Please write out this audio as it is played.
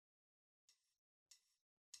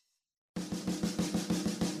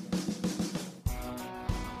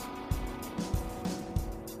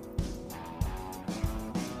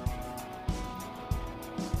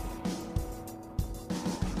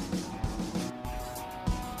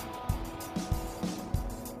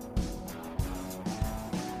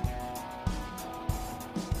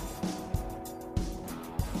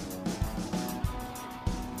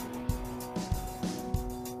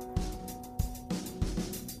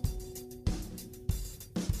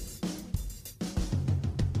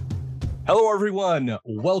Hello, everyone.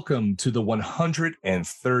 Welcome to the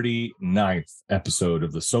 139th episode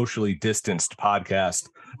of the Socially Distanced Podcast,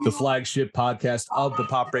 the flagship podcast of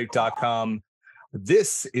thepopbreak.com.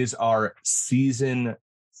 This is our season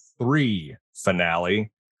 3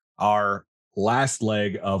 finale, our last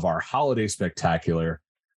leg of our holiday spectacular.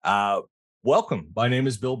 Welcome. My name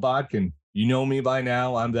is Bill Bodkin. You know me by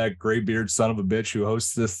now. I'm that gray-beard son of a bitch who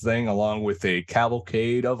hosts this thing along with a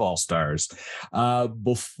cavalcade of all-stars.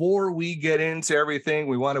 Before we get into everything,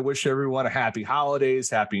 we want to wish everyone a happy holidays,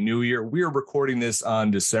 happy new year. We are recording this on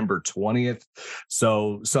December 20th.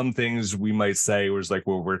 So some things we might say was like,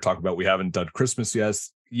 well, we're talking about we haven't done Christmas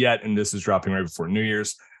yet, and this is dropping right before New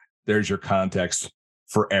Year's. There's your context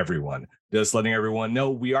for everyone. Just letting everyone know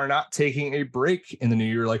we are not taking a break in the new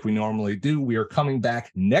year like we normally do. We are coming back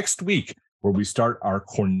next week where we start our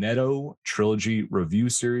Cornetto trilogy review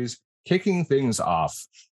series, kicking things off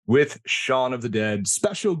with Shaun of the Dead,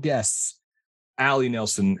 special guests, Allie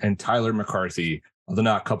Nelson and Tyler McCarthy of the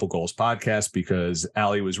Not Couple Goals podcast, because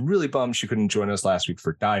Allie was really bummed she couldn't join us last week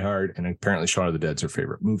for Die Hard, and apparently Shaun of the Dead's her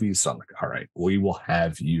favorite movie. So I'm like, all right, we will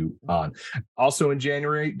have you on. Also in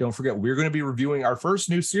January, don't forget, we're going to be reviewing our first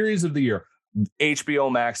new series of the year, HBO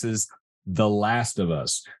Max's The Last of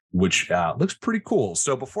Us, which looks pretty cool.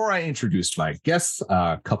 So before I introduce my guests,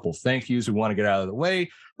 a couple thank yous we want to get out of the way.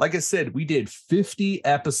 Like I said, we did 50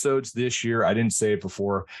 episodes this year. I didn't say it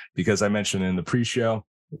before because I mentioned it in the pre-show,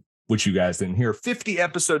 which you guys didn't hear. 50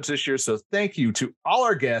 episodes this year. So thank you to all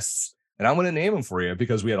our guests. And I'm going to name them for you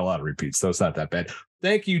because we had a lot of repeats, so it's not that bad.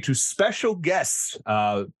 Thank you to special guests,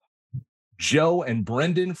 Joe and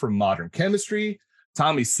Brendan from Modern Chemistry,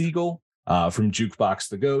 Tommy Siegel from Jukebox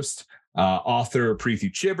the Ghost, author Preeti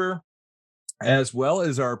Chibber, as well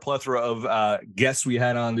as our plethora of guests we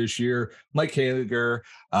had on this year, Mike Haliger,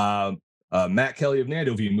 Matt Kelly of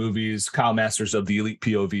Nando V Movies, Kyle Masters of the Elite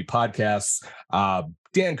POV podcasts,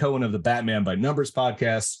 Dan Cohen of the Batman by Numbers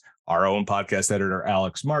podcast, our own podcast editor,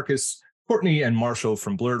 Alex Marcus, Courtney and Marshall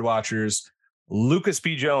from Blurred Watchers, Lucas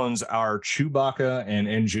P. Jones, our Chewbacca and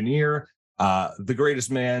engineer, the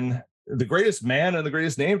greatest man and the greatest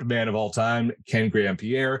named man of all time, Ken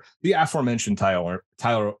Graham-Pierre, the aforementioned Tyler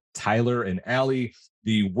and Allie,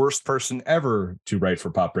 the worst person ever to write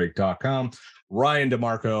for PopBreak.com, Ryan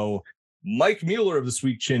DeMarco, Mike Mueller of the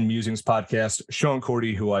Sweet Chin Musings podcast, Sean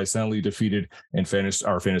Cordy, who I soundly defeated in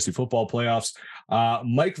our fantasy football playoffs,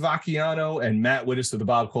 Mike Vacchiano and Matt Wittes of the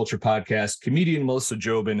Bob Culture podcast, comedian Melissa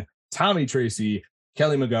Jobin, Tommy Tracy,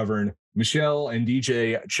 Kelly McGovern, Michelle and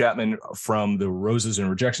DJ Chapman from the Roses and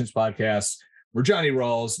Rejections podcast, Rajani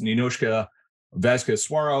Rawls, Ninoshka Vasquez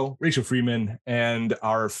Suaro, Rachel Freeman, and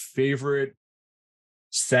our favorite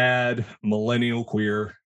sad millennial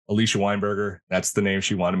queer, Alicia Weinberger. That's the name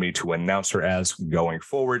she wanted me to announce her as going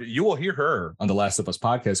forward. You will hear her on the Last of Us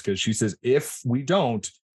podcast because she says, if we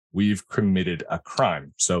don't, we've committed a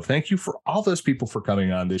crime. So thank you for all those people for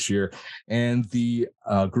coming on this year. And the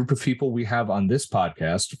group of people we have on this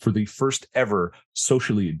podcast for the first ever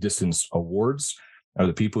Socially Distanced Awards are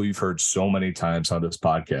the people you've heard so many times on this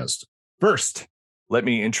podcast. First, let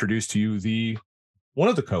me introduce to you one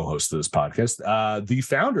of the co-hosts of this podcast, the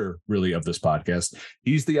founder, really, of this podcast.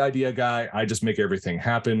 He's the idea guy. I just make everything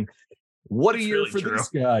happen. What a year for this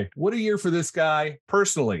guy. What a year for this guy.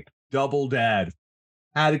 Personally, double dad.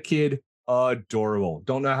 Had a kid, adorable.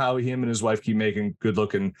 Don't know how him and his wife keep making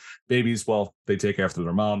good-looking babies. Well, they take after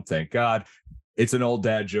their mom, thank God. It's an old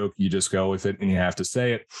dad joke. You just go with it, and you have to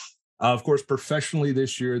say it. Of course, professionally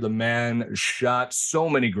this year, the man shot so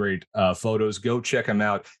many great photos. Go check him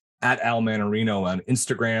out at Al Manarino on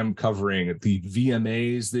Instagram, covering the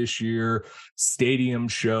VMAs this year, stadium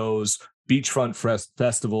shows, beachfront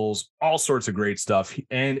festivals, all sorts of great stuff,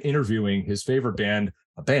 and interviewing his favorite band,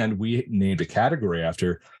 a band we named a category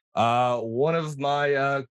after, one of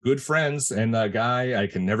my good friends and a guy I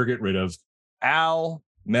can never get rid of, Al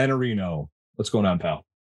Manarino. What's going on, pal?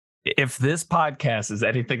 If this podcast is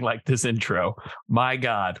anything like this intro, my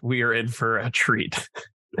God, we are in for a treat.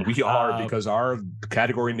 We are, because our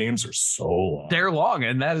category names are so long. They're long,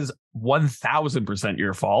 and that is 1,000%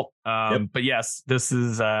 your fault. Yep. But yes, this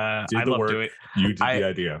is, I love doing it. You did the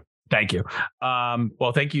idea. Thank you.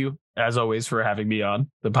 Well, thank you, as always, for having me on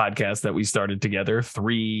the podcast that we started together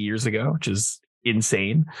 3 years ago, which is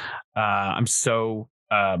insane. I'm so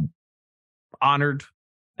honored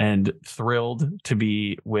and thrilled to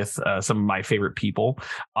be with some of my favorite people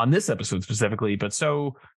on this episode specifically, but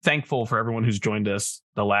so thankful for everyone who's joined us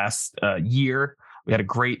the last year. We had a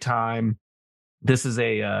great time. This is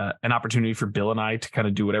an opportunity for Bill and I to kind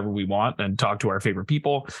of do whatever we want and talk to our favorite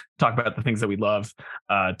people, talk about the things that we love.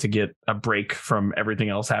 to get a break from everything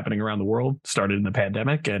else happening around the world. Started in the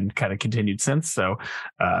pandemic and kind of continued since. So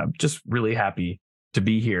just really happy to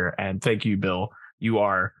be here. And thank you, Bill. You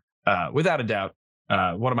are without a doubt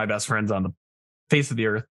one of my best friends on the face of the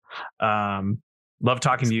earth. Love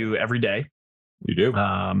talking to you every day. You do.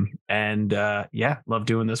 Love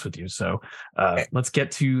doing this with you. So let's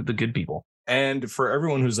get to the good people. And for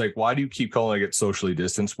everyone who's like, why do you keep calling it socially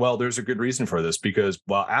distanced? Well, there's a good reason for this, because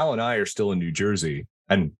while Al and I are still in New Jersey,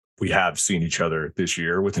 and we have seen each other this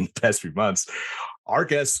year within the past few months, our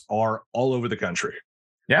guests are all over the country.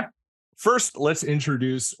 Yeah. First, let's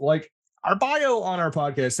introduce, our bio on our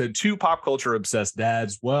podcast said 2 pop culture obsessed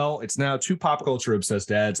dads. Well, it's now 2 pop culture obsessed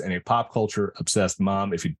dads and a pop culture obsessed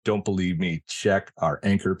mom. If you don't believe me, check our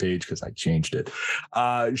Anchor page because I changed it.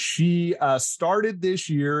 She started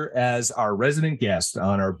this year as our resident guest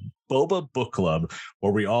on our Boba Book Club,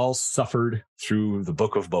 where we all suffered through the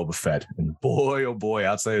book of Boba Fett. And boy, oh boy,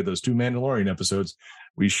 outside of those 2 Mandalorian episodes,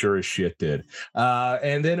 we sure as shit did.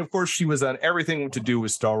 And then, of course, she was on everything to do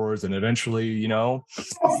with Star Wars. And eventually,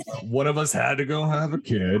 one of us had to go have a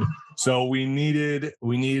kid. So we needed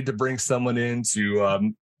to bring someone in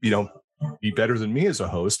to, be better than me as a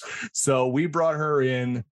host. So we brought her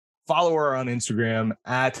in. Follow her on Instagram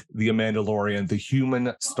at The Amandalorian, the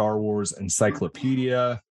human Star Wars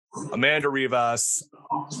encyclopedia. Amanda Rivas,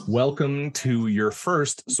 welcome to your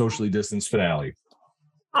first socially distanced finale.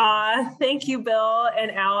 Thank you, Bill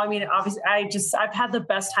and Al. I mean, obviously, I've had the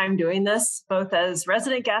best time doing this, both as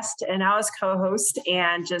resident guest and now as co-host.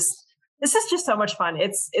 And this is just so much fun.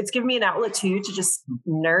 It's given me an outlet too, to just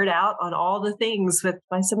nerd out on all the things with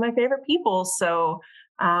some of my favorite people. So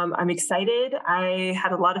I'm excited. I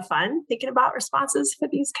had a lot of fun thinking about responses for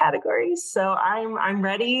these categories. So I'm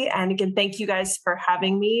ready. And again, thank you guys for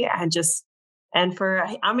having me, I'm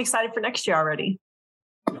excited for next year already.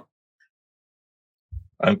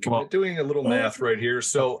 I'm doing a little math right here.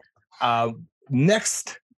 So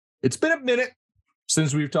next, it's been a minute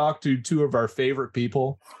since we've talked to 2 of our favorite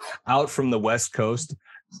people out from the West Coast.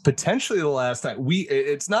 Potentially the last time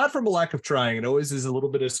it's not from a lack of trying. It always is a little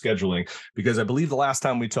bit of scheduling, because I believe the last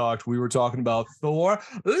time we talked, we were talking about Thor,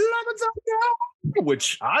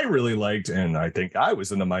 which I really liked. And I think I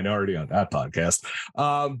was in the minority on that podcast.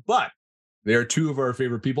 But they're 2 of our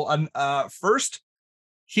favorite people. And first,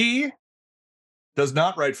 he does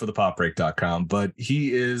not write for the popbreak.com, but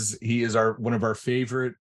he is one of our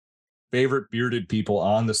favorite bearded people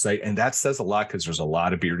on the site. And that says a lot, because there's a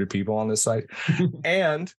lot of bearded people on this site.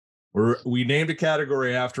 And we named a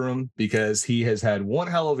category after him because he has had one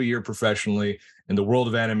hell of a year professionally in the world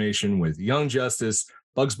of animation with Young Justice,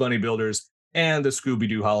 Bugs Bunny Builders, and the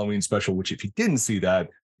Scooby-Doo Halloween special, which if you didn't see that,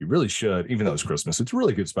 you really should, even though it's Christmas. It's a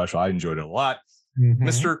really good special. I enjoyed it a lot. Mm-hmm.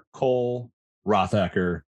 Mr. Cole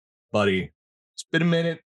Rothacker, buddy, it's been a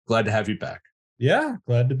minute. Glad to have you back. Yeah,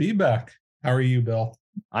 glad to be back. How are you, Bill?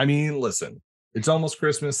 I mean, listen, it's almost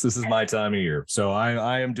Christmas. This is my time of year. So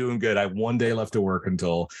I am doing good. I have 1 day left to work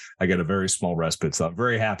until I get a very small respite. So I'm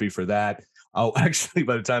very happy for that. Oh, actually,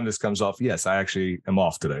 by the time this comes off, yes, I actually am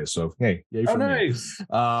off today. So, hey, yay for nice. me.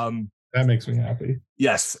 That makes me happy.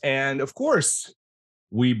 Yes. And of course,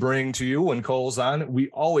 we bring to you, when Cole's on, we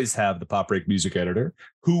always have the Pop Break music editor,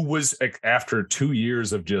 who was, after 2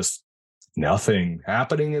 years of just nothing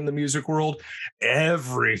happening in the music world,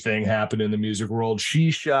 everything happened in the music world. She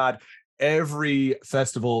shot every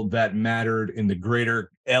festival that mattered in the greater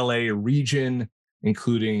LA region,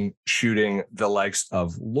 including shooting the likes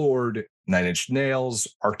of Lorde, Nine Inch Nails,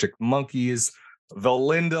 Arctic Monkeys, the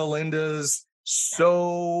Lindas,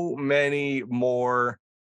 so many more.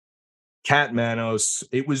 Kat Manos.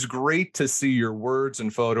 It was great to see your words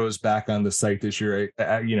and photos back on the site this year,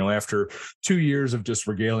 after 2 years of just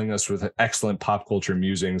regaling us with excellent pop culture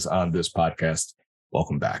musings on this podcast.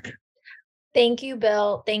 Welcome back. Thank you,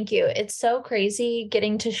 Bill. Thank you. It's so crazy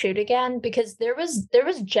getting to shoot again, because there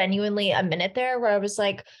was genuinely a minute there where I was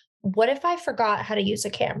like, what if I forgot how to use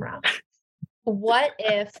a camera? What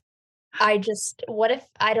if I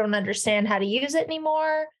don't understand how to use it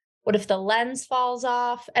anymore? What if the lens falls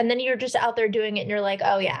off? And then you're just out there doing it and you're like,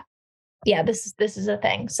 oh yeah, this is a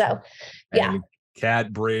thing. So yeah. And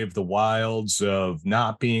Kat braved the wilds of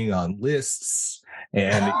not being on lists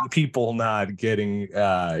and people not getting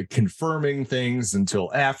confirming things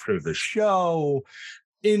until after the show.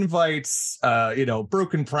 Invites,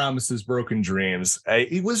 broken promises, broken dreams.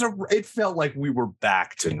 It felt like we were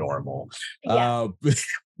back to normal. Yeah.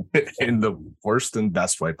 In the worst and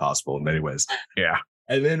best way possible in many ways. Yeah.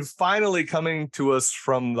 And then finally coming to us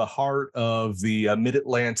from the heart of the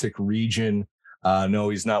Mid-Atlantic region. No,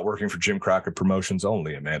 he's not working for Jim Crockett Promotions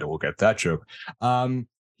only. Amanda will get that joke.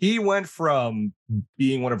 he went from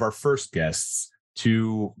being one of our first guests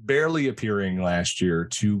to barely appearing last year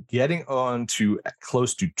to getting on to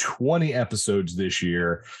close to 20 episodes this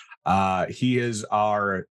year. He is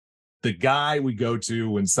the guy we go to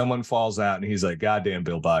when someone falls out and he's like, goddamn,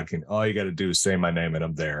 Bill Bodkin, all you got to do is say my name and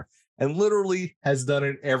I'm there. And literally has done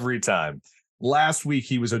it every time. Last week,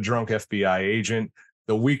 he was a drunk FBI agent.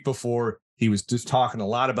 The week before, he was just talking a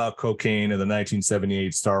lot about cocaine in the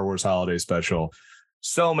 1978 Star Wars Holiday Special.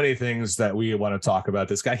 So many things that we want to talk about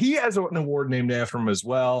this guy. He has an award named after him as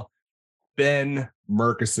well. Ben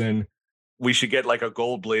Murkison. We should get like a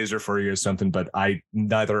gold blazer for you or something, but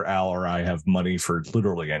neither Al or I have money for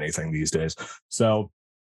literally anything these days. So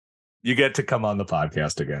you get to come on the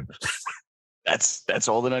podcast again. That's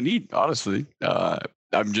all that I need, honestly.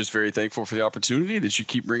 I'm just very thankful for the opportunity that you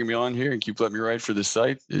keep bringing me on here and keep letting me write for this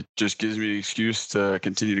site. It just gives me an excuse to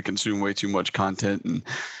continue to consume way too much content and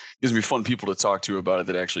gives me fun people to talk to about it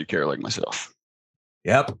that actually care like myself.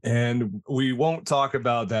 Yep. And we won't talk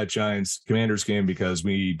about that Giants Commanders game because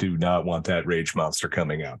we do not want that rage monster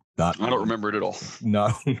coming out. I don't remember it at all.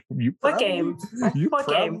 No. What game? What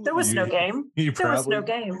game? There was no game. There was no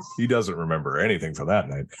game. He doesn't remember anything from that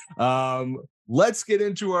night. Let's get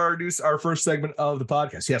into our first segment of the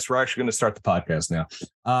podcast. Yes, we're actually going to start the podcast now.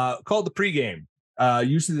 Called the pregame.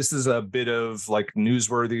 Usually this is a bit of like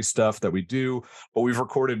newsworthy stuff that we do, but we've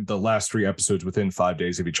recorded the last 3 episodes within 5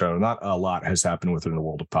 days of each other. Not a lot has happened within the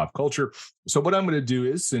world of pop culture. So what I'm going to do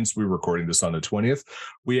is, since we're recording this on the 20th,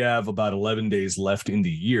 we have about 11 days left in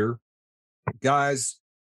the year. Guys,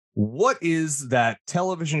 what is that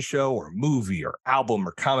television show or movie or album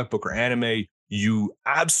or comic book or anime you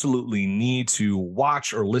absolutely need to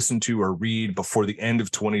watch or listen to or read before the end of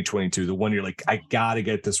 2022? The one you're like, I got to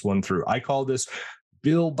get this one through. I call this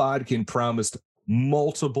Bill Bodkin promised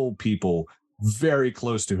multiple people very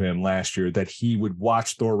close to him last year that he would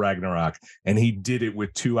watch Thor Ragnarok, and he did it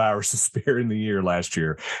with 2 hours to spare in the year last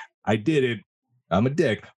year. I did it. I'm a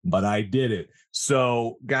dick, but I did it.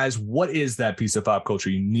 So, guys, what is that piece of pop culture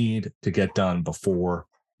you need to get done before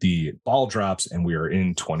the ball drops and we are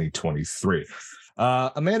in 2023?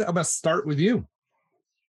 Amanda, I'm going to start with you.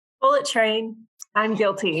 Bullet Train. I'm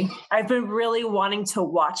guilty. I've been really wanting to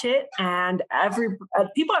watch it, and every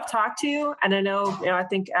people I've talked to, and I know, I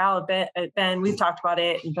think Al, Ben, we've talked about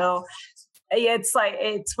it, and Bill. It's like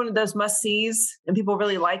it's one of those must-sees, and people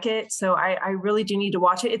really like it. So I really do need to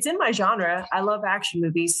watch it. It's in my genre. I love action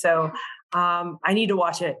movies, so I need to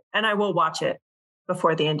watch it, and I will watch it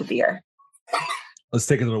before the end of the year. Let's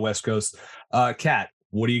take it to the West Coast. Kat,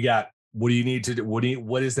 what do you got? What do you need to do?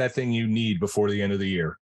 What is that thing you need before the end of the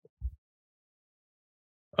year?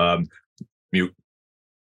 Mute.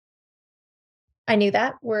 I knew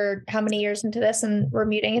that. We're how many years into this and we're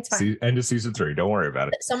muting? It's fine. End of season 3. Don't worry about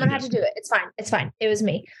it. Someone had to do it. It's fine. It's fine. It was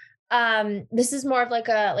me. This is more of like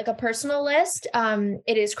a personal list.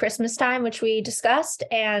 It is Christmas time, which we discussed,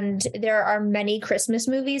 and there are many Christmas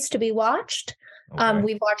movies to be watched. Okay.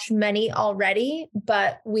 We've watched many already,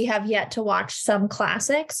 but we have yet to watch some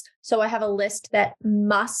classics. So I have a list that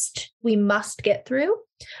we must get through.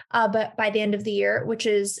 But by the end of the year, which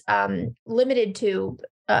is limited to,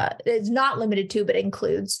 is not limited to, but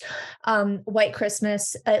includes White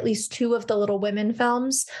Christmas, at least 2 of the Little Women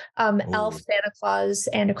films, Elf, Santa Claus,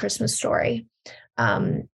 and A Christmas Story.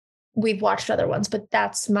 We've watched other ones, but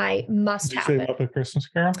that's my must-have. Did you say Muppet Christmas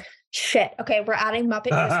Carol? Shit. Okay, we're adding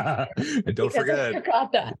Muppet Christmas. And don't forget, I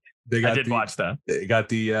forgot that. I did watch that. They got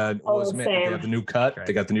the they have the new cut. Right.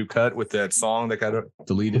 They got the new cut with that song that got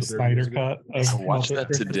deleted. The Snyder cut. I watched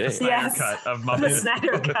that today. The Snyder cut of Muppet. The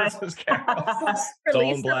Snyder cut.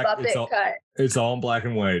 Release the Muppet cut. It's all in black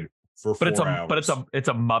and white for 4 hours. But it's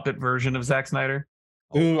a Muppet version of Zack Snyder.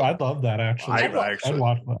 Ooh, I'd love that actually. I'd watch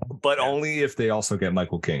that. But only if they also get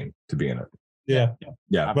Michael Caine to be in it. Yeah.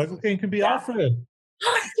 Michael Caine can be Alfred.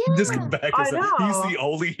 Yeah. Just come back and say he's the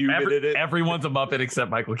only human in it. Everyone's a Muppet except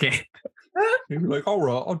Michael Caine. He'd be like, all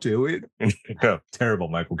right, I'll do it. Terrible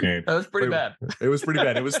Michael Caine. That was pretty bad. It was pretty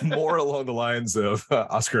bad. It was more along the lines of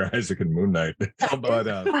Oscar Isaac and Moon Knight. But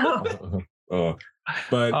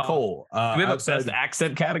Cole. Do we have a best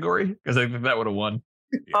accent category? Because I think that would have won.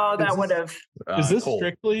 Oh, that would have. Is this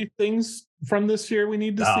strictly things from this year we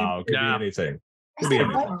need to see? No, it could be anything.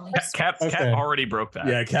 Cat already broke that.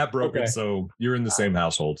 Yeah, Cat broke it, so you're in the same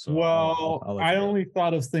household. So well, I only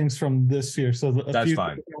thought of things from this year, so that's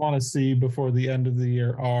fine. Things I want to see before the end of the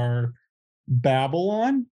year are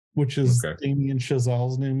Babylon, which is Damien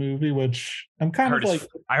Chazelle's new movie, which I'm kind of like.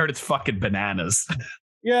 I heard it's fucking bananas.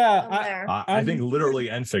 Yeah, I think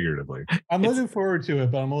literally and figuratively. I'm looking forward to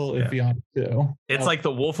it, but I'm a little iffy on it too. It's like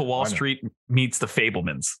the Wolf of Wall Street meets the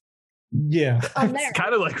Fablemans. Yeah, it's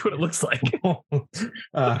kind of like what it looks like.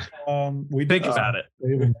 We think about it.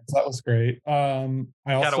 That was great. I also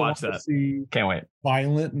gotta watch that. Can't wait.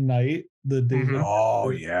 Violent Night, the David. Oh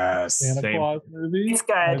yes, Santa Claus movie. It's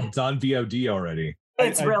good. It's on VOD already.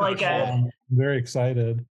 It's really good. I'm very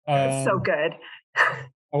excited. It's so good.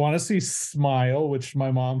 I want to see Smile, which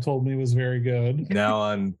my mom told me was very good. Now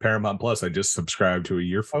on Paramount Plus, I just subscribed to a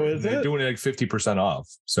year for it. They're doing it like 50% off.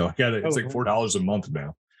 So I got it. It's like $4 a month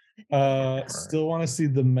now. Still want to see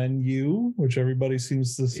The Menu, which everybody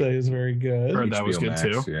seems to say is very good. Heard that was good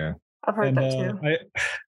too. Yeah, I've heard that too.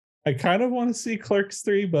 I kind of want to see Clerks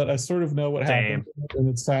 3, but I sort of know what happened, and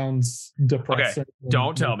it sounds depressing. Okay,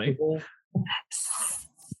 don't tell me.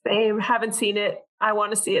 Same. Haven't seen it. I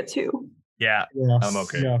want to see it too. Yeah, I'm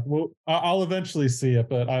okay. Yeah, well, I'll eventually see it,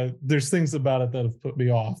 but there's things about it that have put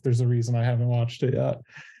me off. There's a reason I haven't watched it yet.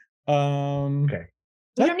 Okay.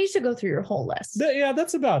 You don't need to go through your whole list.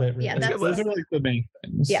 That's about it. Really. Yeah, those are like the main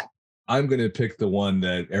things. Yeah. I'm going to pick the one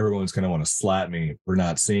that everyone's going to want to slap me for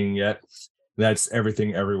not seeing yet. That's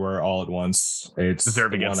Everything Everywhere All at Once. It's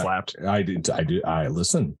deserving to get slapped. I do.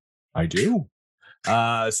 Listen, I do.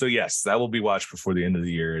 So yes, that will be watched before the end of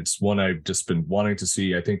the year. It's one I've just been wanting to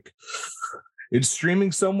see. I think it's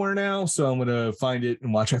streaming somewhere now, so I'm going to find it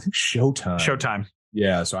and watch. I think Showtime.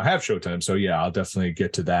 Yeah, so I have Showtime. So yeah, I'll definitely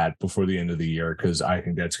get to that before the end of the year because I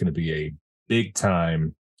think that's going to be a big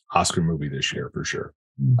time Oscar movie this year for sure.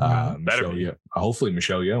 Hopefully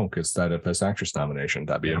Michelle Yeoh gets that Best Actress nomination.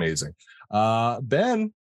 That'd be amazing.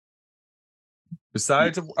 Ben,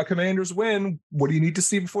 besides a Commanders win, what do you need to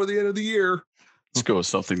see before the end of the year? Let's go with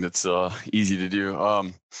something that's easy to do.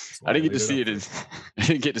 I didn't get to see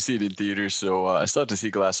it in theaters, so I still have to see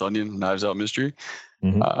Glass Onion, Knives Out Mystery.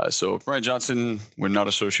 Mm-hmm. So Rian Johnson, when not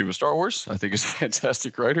associated with Star Wars, I think is a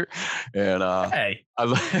fantastic writer. And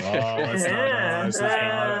this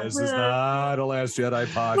is not a Last Jedi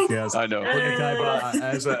podcast. I know.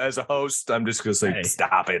 As a host, I'm just gonna say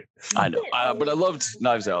stop it. I know, but I loved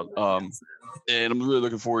Knives Out. And I'm really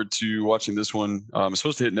looking forward to watching this one. It's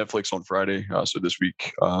supposed to hit Netflix on Friday, so this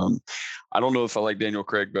week. I don't know if I like Daniel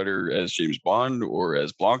Craig better as James Bond or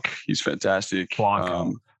as Blanc. He's fantastic.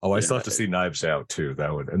 Blanc. I still have to see Knives Out too.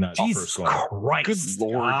 That would, and that's the first one. Christ. Good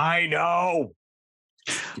Lord. I know.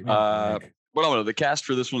 But I don't know. The cast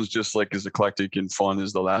for this one's just like as eclectic and fun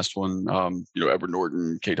as the last one. Edward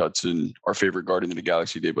Norton, Kate Hudson, our favorite Guardian of the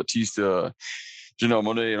Galaxy, Dave Bautista, Janelle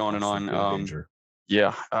Monáe, and on and on.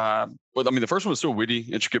 But I mean, the first one was so witty,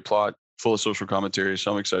 intricate plot, full of social commentary.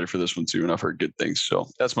 So I'm excited for this one too, and I've heard good things. So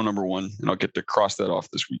that's my number one, and I'll get to cross that off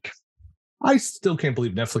this week. I still can't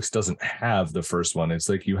believe Netflix doesn't have the first one. It's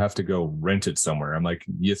like you have to go rent it somewhere. I'm like,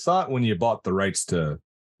 you thought when you bought the rights to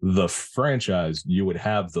the franchise, you would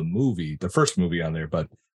have the first movie on there, but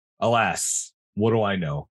alas, what do I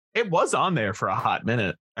know? It was on there for a hot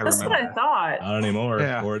minute. That's what I thought. Not anymore.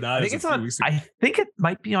 Yeah. Or not. I think it's on. I think it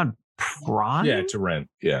might be on Prime. Yeah, to rent.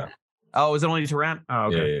 Yeah. Oh, is it only to rent? Oh,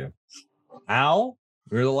 okay. Yeah. Al,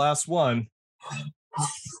 you're the last one.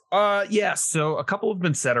 Yeah. So a couple have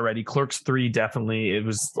been said already. Clerks 3, definitely. It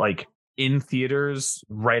was like in theaters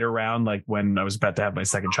right around like when I was about to have my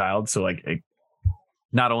second child. So like,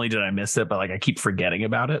 not only did I miss it, but like I keep forgetting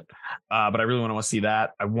about it. But I really want to see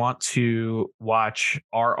that. I want to watch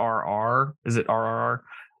RRR. Is it RRR?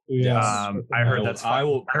 Yes. I heard that's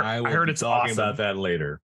fun. I heard it's talking about that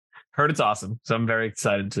later. Heard it's awesome. So I'm very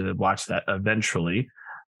excited to watch that eventually.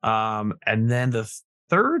 And then the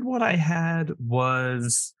third one I had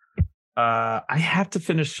was I have to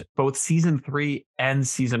finish both season 3 and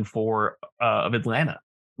season 4 of Atlanta,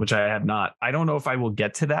 which I have not. I don't know if I will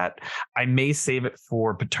get to that. I may save it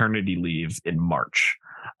for paternity leave in March.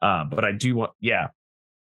 But I do want,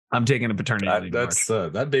 I'm taking a paternity leave.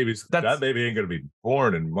 That baby ain't gonna be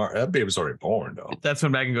born in March. That baby's already born though. That's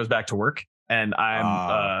when Megan goes back to work, and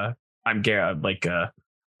I'm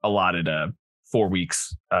allotted 4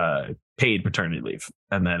 weeks paid paternity leave,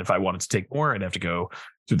 and then if I wanted to take more, I'd have to go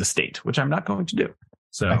to the state, which I'm not going to do.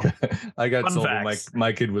 So I got told when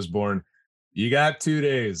my kid was born, you got 2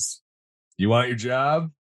 days. You want your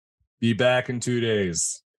job? Be back in 2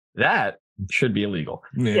 days. That should be illegal.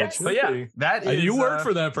 Yes. But yeah, that is, you worked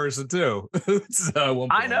for that person too.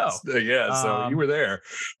 I know. So you were there.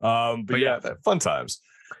 But yeah, fun times.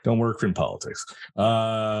 Don't work in politics.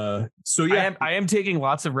 So yeah, I am taking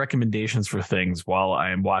lots of recommendations for things while I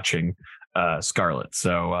am watching Scarlet.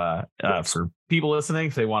 So for people listening,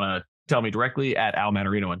 if they want to tell me directly at Al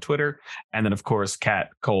Manarino on Twitter, and then of course Kat,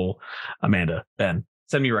 Cole, Amanda, Ben,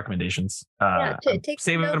 send me recommendations.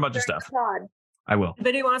 Save a bunch of stuff. I will. If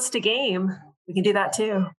anybody wants to game, we can do that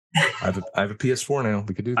too. I have a PS4 now.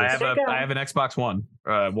 We could do this. I have an Xbox One.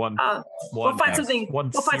 We'll find something.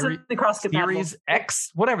 We'll find something cross compatible. Series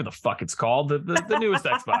X, whatever the fuck it's called, the newest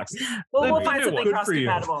Xbox. We'll find something cross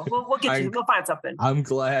compatible. We'll find something. I'm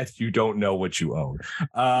glad you don't know what you own.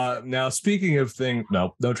 Now, speaking of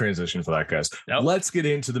no transition for that, guys. Nope. Let's get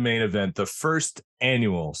into the main event, the first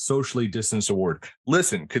annual Socially Distanced Award.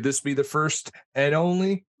 Listen, could this be the first and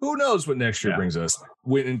only? Who knows what next year brings us?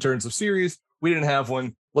 In terms of series, we didn't have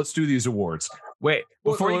one. Let's do these awards. Wait,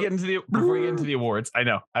 before you get into the awards, I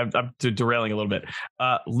know I'm derailing a little bit.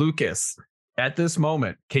 Lucas, at this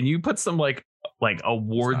moment, can you put some like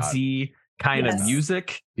awardsy kind of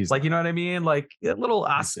music? You know what I mean? Like a little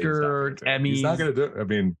Oscar, Emmys. He's not gonna do it. I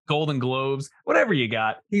mean, Golden Globes, whatever you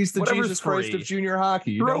got. He's the Jesus Christ of junior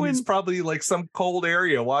hockey. He's probably like some cold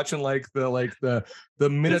area watching like the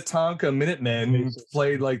Minnetonka Minutemen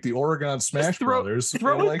played like the Oregon Smash Brothers.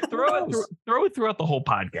 Throw it throughout the whole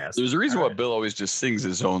podcast. There's a reason why Bill always just sings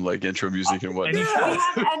his own like intro music and whatnot.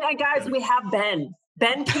 And guys, we have Ben.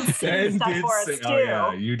 Ben can sing stuff for us too. Oh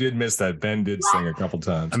yeah, you did miss that. Ben did sing a couple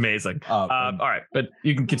times. Amazing. All right, but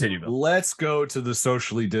you can continue, Bill. Let's go to the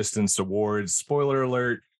Socially Distanced Awards. Spoiler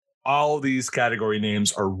alert, all these category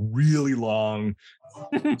names are really long.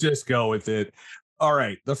 Just go with it. All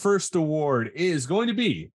right, the first award is going to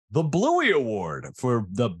be the Bluey Award for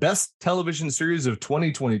the best television series of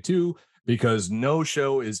 2022, because no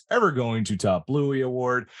show is ever going to top Bluey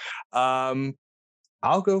Award.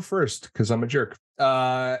 I'll go first because I'm a jerk.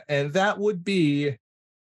 And that would be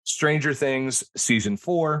Stranger Things Season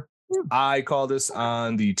 4. I called this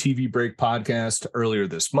on the TV Break podcast earlier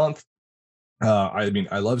this month.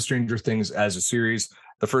 I love Stranger Things as a series.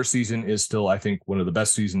 The first season is still, I think, one of the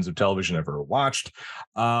best seasons of television I've ever watched.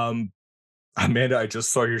 Amanda, I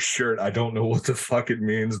just saw your shirt. I don't know what the fuck it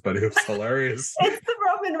means, but it was hilarious. It's the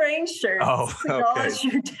Roman Reigns shirt. Oh, okay.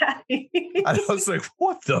 Your daddy. I was like,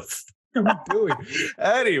 what the are we doing?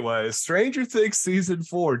 Anyway, Stranger Things Season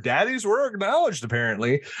 4. Daddies were acknowledged,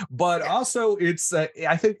 apparently, but also it's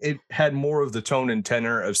I think it had more of the tone and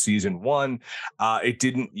tenor of Season 1. It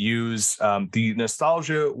didn't use the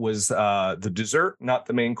nostalgia was the dessert, not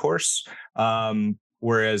the main course.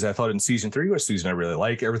 Whereas I thought in Season 3 was season I really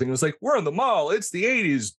like. Everything was like, we're in the mall. It's the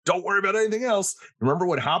 80s. Don't worry about anything else. Remember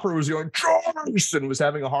when Hopper was going, Joyce, and was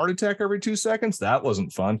having a heart attack every 2 seconds? That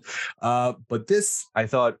wasn't fun. But this, I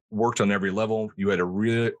thought, worked on every level. You had a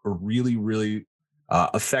really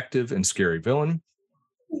effective and scary villain.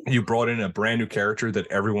 You brought in a brand new character that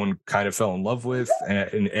everyone kind of fell in love with,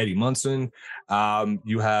 in Eddie Munson.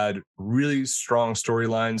 You had really strong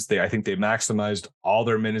storylines. I think they maximized all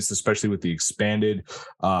their minutes, especially with the expanded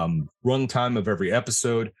runtime of every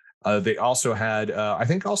episode. They also had, I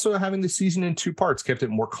think also having the season in 2 parts kept it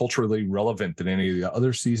more culturally relevant than any of the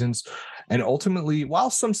other seasons. And ultimately, while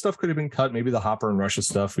some stuff could have been cut, maybe the Hopper and Russia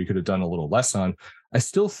stuff we could have done a little less on, I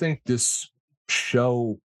still think this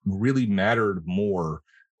show really mattered more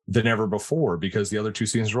than ever before, because the other 2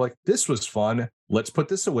 seasons were like, this was fun. Let's put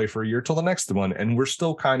this away for a year till the next one. And we're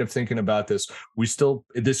still kind of thinking about this.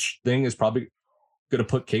 This thing is probably going to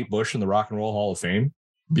put Kate Bush in the Rock and Roll Hall of Fame,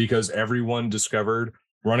 because everyone discovered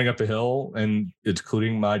Running Up the Hill, and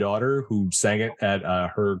including my daughter, who sang it at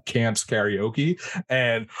her camp's karaoke.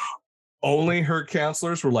 And only her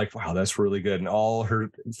counselors were like, wow, that's really good. And all her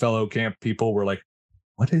fellow camp people were like,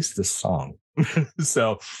 what is this song?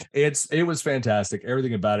 So it was fantastic.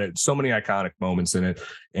 Everything about it, so many iconic moments in it,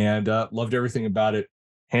 and loved everything about it.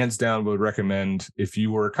 Hands down, would recommend if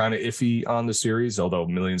you were kind of iffy on the series, although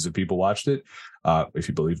millions of people watched it, if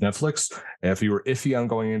you believe Netflix. If you were iffy on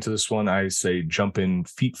going into this one, I say jump in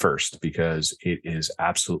feet first, because it is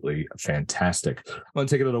absolutely fantastic. I'm going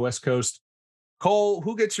to take it to the West Coast. Cole,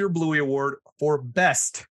 who gets your Bluey Award for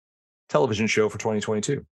best television show for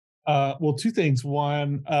 2022? Well, 2 things.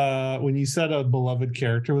 One, when you said a beloved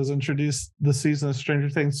character was introduced this season of Stranger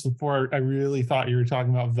Things before, I really thought you were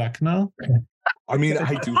talking about Vecna. I mean,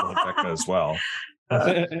 I do love Vecna as well.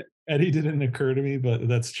 Eddie didn't occur to me, but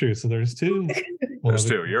that's true. So there's 2. There's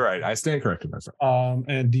 2. You're right. I stand corrected myself.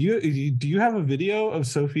 And do you have a video of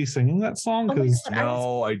Sophie singing that song?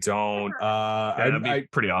 No, I don't. That'd be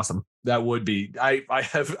pretty awesome. That would be. I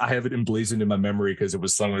have it emblazoned in my memory because it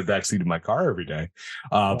was sung in the backseat of my car every day.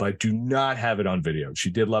 But I do not have it on video. She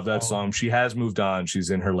did love that song. She has moved on.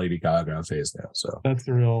 She's in her Lady Gaga phase now. So that's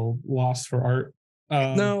a real loss for art.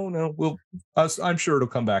 No. I'm sure it'll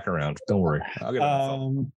come back around. Don't worry. I'll get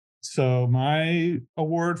it. So my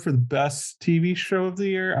award for the best TV show of the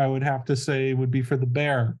year, I would have to say, would be for The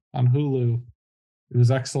Bear on Hulu. It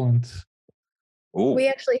was excellent. Ooh. We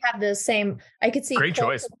actually have the same. I could see great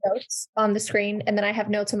choice notes on the screen, and then I have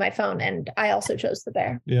notes on my phone, and I also chose The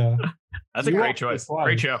Bear. Yeah, that's a great choice.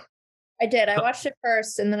 Great show. I did. I watched it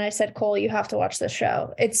first, and then I said, "Cole, you have to watch this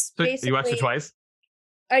show." It's so basically. You watched it twice?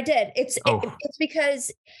 I did. It's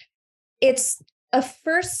because it's a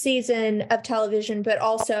first season of television, but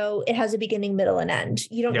also it has a beginning, middle, and end.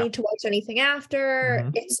 You don't need to watch anything after. Mm-hmm.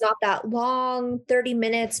 It's not that long, 30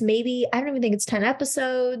 minutes, maybe. I don't even think it's 10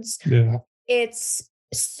 episodes. Yeah. It's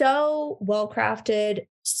so well crafted,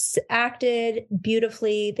 acted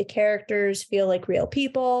beautifully. The characters feel like real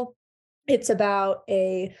people. It's about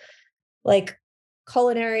a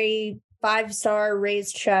culinary 5-star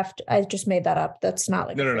raised chef. I just made that up. That's not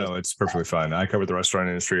like no. It's perfectly fine. I cover the restaurant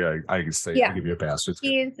industry. I can say I give you a pass.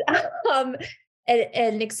 He's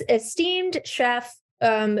an esteemed chef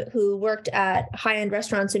who worked at high-end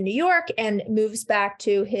restaurants in New York and moves back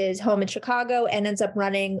to his home in Chicago and ends up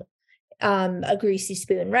running a Greasy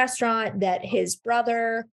Spoon restaurant that his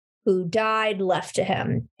brother who died left to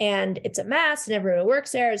him. And it's a mess, and everyone who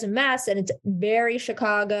works there is a mess, and it's very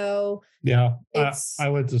Chicago. Yeah, I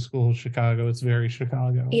went to school in Chicago. It's very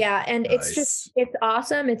Chicago. Yeah, and it's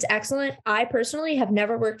awesome. It's excellent. I personally have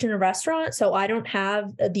never worked in a restaurant, so I don't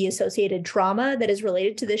have the associated trauma that is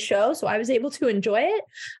related to this show, so I was able to enjoy it.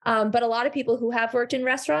 But a lot of people who have worked in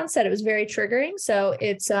restaurants said it was very triggering, so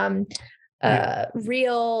it's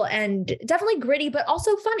real and definitely gritty, but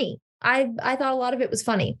also funny. I thought a lot of it was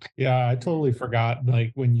funny. Yeah, I totally forgot.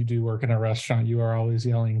 Like when you do work in a restaurant, you are always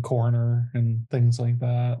yelling corner and things like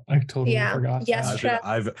that. I totally forgot. Yes,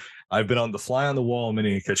 I've been on the fly on the wall in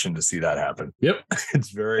many a kitchen to see that happen. Yep, it's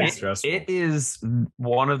very stressful. It is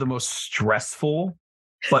one of the most stressful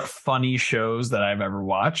but funny shows that I've ever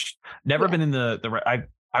watched. Never been in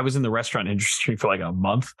I was in the restaurant industry for like a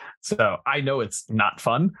month, so I know it's not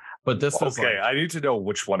fun. But this was I need to know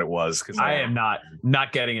which one it was because I am not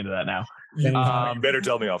getting into that now. Better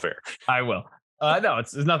tell me off air. I will. No,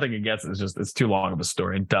 it's nothing against it. It's too long of a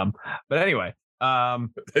story and dumb. But anyway,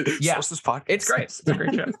 this podcast. It's great. It's a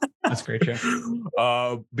great show. It's a great show.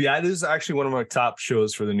 But yeah, this is actually one of my top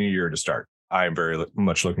shows for the new year to start. I am very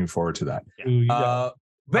much looking forward to that. Yeah.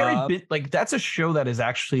 That's a show that is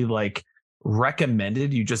actually like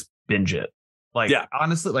recommended. You just binge it.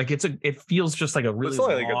 Honestly, it feels just like a really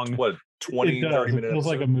long, 20, 30 minutes. It feels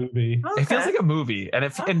like a movie. Okay. It feels like a movie, and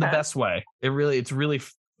in the best way. It's really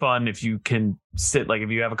fun if you can sit, if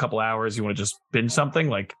you have a couple hours, you want to just binge something,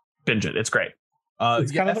 binge it. It's great.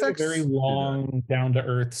 It's kind of like a very long, down to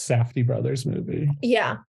earth Safdie Brothers movie.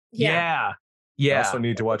 Yeah. I also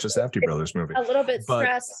need to watch a Safdie Brothers movie. A little bit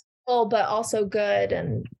stressful, but also good,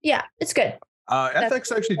 and it's good.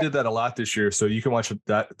 FX actually did that a lot this year, so you can watch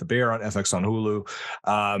The Bear on FX on Hulu.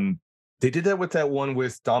 They did that with that one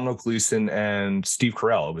with Domhnall Gleeson and Steve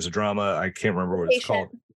Carell. It was a drama. I can't remember what it's called.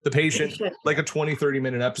 The Patient, like a 20-30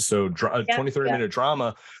 minute episode, 20-30 minute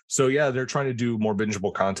drama. So they're trying to do more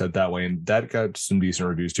bingeable content that way, and that got some decent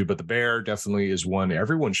reviews too. But The Bear definitely is one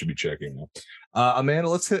everyone should be checking out. Amanda,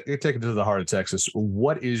 let's take it to the heart of Texas.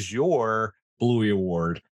 What is your Bluey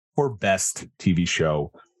Award for Best TV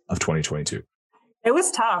Show of 2022? It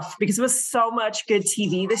was tough because it was so much good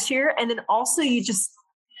TV this year. And then also you just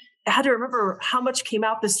had to remember how much came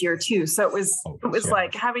out this year too. So it was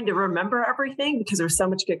like having to remember everything because there's so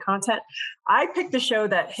much good content. I picked a show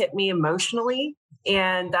that hit me emotionally,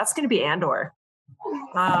 and that's going to be Andor.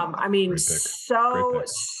 So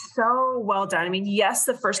well done. I mean, yes,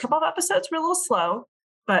 the first couple of episodes were a little slow,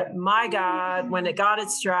 but my God, when it got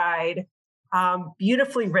its stride,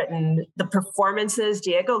 beautifully written. The performances,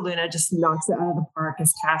 Diego Luna just knocks it out of the park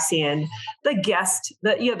as Cassian. The guest,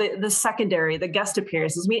 the secondary, the guest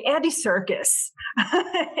appearances. I mean, Andy Serkis,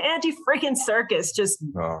 Andy freaking Serkis just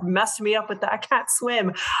messed me up with that Can't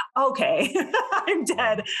Swim. Okay, I'm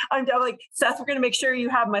dead. I'm like, Seth, we're going to make sure you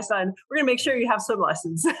have my son. We're going to make sure you have swim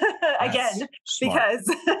lessons again,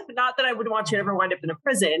 because not that I would want you to ever wind up in a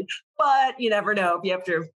prison, but you never know if you have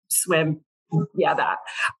to swim. Yeah, that.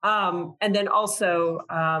 And then also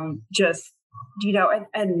oh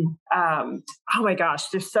my gosh,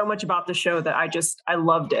 there's so much about the show that I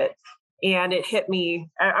loved it. And it hit me.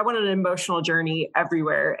 I went on an emotional journey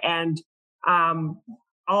everywhere, and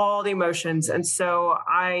all the emotions. And so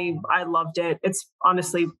I loved it. It's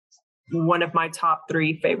honestly one of my top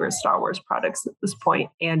 3 favorite Star Wars products at this point,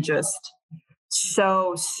 and just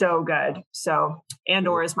so good. So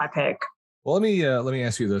Andor is my pick. Well, let me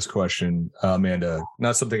ask you this question, Amanda.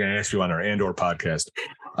 Not something I asked you on our Andor podcast.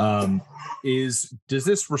 Does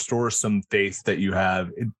this restore some faith you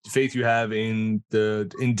have in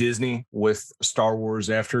Disney with Star Wars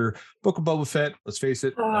after Book of Boba Fett? Let's face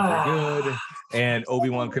it, not very good, and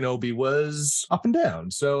Obi-Wan Kenobi was up and down,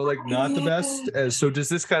 so like not the best. So does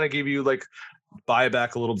this kind of give you like buy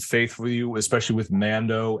back a little faith for you, especially with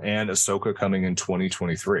Mando and Ahsoka coming in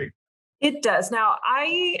 2023? It does. Now,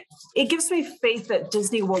 it gives me faith that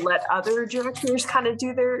Disney will let other directors kind of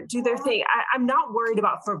do their thing. I'm not worried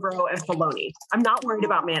about Favreau and Filoni. I'm not worried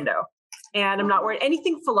about Mando, and I'm not worried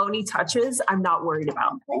anything Filoni touches. I'm not worried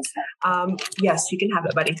about. Yes, you can have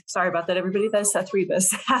it, buddy. Sorry about that, everybody. That's Seth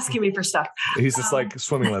Rebus asking me for stuff. He's just like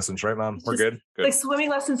swimming lessons, right, Mom? We're good. Like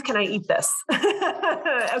swimming lessons. Can I eat this?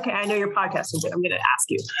 Okay, I know you're podcasting, but I'm going to ask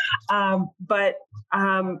you.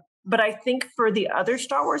 But I think for the other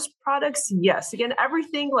Star Wars products, yes. Again,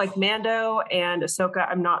 everything like Mando and Ahsoka,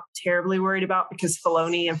 I'm not terribly worried about because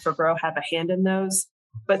Filoni and Favreau have a hand in those.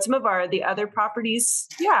 But some of the other properties,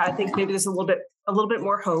 yeah, I think maybe there's a little bit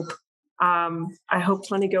more hope. I hope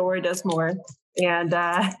Tony Gilroy does more, and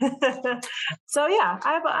so yeah,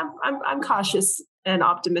 I'm cautious and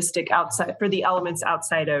optimistic outside for the elements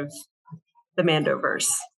outside of the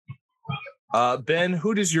Mandoverse. Ben,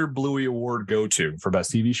 who does your Bluey Award go to for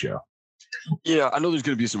Best TV Show? Yeah, I know there's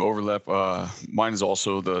going to be some overlap. Mine is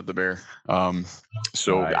also the Bear.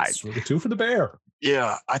 So nice. We'll get two for the Bear.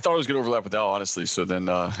 Yeah, I thought it was going to overlap with Al, honestly. So then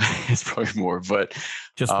it's probably more. But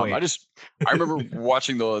just wait. I remember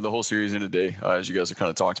watching the whole series in a day, as you guys have kind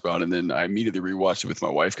of talked about, and then I immediately rewatched it with my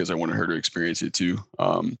wife because I wanted her to experience it too.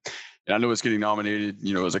 And I know it's getting nominated,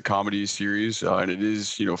 as a comedy series, and it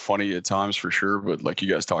is, funny at times for sure. But like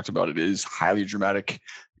you guys talked about, it is highly dramatic,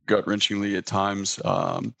 gut-wrenchingly at times.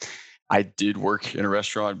 I did work in a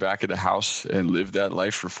restaurant back at a house and lived that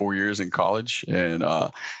life for 4 years in college. And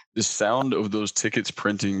the sound of those tickets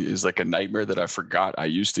printing is like a nightmare that I forgot I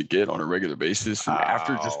used to get on a regular basis. And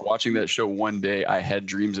after just watching that show one day, I had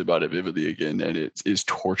dreams about it vividly again, and it is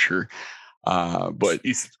torture. But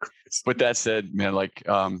that said, man, like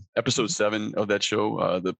episode 7 of that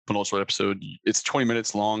show, the penultimate episode, it's 20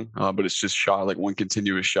 minutes long, but it's just shot like one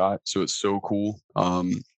continuous shot. So it's so cool.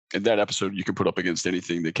 And that episode you can put up against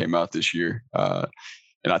anything that came out this year.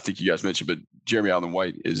 And I think you guys mentioned, but Jeremy Allen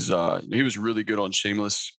White he was really good on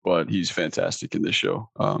Shameless, but he's fantastic in this show.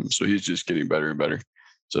 So he's just getting better and better.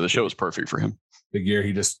 So the show is perfect for him. Big year.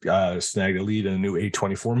 He just snagged a lead in a new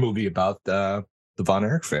A24 movie about the Von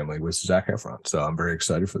Erich family with Zac Efron. So I'm very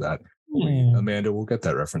excited for that. Amanda will get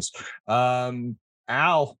that reference.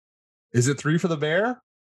 Al, is it 3 for the Bear?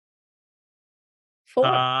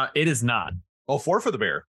 4. It is not. Oh, 4 for the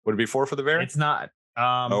Bear. Would it be 4 for the Bear? It's not.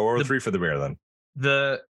 Or 3 for the Bear then.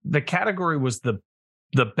 The category was the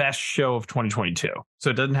best show of 2022.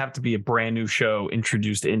 So it doesn't have to be a brand new show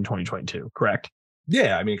introduced in 2022, correct?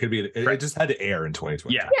 Yeah, I mean, it could be. It just had to air in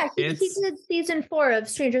 2020. Yeah, he did season 4 of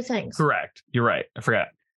Stranger Things. Correct. You're right. I forgot.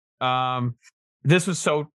 This was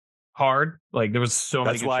so hard. Like there was so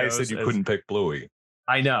many. That's why I said you couldn't pick Bluey.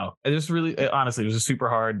 I know. It was really, honestly, it was super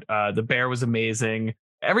hard. The Bear was amazing.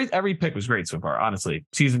 Every pick was great so far. Honestly,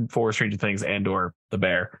 season 4 Stranger Things and/or the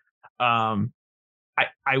Bear. I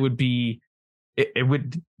would be. It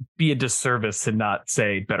would be a disservice to not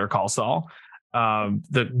say Better Call Saul.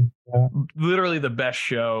 Literally the best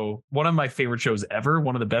show, one of my favorite shows ever,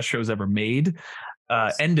 one of the best shows ever made,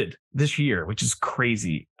 ended this year, which is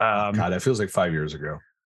crazy. God, that feels like 5 years ago.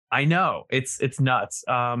 I know, it's nuts.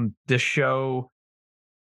 The show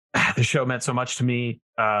meant so much to me.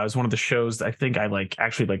 It was one of the shows I think I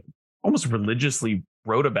actually almost religiously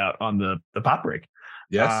wrote about on the Pop Break.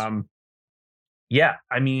 Yes. Yeah,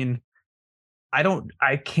 I mean,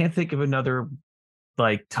 I can't think of another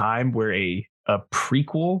time where a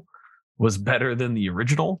prequel was better than the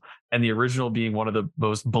original, and the original being one of the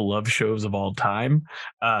most beloved shows of all time.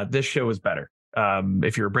 This show is better.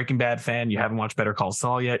 If you're a Breaking Bad fan, you haven't watched Better Call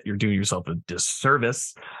Saul yet, you're doing yourself a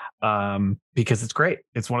disservice, because it's great.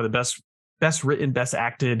 It's one of the best written, best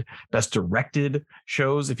acted, best directed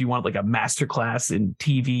shows. If you want a masterclass in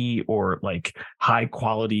TV or high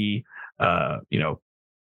quality,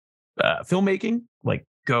 filmmaking,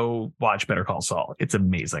 go watch Better Call Saul. It's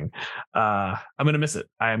amazing. I'm going to miss it.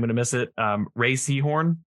 I am going to miss it. Ray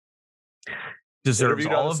Seahorn deserves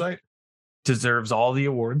all the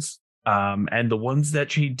awards. And the ones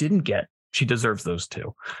that she didn't get, she deserves those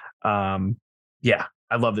too. Yeah,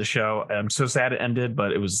 I love this show. I'm so sad it ended,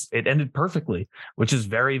 but it ended perfectly, which is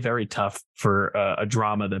very, very tough for a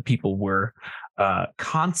drama that people were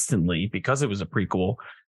constantly, because it was a prequel,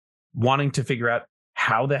 wanting to figure out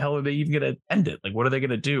how the hell are they even going to end it? What are they going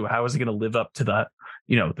to do? How is it going to live up to the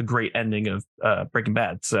great ending of Breaking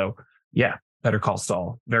Bad? So yeah, Better Call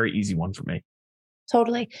Saul. Very easy one for me.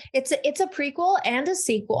 Totally. It's a prequel and a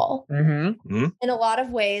sequel in a lot of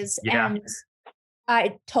ways. Yeah. And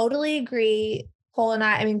I totally agree. Cole and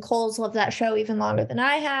I mean, Cole's loved that show even longer than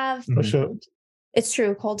I have. It's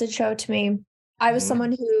true. Cole did show it to me. I was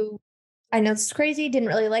someone who, I know this is crazy, didn't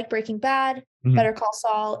really like Breaking Bad. Better Call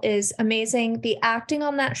Saul is amazing. The acting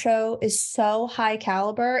on that show is so high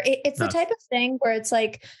caliber. It's the type of thing where it's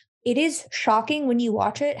like, it is shocking when you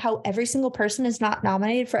watch it, how every single person is not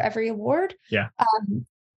nominated for every award. Yeah.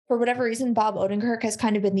 For whatever reason, Bob Odenkirk has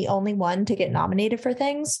kind of been the only one to get nominated for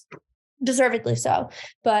things. Deservedly so.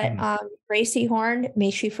 But Ray Seahorn,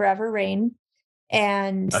 may she forever reign.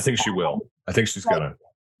 And I think she will. I think she's gonna.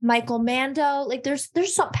 Michael Mando, like there's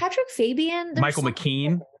some Patrick Fabian, Michael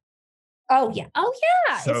McKean. Oh yeah.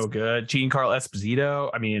 So good. Giancarlo Esposito.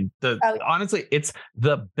 I mean, honestly, it's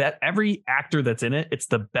the best. Every actor that's in it, it's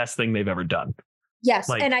the best thing they've ever done. Yes,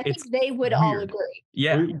 like, and I think they would all agree.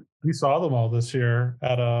 Yeah, we saw them all this year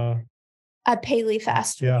at Paley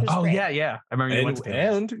Fest. Yeah. Oh great. Yeah. I remember.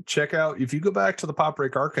 And check out, if you go back to the Pop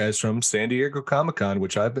Break archives from San Diego Comic-Con,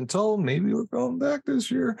 which I've been told maybe we're going back this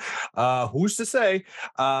year. Who's to say?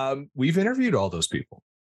 We've interviewed all those people.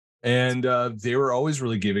 And they were always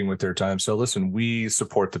really giving with their time. So listen, we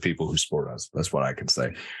support the people who support us. That's what I can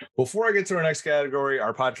say. Before I get to our next category,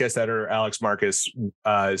 our podcast editor, Alex Marcus,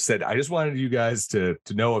 said, I just wanted you guys to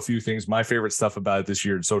know a few things. My favorite stuff about it this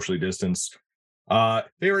year in Socially Distanced.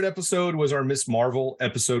 Favorite episode was our Miss Marvel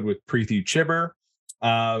episode with Preeti Chibber.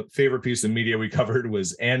 Favorite piece of media we covered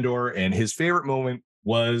was Andor, and his favorite moment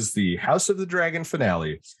was the House of the Dragon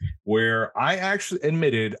finale, where I actually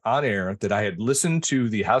admitted on air that I had listened to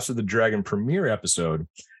the House of the Dragon premiere episode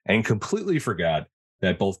and completely forgot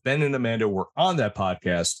that both Ben and Amanda were on that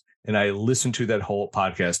podcast. And I listened to that whole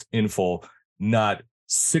podcast in full, not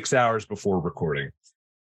 6 hours before recording.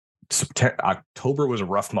 October was a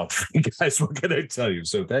rough month for you guys. What can I tell you?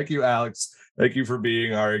 So thank you, Alex. Thank you for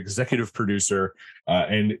being our executive producer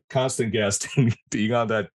and constant guest and being on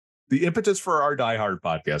that. The impetus for our Die Hard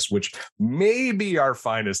podcast, which may be our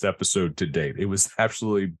finest episode to date. It was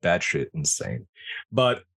absolutely batshit insane.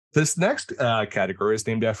 But this next category is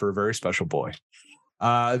named after a very special boy.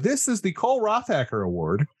 This is the Cole Rothacker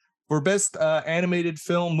Award for Best Animated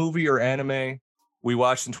Film, Movie, or Anime we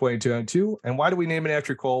watched in 2022. And why do we name it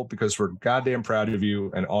after Cole? Because we're goddamn proud of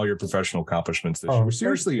you and all your professional accomplishments this year. We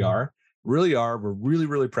seriously are. Really are. We're really,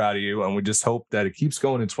 really proud of you. And we just hope that it keeps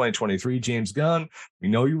going in 2023. James Gunn, we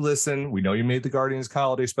know you listen. We know you made the Guardians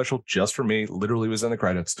holiday special just for me. Literally was in the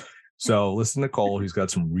credits. So listen to Cole. He's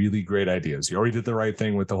got some really great ideas. He already did the right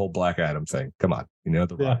thing with the whole Black Adam thing. Come on. You know,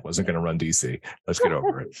 The Rock wasn't going to run DC. Let's get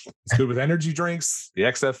over it. It's good with energy drinks, the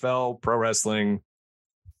XFL, pro wrestling.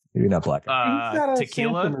 Maybe not Black Adam.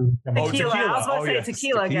 Tequila? Tequila. I was about to say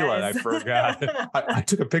tequila, guys. I forgot. I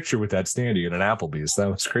took a picture with that standee in an Applebee's.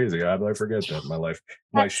 That was crazy. How did I forget that in my life?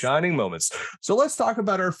 My shining moments. So let's talk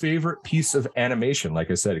about our favorite piece of animation.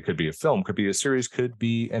 Like I said, it could be a film, could be a series, could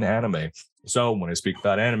be an anime. So when I speak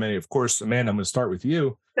about anime, of course, Amanda, I'm going to start with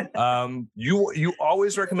you. You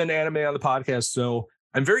always recommend anime on the podcast. So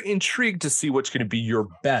I'm very intrigued to see what's going to be your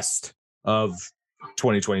best of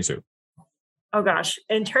 2022. Oh gosh,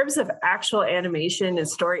 in terms of actual animation and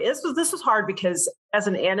story, this was hard because as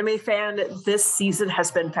an anime fan, this season has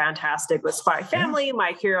been fantastic with Spy Family,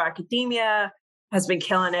 My Hero Academia has been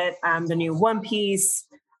killing it. The new One Piece,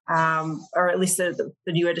 or at least the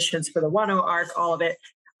new editions for the Wano arc, all of it.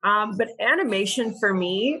 But animation for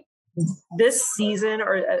me, this season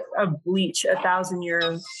or of Bleach, 1,000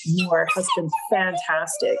 Year War has been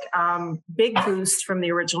fantastic. Big boost from the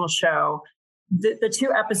original show. The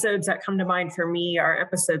two episodes that come to mind for me are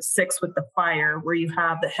episode 6 with the fire, where you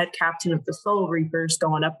have the head captain of the Soul Reapers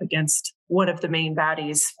going up against one of the main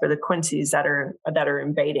baddies for the Quincy's that are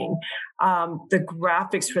invading. The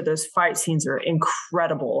graphics for those fight scenes are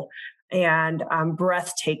incredible and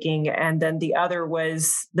breathtaking. And then the other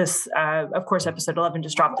was this, of course, episode 11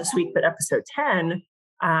 just dropped this week, but episode 10,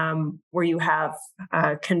 where you have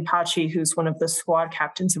Kenpachi, who's one of the squad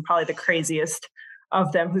captains and probably the craziest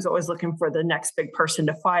of them, who's always looking for the next big person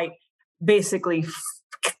to fight, basically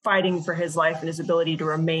fighting for his life and his ability to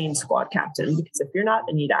remain squad captain, because if you're not,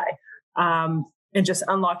 then you die. And just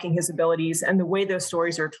unlocking his abilities. And the way those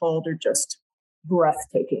stories are told are just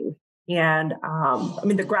breathtaking. And I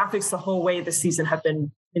mean, the graphics the whole way this season have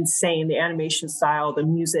been insane, the animation style, the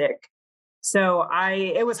music. So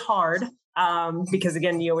it was hard. Because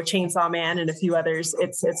again, with Chainsaw Man and a few others,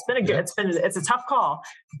 it's a tough call,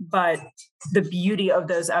 but the beauty of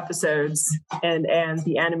those episodes and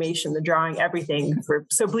the animation, the drawing, everything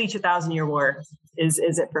so Bleach 1,000 Year War is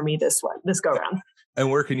it for me this go round. And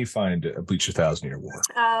where can you find Bleach 1,000 Year War?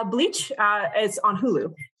 Bleach is on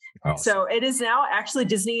Hulu. Oh. So it is now actually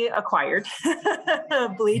Disney acquired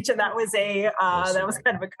Bleach, and that was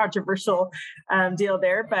kind of a controversial deal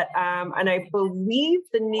there. But and I believe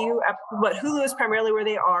what Hulu is primarily where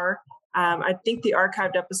they are. I think the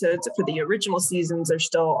archived episodes for the original seasons are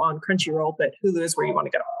still on Crunchyroll, but Hulu is where you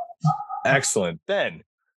want to go. Excellent. Ben,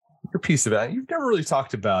 your piece of that. You've never really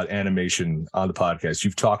talked about animation on the podcast.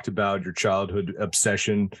 You've talked about your childhood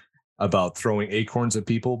obsession about throwing acorns at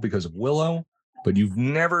people because of Willow, but you've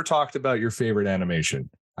never talked about your favorite animation.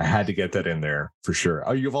 I had to get that in there for sure.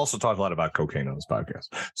 Oh, you've also talked a lot about cocaine on this podcast.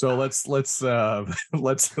 So let's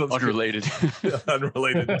unrelated.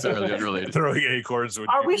 Unrelated. Entirely unrelated. Throwing acorns.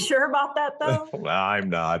 Are we sure about that though? I'm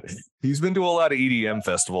not. He's been to a lot of EDM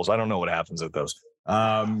festivals. I don't know what happens at those.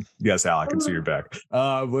 Yes, Al, I can see your back.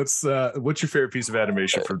 What's your favorite piece of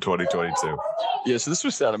animation from 2022? Yeah, so this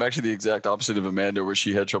was sad. I'm actually the exact opposite of Amanda, where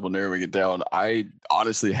she had trouble narrowing it down. I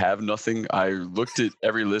honestly have nothing. I looked at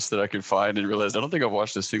every list that I could find and realized I don't think I've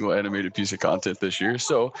watched a single animated piece of content this year.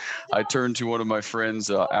 So I turned to one of my friends,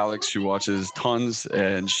 Alex, who watches tons,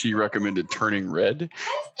 and she recommended Turning Red.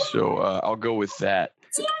 So I'll go with that.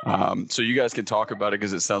 So you guys can talk about it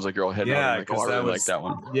because it sounds like you're all heading on. Like, oh, I really like that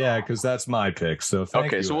one. Yeah, because that's my pick. So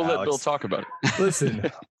thank you, so we'll Alex. let Bill talk about it.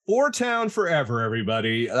 Listen, Four Town Forever,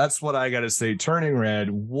 everybody. That's what I got to say. Turning Red,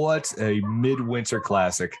 what a midwinter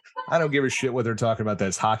classic. I don't give a shit what they're talking about.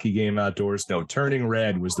 That's hockey game outdoors. No, Turning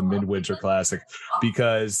Red was the midwinter classic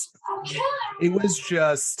because it was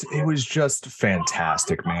just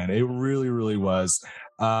fantastic, man. It really, really was.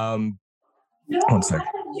 One sec.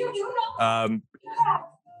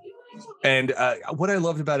 And what I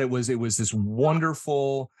loved about it was this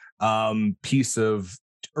wonderful piece of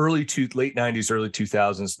late 90s, early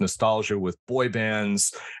 2000s nostalgia with boy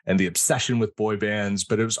bands and the obsession with boy bands.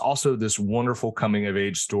 But it was also this wonderful coming of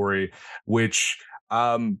age story, which,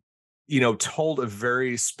 told a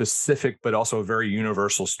very specific, but also a very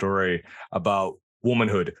universal story about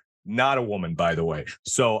womanhood. Not a woman, by the way.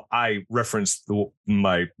 So I referenced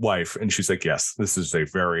my wife, and she's like, yes, this is a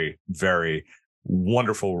very, very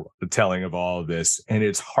wonderful telling of all of this. And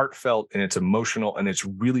it's heartfelt, and it's emotional, and it's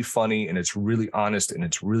really funny, and it's really honest, and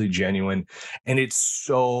it's really genuine. And it's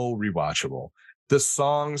so rewatchable. The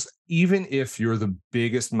songs, even if you're the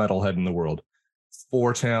biggest metalhead in the world,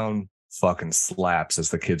 Four Town fucking slaps, as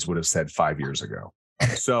the kids would have said 5 years ago.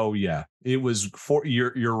 So yeah, it was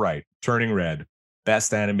you're right. Turning Red.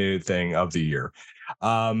 Best animated thing of the year.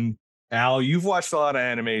 Al, you've watched a lot of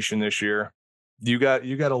animation this year. You got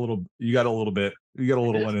a little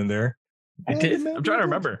one in there. I did. I'm trying to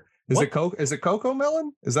remember. Is it Coco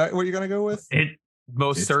Melon? Is that what you're gonna go with? It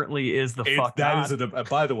most certainly is the fuck. That is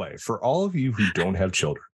by the way, for all of you who don't have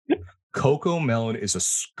children, Coco Melon is a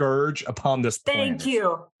scourge upon this planet.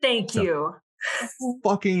 Thank you.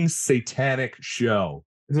 Fucking satanic show.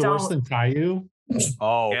 Is it worse than Caillou?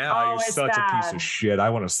 Oh, yeah. Cayu's such a piece of shit. I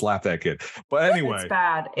want to slap that kid. But anyway, it's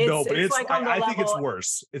bad. It's like on the level. I think it's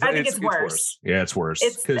worse. I think it's worse. Yeah, it's worse.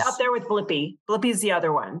 It's up there with Blippi. Blippi's the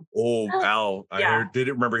other one. Oh, Al, I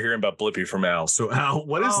didn't remember hearing about Blippi from Al. So Al,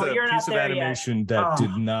 what is the piece of animation that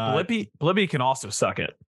did not? Blippi can also suck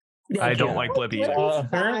it. I don't like Blippi.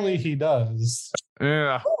 Apparently he does.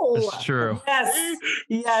 Yeah, it's true.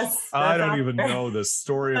 Yes. I don't even know the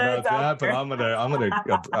story about that, but I'm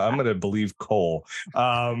gonna believe Cole.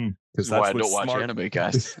 Because that's why I don't watch anime,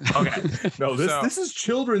 guys. Okay, no, this is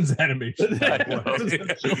children's animation.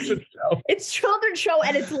 It's children's show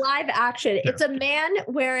and it's live action. It's a man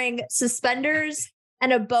wearing suspenders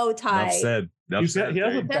and a bow tie. He has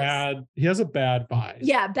a bad vibe.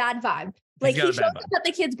 Yeah, bad vibe. Like he shows up at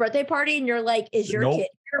the kid's birthday party and you're like, is your kid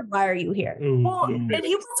here? Why are you here? Well, and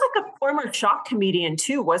he was like a former shock comedian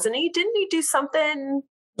too, wasn't he? Didn't he do something?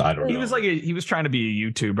 I don't know. He was trying to be a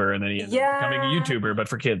YouTuber and then he ended up becoming a YouTuber, but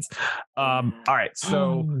for kids. All right.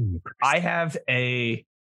 So I have a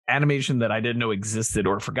animation that I didn't know existed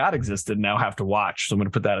or forgot existed, now have to watch. So I'm going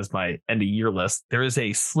to put that as my end of year list. There is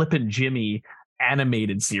a Slippin' Jimmy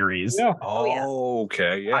animated series. Yeah. Oh,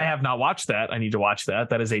 okay. Yeah. I have not watched that. I need to watch that.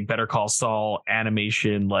 That is a Better Call Saul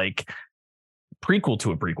animation, like prequel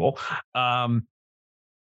to a prequel.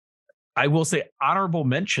 I will say honorable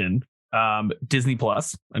mention, Disney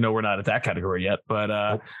Plus. I know we're not at that category yet,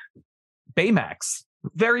 but Baymax.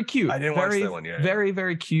 Very cute. I didn't watch that one yet. Very,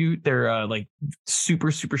 very cute. They're like super,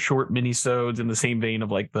 super short minisodes in the same vein of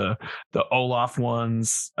like the Olaf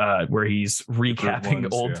ones, where he's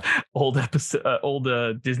recapping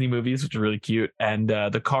old Disney movies, which are really cute, and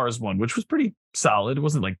the Cars one, which was pretty solid. It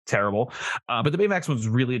wasn't like terrible, but the Baymax one was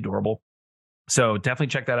really adorable. So definitely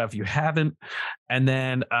check that out if you haven't. And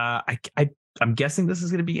then I I'm guessing this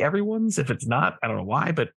is going to be everyone's. If it's not, I don't know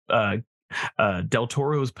why, but Del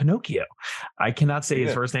Toro's Pinocchio. I cannot say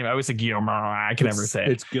his first name. I always say Guillermo. I can never say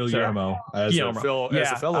it. It's Guillermo. So,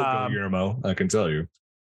 as a fellow Guillermo, I can tell you,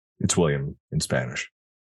 it's William in Spanish.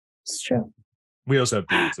 It's true. We also have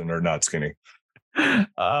dudes and they're not skinny.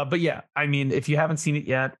 But yeah, I mean, if you haven't seen it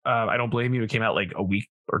yet, I don't blame you. It came out like a week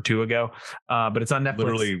or two ago, but it's on Netflix.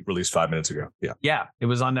 Literally released 5 minutes ago. Yeah, it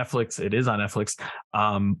was on Netflix. It is on Netflix.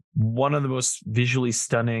 One of the most visually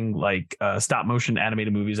stunning, like stop motion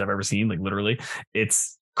animated movies I've ever seen. Like literally,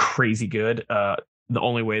 it's crazy good. The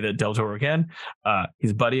only way that Del Toro can.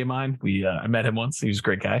 He's a buddy of mine. I met him once. He was a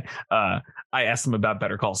great guy. I asked him about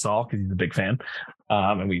Better Call Saul because he's a big fan,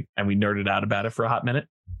 and we nerded out about it for a hot minute.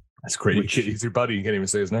 That's great. He's your buddy. You can't even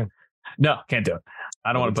say his name. No, can't do it.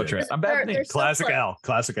 I don't want to butcher it. I'm bad. Classic Al.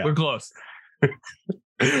 Classic Al. We're close.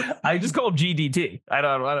 I just call him GDT.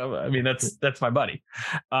 I mean, that's my buddy.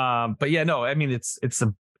 But yeah, no. I mean, it's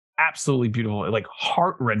a absolutely beautiful, like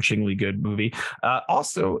heart-wrenchingly good movie.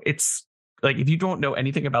 Also, it's like if you don't know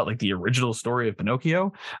anything about like the original story of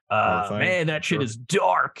Pinocchio, man, that shit is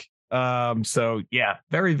dark. So yeah,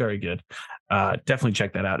 very, very good. Definitely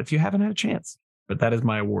check that out if you haven't had a chance. But that is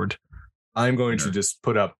my award. I'm going to just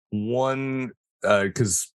put up one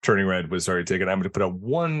because Turning Red was already taken. I'm going to put up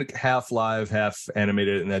one half live, half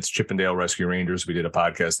animated, and that's Chip 'n Dale Rescue Rangers. We did a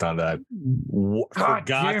podcast on that.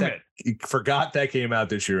 Forgot that came out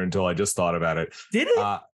this year until I just thought about it. Did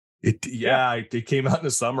it? It came out in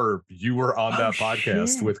the summer. You were on that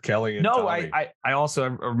podcast with Kelly and Tommy. I also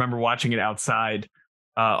remember watching it outside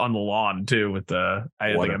on the lawn too with I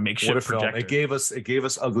had like a makeshift projector. It gave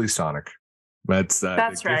us Ugly Sonic. That's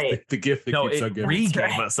right. The gift that keeps on giving.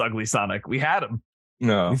 Gave us Ugly Sonic. We had him.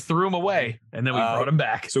 No, we threw him away, and then we brought him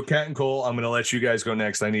back. So Kat and Cole, I'm going to let you guys go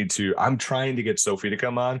next. I'm trying to get Sophie to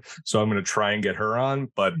come on, so I'm going to try and get her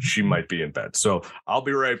on, but she might be in bed. So I'll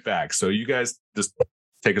be right back. So you guys just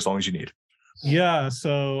take as long as you need. Yeah,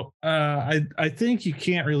 so I think you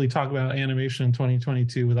can't really talk about animation in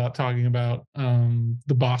 2022 without talking about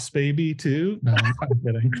the Boss Baby too. No, I'm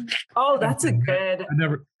kidding. Oh, that's a good.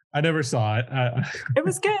 I never saw it. It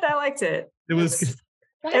was good. I liked it. It was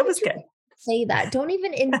good. Say that. Don't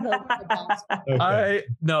even invoke the Boss Baby. Okay.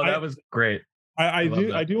 That was great. I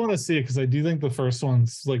do want to see it because I do think the first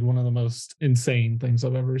one's like one of the most insane things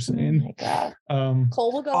I've ever seen. Oh my god.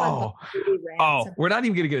 Cole will go on. We're not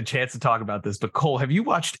even gonna get a chance to talk about this, but Cole, have you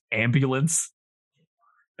watched Ambulance?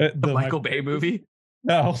 The Michael Bay movie?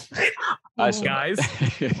 No. Guys,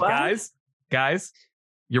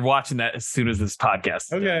 you're watching that as soon as this podcast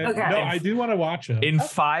is okay. Okay. No, I do want to watch it. In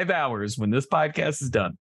 5 hours, when this podcast is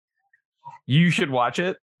done, you should watch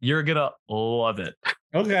it. You're gonna love it.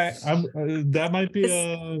 Okay, that might be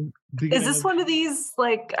Is this one of these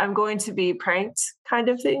like I'm going to be pranked kind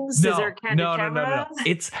of things? No, Is there a camera? No.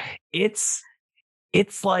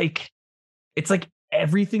 It's like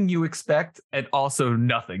everything you expect and also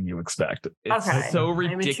nothing you expect. It's so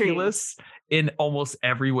ridiculous in almost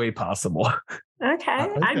every way possible. Okay,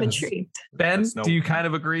 I'm intrigued. Ben, do you kind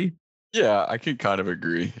of agree? Yeah, I can kind of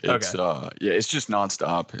agree. It's it's just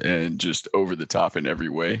nonstop and just over the top in every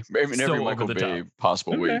way. I mean, every Michael Bay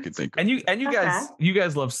possible way you could think of. And you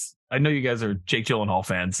guys love. I know you guys are Jake Gyllenhaal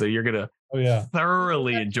fans, so you're gonna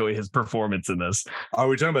thoroughly enjoy his performance in this. Are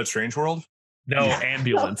we talking about Strange World? No,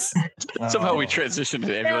 Ambulance. Somehow we transitioned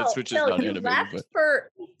to Ambulance, which is not animated. But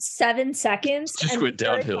for 7 seconds, just went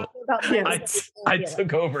downhill. I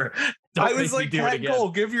took over. I was like,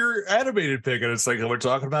 Cole, give your animated pick, and it's like we're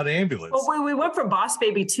talking about Ambulance. Well, we went from Boss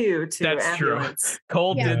Baby 2 to That's Ambulance. True.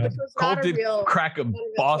 Cole did crack a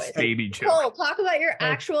Boss Baby 2. Cole, talk about your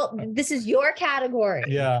actual. This is your category.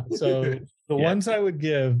 Yeah. So the ones I would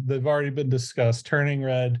give, they've already been discussed. Turning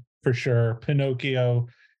Red for sure. Pinocchio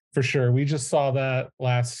for sure. We just saw that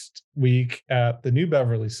last week at the New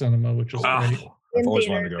Beverly Cinema, which was great. I've always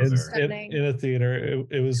wanted to go there. In a theater.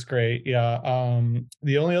 It was great. Yeah.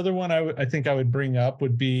 The only other one I think I would bring up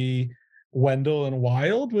would be Wendell and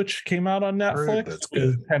Wild, which came out on Netflix.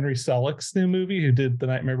 Is Henry Selick's new movie, who did The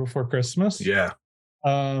Nightmare Before Christmas. Yeah.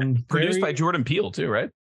 Produced by Jordan Peele too, right?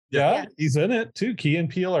 Yeah, he's in it too. Key and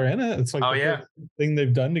Peele are in it. It's like the first thing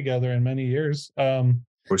they've done together in many years.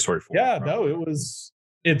 Toy Story 4. Yeah, no,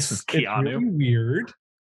 it's really weird.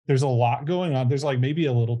 There's a lot going on. There's like maybe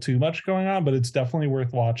a little too much going on, but it's definitely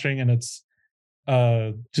worth watching, and it's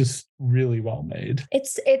just really well made.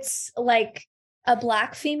 It's like a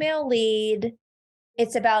Black female lead.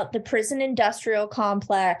 It's about the prison industrial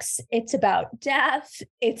complex. It's about death.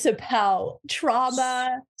 It's about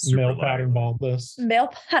trauma. Male pattern baldness.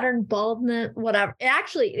 Whatever.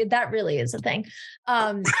 Actually, that really is a thing.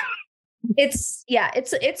 It's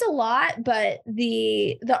a lot, but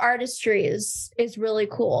the artistry is really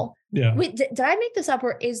cool. Yeah. Wait, did I make this up,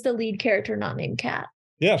 or is the lead character not named Kat?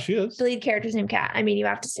 Yeah, she is. The lead character's named Kat. I mean, you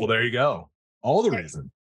have to see. Well, there you go. All the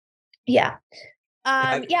reason. Yeah.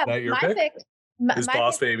 That your my pick is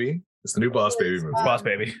Boss Baby. It's the new Boss Baby movie. Boss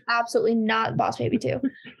Baby. Absolutely not Boss Baby 2.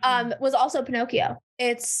 Was also Pinocchio.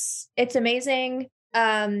 It's amazing.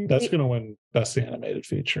 That's gonna win Best Animated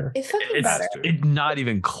Feature. It's fucking better. It's not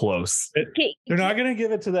even close. They're not gonna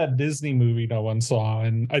give it to that Disney movie no one saw,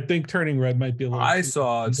 and I think Turning Red might be a little. I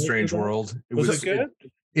saw Strange World. Was it good?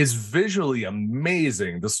 Is visually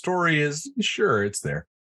amazing. The story is sure it's there.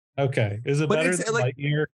 Okay, is it better than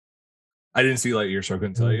Lightyear? I didn't see Lightyear, so I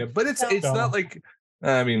couldn't tell you. But it's not like.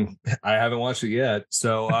 I mean, I haven't watched it yet,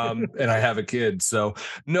 so and I have a kid, so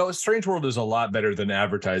no. Strange World is a lot better than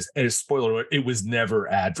advertised. And spoiler alert, it was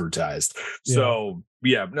never advertised. Yeah. So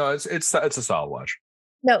yeah, no, it's a solid watch.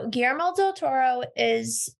 No, Guillermo del Toro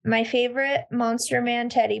is my favorite Monster Man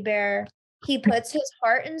teddy bear. He puts his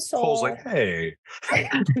heart and soul. Cole's like, hey,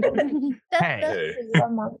 that's a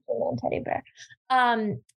Monster Man teddy bear.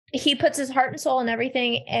 He puts his heart and soul in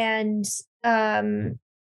everything, and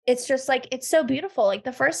it's just like, it's so beautiful. Like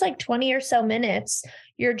the first 20 or so minutes,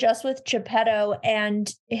 you're just with Geppetto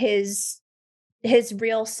and his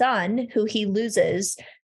real son, who he loses,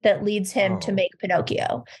 that leads him to make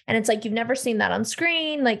Pinocchio. And it's like, you've never seen that on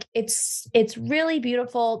screen. Like it's really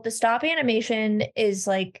beautiful. The stop animation is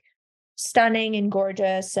stunning and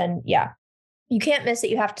gorgeous. And yeah, you can't miss it.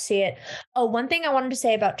 You have to see it. Oh, one thing I wanted to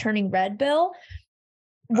say about Turning Red, Bill,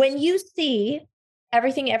 when you see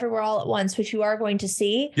Everything Everywhere All at Once, which you are going to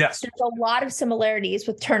see, yes, there's a lot of similarities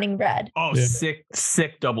with Turning Red. Oh, yeah.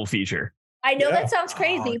 Sick double feature. I know that sounds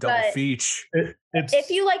crazy, but if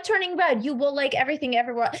you like Turning Red, you will like Everything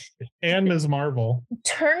Everywhere. And Ms. Marvel.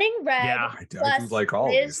 Turning Red I do like all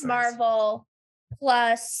Ms. Marvel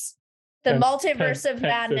plus the Multiverse of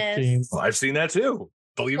Madness. Well, I've seen that too.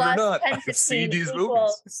 Believe it or not, I've seen these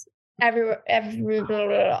movies.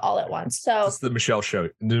 Everywhere, all at once. So it's the Michelle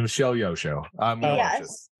Yeoh show.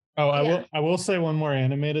 Yes. I will say one more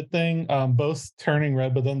animated thing. Both Turning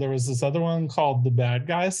Red, but then there was this other one called The Bad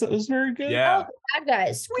Guys that was very good. Yeah, The Bad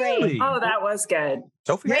Guys, great. Really? Oh, that was good.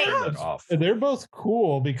 Sophie turned that off. They're both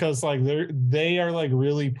cool because they are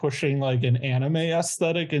really pushing an anime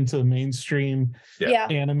aesthetic into mainstream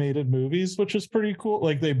animated movies, which is pretty cool.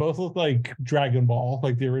 They both look like Dragon Ball,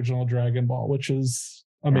 like the original Dragon Ball, which is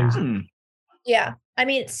amazing. Yeah. I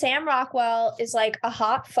mean, Sam Rockwell is a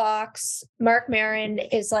hot fox. Mark Maron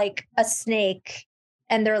is a snake,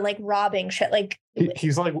 and they're robbing shit.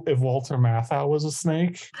 He's if Walter Matthau was a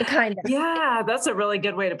snake. Kind of. Yeah, that's a really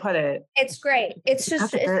good way to put it. It's great. It's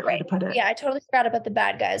great way to put it. Yeah, I totally forgot about the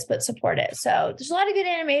Bad Guys, but support it. So there's a lot of good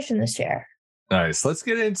animation this year. Nice. Let's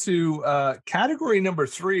get into category number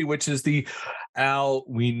 3, which is the Al.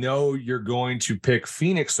 We know you're going to pick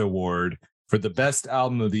Phoenix Award for the best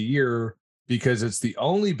album of the year, because it's the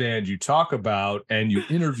only band you talk about and you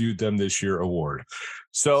interviewed them this year award.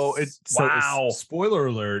 So spoiler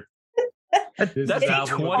alert. That's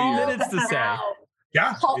 20 minutes to say.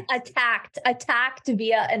 Yeah. Attacked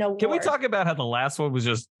via an award. Can we talk about how the last one was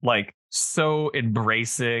just so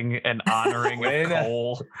embracing and honoring of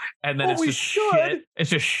Cole, and then it's just shit. It's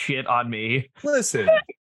just shit on me. Listen.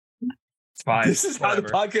 Fine. This is how the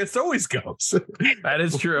podcast always goes. That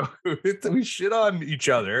is true. We shit on each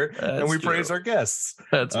other and we praise our guests.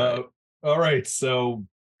 That's right. All right. So,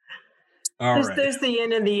 there's the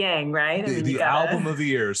yin and the yang, right? The album of the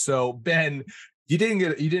year. So, Ben, you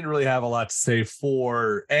didn't really have a lot to say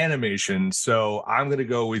for animation. So I'm going to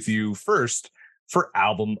go with you first for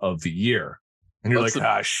album of the year. And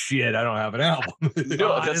you're shit, I don't have an album.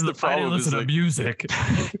 No, that's the problem. I didn't listen to music.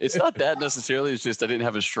 It's not that necessarily. It's just I didn't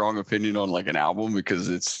have a strong opinion on an album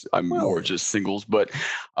because I'm more just singles. But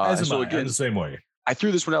again, the same way. I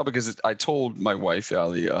threw this one out because I told my wife,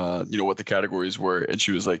 Allie, what the categories were. And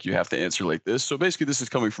she was like, you have to answer like this. So basically this is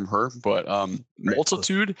coming from her. But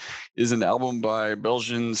Multitude is an album by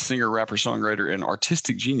Belgian singer, rapper, songwriter, and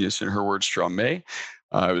artistic genius, in her words, Stromae.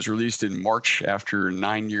 It was released in March after a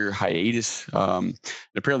 9-year hiatus. And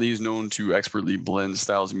apparently he's known to expertly blend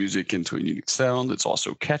styles of music into a unique sound. It's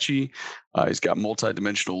also catchy. He's got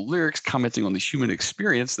multi-dimensional lyrics commenting on the human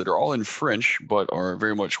experience that are all in French, but are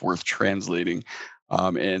very much worth translating.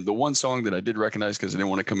 And the one song that I did recognize, because I didn't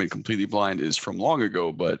want to come in completely blind, is from long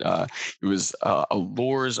ago, but it was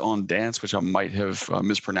Allures on Dance, which I might have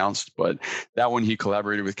mispronounced, but that one he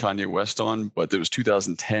collaborated with Kanye West on, but it was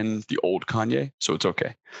 2010, the old Kanye, so it's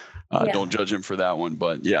okay. Don't judge him for that one.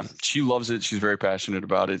 But yeah, she loves it. She's very passionate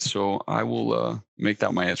about it. So I will make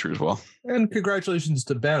that my answer as well. And congratulations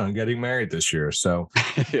to Ben on getting married this year. So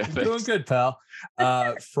yeah, doing good, pal.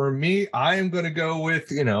 For me, I am going to go with,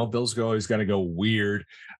 Bill's always going to go weird.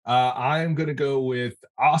 I am going to go with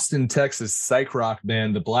Austin, Texas psych rock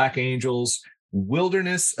band, the Black Angels,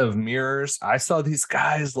 Wilderness of Mirrors. I saw these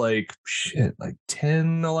guys like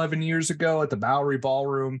 10, 11 years ago at the Bowery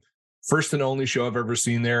Ballroom. First and only show I've ever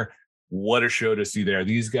seen there. What a show to see there.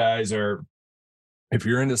 These guys are, if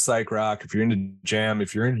you're into psych rock, if you're into jam,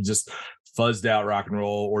 if you're into just fuzzed out rock and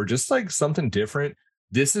roll or just like something different,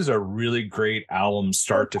 this is a really great album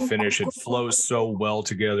start to finish. It flows so well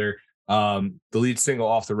together. The lead single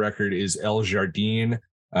off the record is El Jardin,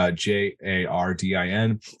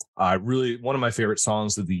 Jardin. Really one of my favorite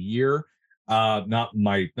songs of the year. Not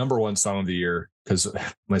my number one song of the year, because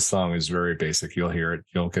my song is very basic. You'll hear it.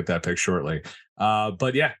 You'll get that pick shortly.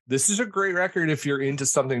 But yeah, this is a great record if you're into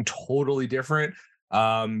something totally different.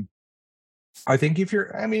 I think if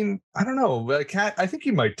you're, I don't know, Kat, I think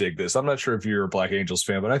you might dig this. I'm not sure if you're a Black Angels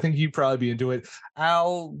fan, but I think you'd probably be into it.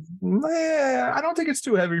 Al, I don't think it's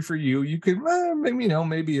too heavy for you. You could,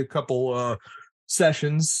 maybe a couple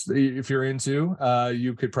sessions if you're into,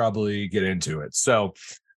 you could probably get into it. So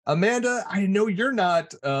Amanda, I know you're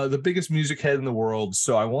not the biggest music head in the world,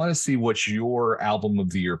 so I want to see what your album of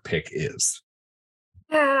the year pick is.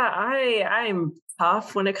 Yeah, I'm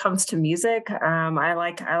tough when it comes to music. I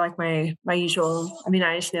like my usual.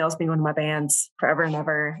 Nine Inch Nails being one of my bands forever and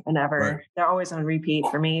ever and ever. Right. They're always on repeat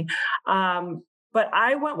for me. But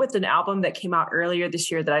I went with an album that came out earlier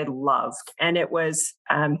this year that I loved, and it was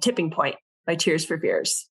Tipping Point by Tears for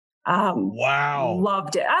Fears. Wow.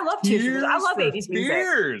 Loved it. I love Tears for Fears. I love 80s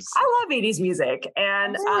music. I love 80s music.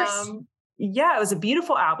 And it was a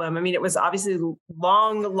beautiful album. It was obviously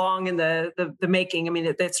long in the making.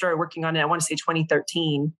 They started working on it, I want to say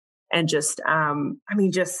 2013. And there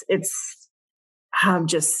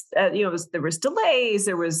was delays.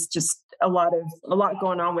 There was just a lot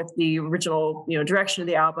going on with the original, direction of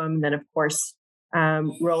the album. And then of course,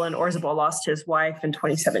 Roland Orzabal lost his wife in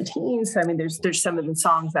 2017. So, there's some of the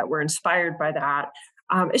songs that were inspired by that.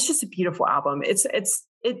 It's just a beautiful album.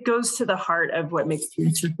 It goes to the heart of what makes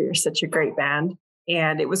Tears for Fears such a great band.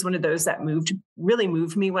 And it was one of those that really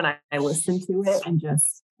moved me when I listened to it, and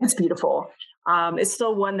just, it's beautiful. It's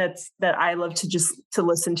still one that I love to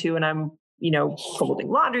listen to, and I'm, folding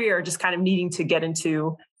laundry or just kind of needing to get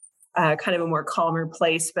into kind of a more calmer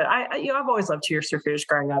place. But I've always loved Tears for Fears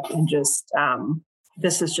growing up, and just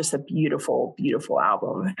this is just a beautiful, beautiful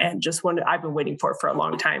album, and just one I've been waiting for a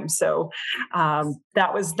long time. So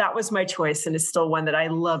that was my choice, and it's still one that I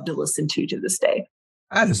love to listen to this day.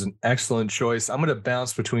 That is an excellent choice. I'm going to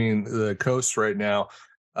bounce between the coasts right now.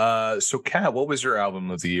 So Kat, what was your album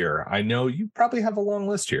of the year? I know you probably have a long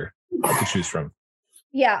list here to choose from.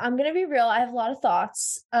 Yeah, I'm going to be real. I have a lot of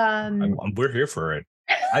thoughts. We're here for it.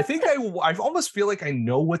 I think I almost feel like I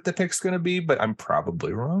know what the pick's going to be, but I'm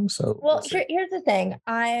probably wrong. So here's the thing.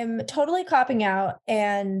 I'm totally copping out,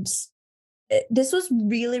 and this was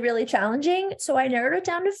really, really challenging. So I narrowed it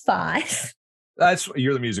down to 5.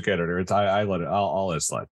 You're the music editor. I'll let it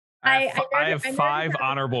slide. I have 5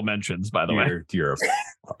 honorable mentions, by the way. You're a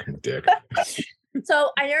fucking dick. So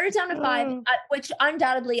I narrowed it down to 5, which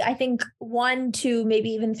undoubtedly I think 1, 2, maybe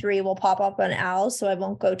even 3 will pop up on Al. So I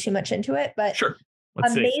won't go too much into it. But sure.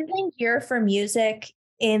 Amazing year for music,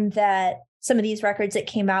 in that some of these records that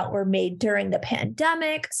came out were made during the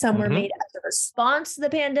pandemic. Some were made as a response to the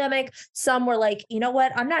pandemic. Some were like, you know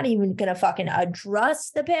what? I'm not even going to fucking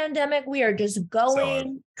address the pandemic. We are just going.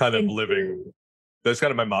 So kind of living. That's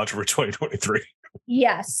kind of my mantra for 2023.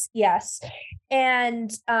 Yes. And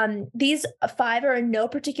these 5 are in no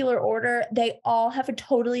particular order. They all have a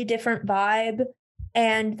totally different vibe,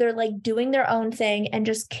 and they're like doing their own thing and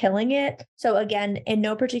just killing it. So again, in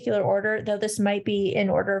no particular order, though this might be in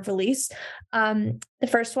order of release. The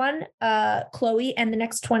first one, Chloe and the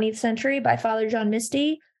Next 20th Century by Father John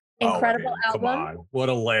Misty. Incredible album. Come on. What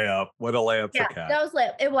a layup for Kat. That was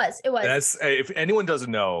layup. It was. If anyone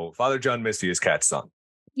doesn't know, Father John Misty is Kat's son.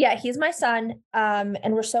 Yeah, he's my son.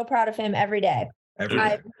 And we're so proud of him every day.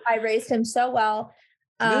 I raised him so well.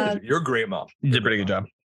 You're a great mom. You did a pretty good job.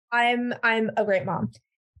 I'm a great mom.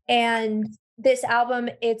 And this album,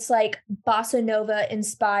 it's like bossa nova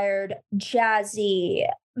inspired, jazzy.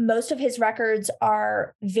 Most of his records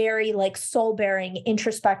are very like soul bearing,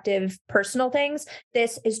 introspective, personal things.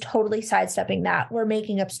 This is totally sidestepping that. We're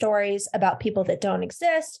making up stories about people that don't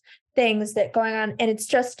exist, things that going on. And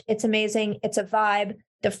it's amazing. It's a vibe.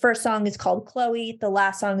 The first song is called Chloe. The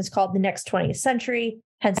last song is called The Next 20th Century,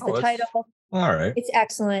 hence the title. All right. It's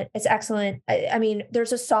excellent. It's excellent. I mean,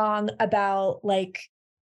 there's a song about like,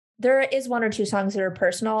 there is one or two songs that are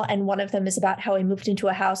personal, and one of them is about how he moved into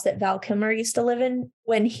a house that Val Kilmer used to live in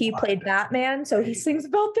when he played Batman. So he sings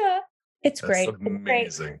about that. It's great. Amazing.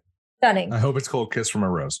 It's great. Stunning. I hope it's called "Kiss from a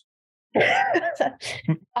Rose." The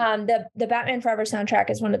Batman Forever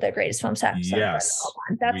soundtrack is one of the greatest film soundtracks. Yes,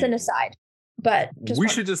 that's an aside. But we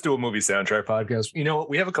should just do a movie soundtrack podcast. You know what?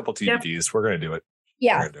 We have a couple TBDs. Yep. We're gonna do it.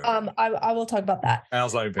 Yeah. I will talk about that.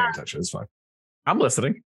 Al's not even paying attention. It's fine. I'm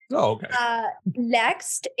listening. Oh, okay.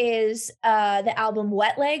 Next is the album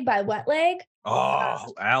Wet Leg by Wet Leg.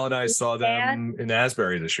 Oh, Al and I saw them in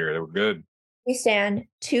Asbury this year. They were good. We stand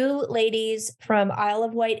two ladies from Isle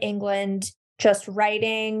of Wight, England, just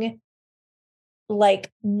writing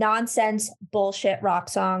like nonsense bullshit rock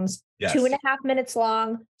songs. Yes. 2.5 minutes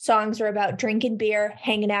long. Songs are about drinking beer,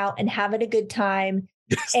 hanging out, and having a good time.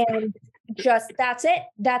 Yes. And just that's it.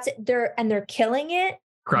 They're killing it.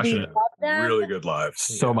 Crushing it. Really good live.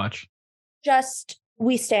 So much. Just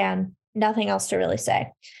we stand. Nothing else to really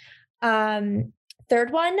say.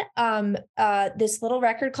 Third one, this little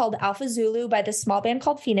record called Alpha Zulu by this small band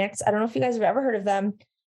called Phoenix. I don't know if you guys have ever heard of them.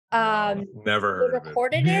 Never heard of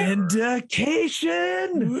it.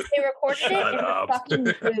 Vindication. They recorded it in the fucking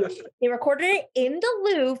Louvre. They recorded it in the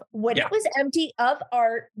Louvre when it was empty of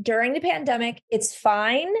art during the pandemic. It's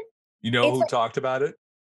fine. You know who talked about it?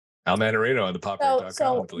 Al Manarino on the PopRack.com.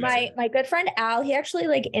 So my good friend Al, he actually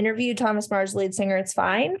like interviewed Thomas Mars, lead singer. It's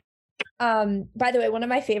fine. By the way, one of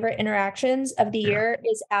my favorite interactions of the year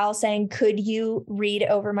is Al saying, "Could you read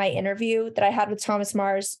over my interview that I had with Thomas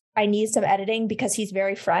Mars? I need some editing because he's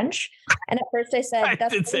very French." And at first I said,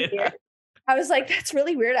 "That's really weird." I was like, "That's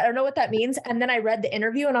really weird. I don't know what that means." And then I read the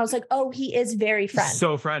interview and I was like, "Oh, he is very French."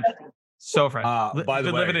 So French. So French. By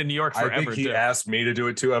the way, living in New York forever. I think he asked me to do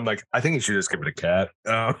it too. I'm like, I think he should just give it a cat.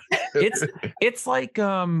 It's like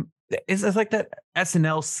it's like that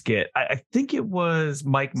SNL skit. I think it was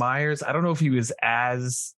Mike Myers. I don't know if he was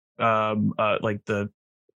as like the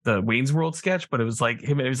Wayne's World sketch, but it was like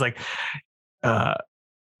him. It was like,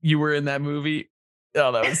 you were in that movie.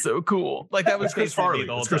 Oh, that was so cool. Like that was Chris Farley.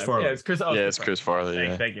 It's Chris Farley. Yeah, it's Chris. Oh, it's Chris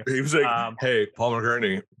Farley. Thank you. He was like, "Hey, Paul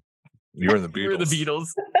McCartney, you're in the Beatles." You're the Beatles.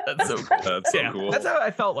 That's so cool. That's so cool. That's how I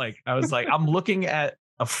felt like. I was like, I'm looking at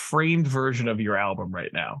a framed version of your album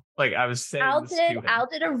right now. Like I was saying, Al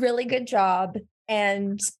did a really good job,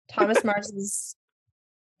 and Thomas Mars's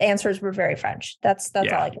answers were very French. That's all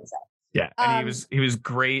I can say. Yeah, and he was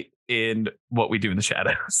great in What We Do in the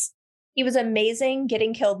Shadows. He was amazing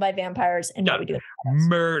getting killed by vampires and What We Do in the Shadows.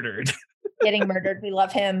 Murdered. Getting murdered. We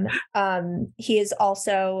love him. He is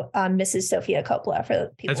also Mrs. Sofia Coppola for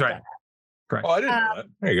the people. That's right. Correct. Oh, I didn't know that.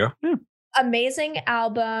 There you go. Yeah. Amazing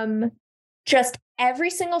album. Just every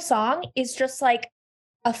single song is just like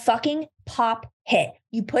a fucking pop hit.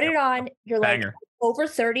 You put it on, you're Banger. like over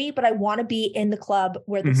 30, but I want to be in the club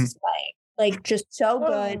where this is playing. Like just so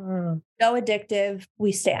good, so addictive.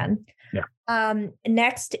 We stand. Yeah.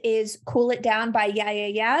 Next is Cool It Down by Yeah Yeah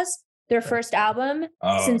Yeahs, their first album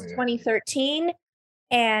since 2013.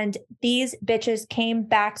 And these bitches came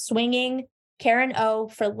back swinging. Karen O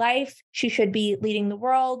for life. She should be leading the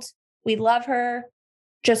world. We love her.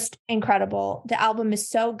 Just incredible. The album is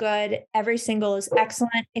so good. Every single is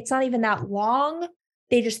excellent. It's not even that long.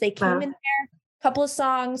 They came in there, couple of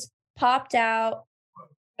songs, popped out.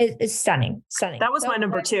 It's stunning. That was my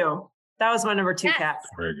number two. That was my number two, yes. Kat.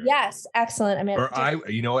 Very good. Yes, excellent. I mean,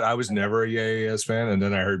 you know what? I was never a Yeah fan, and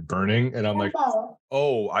then I heard Burning, and I'm like,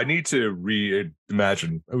 oh, I need to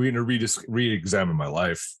re-examine my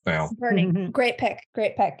life now. Burning, great pick.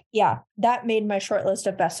 Yeah, that made my short list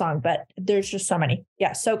of best song, but there's just so many.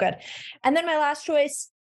 Yeah, so good. And then my last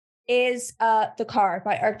choice is The Car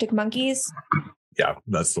by Arctic Monkeys. Yeah,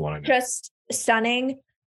 that's the one I know. Just stunning.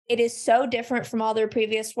 It is so different from all their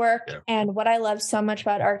previous work. Yeah. And what I love so much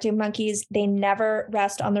about Arctic Monkeys, they never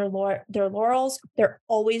rest on their laurels. They're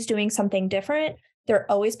always doing something different.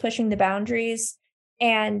 They're always pushing the boundaries.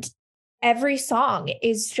 And every song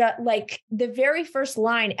is just like the very first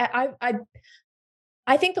line.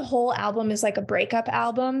 I think the whole album is like a breakup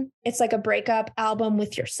album. It's like a breakup album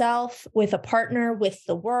with yourself, with a partner, with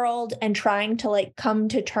the world, and trying to like come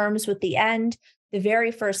to terms with the end. The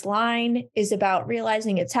very first line is about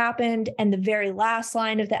realizing it's happened. And the very last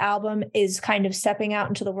line of the album is kind of stepping out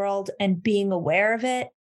into the world and being aware of it.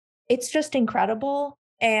 It's just incredible.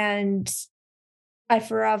 And I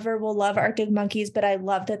forever will love Arctic Monkeys, but I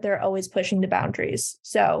love that they're always pushing the boundaries.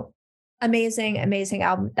 So amazing, amazing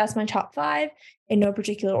album. That's my top 5 in no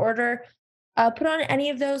particular order. Put on any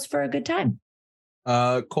of those for a good time.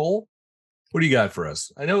 Cole? What do you got for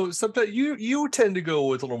us? I know sometimes you tend to go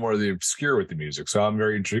with a little more of the obscure with the music, so I'm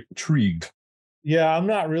very intrigued. Yeah, I'm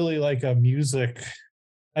not really like a music.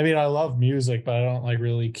 I mean, I love music, but I don't like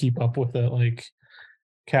really keep up with it like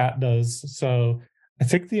Kat does. So I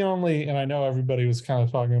think the only, and I know everybody was kind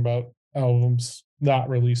of talking about albums not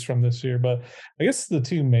released from this year, but I guess the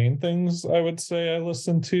two main things I would say I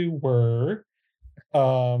listened to were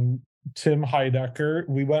Tim Heidecker.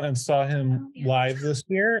 We went and saw him live this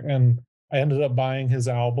year, and I ended up buying his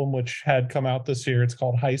album, which had come out this year. It's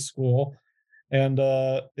called High School. And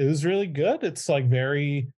it was really good. It's like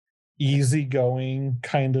very easygoing,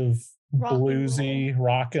 kind of bluesy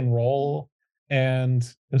rock and roll. And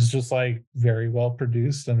it's just like very well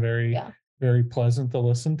produced and very pleasant to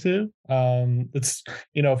listen to. It's,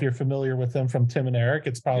 if you're familiar with him from Tim and Eric,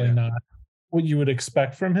 it's probably not what you would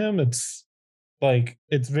expect from him. It's like,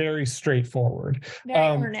 it's very straightforward. Very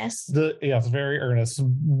earnest. It's very earnest.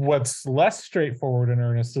 What's less straightforward and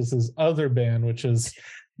earnest is his other band, which is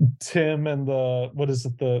Tim and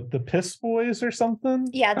the Piss Boys or something?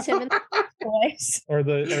 Yeah, Tim and the Piss Boys. or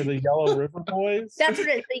the Yellow River Boys. That's what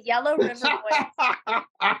it is, the Yellow River Boys.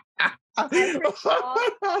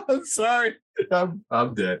 I'm sorry.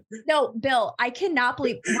 I'm dead. No, Bill, I cannot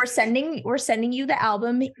believe we're sending you the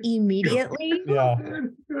album immediately. Yeah.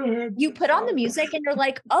 You put on the music and you're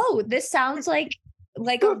like, oh, this sounds like a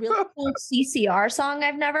really cool CCR song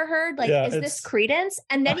I've never heard. Like, is this Creedence?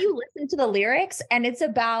 And then you listen to the lyrics and it's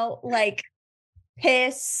about like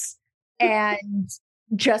piss and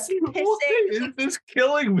just pissing. It's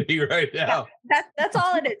killing me right now. Yeah, that's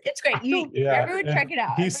all it is. It's great. Everyone check it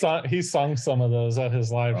out. He sung some of those at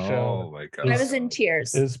his live show. Oh my god. I was in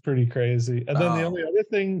tears. It's pretty crazy. And then the only other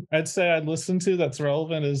thing I'd say I'd listen to that's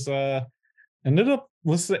relevant is ended up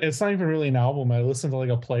listening. It's not even really an album. I listened to like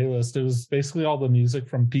a playlist. It was basically all the music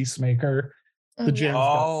from Peacemaker. The James.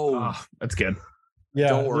 That's good. Yeah,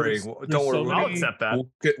 don't worry. Don't worry. I'll accept that.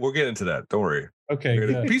 We'll get into that. Don't worry. Okay.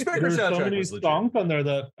 Good. Peacemaker There's so many songs on there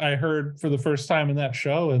that I heard for the first time in that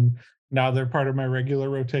show, and now they're part of my regular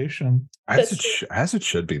rotation. As it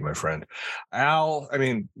should be, my friend. Al, I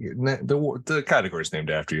mean, the category's named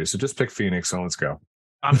after you, so just pick Phoenix and let's go.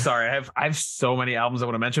 I'm sorry. I have so many albums I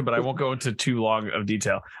want to mention, but I won't go into too long of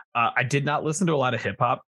detail. I did not listen to a lot of hip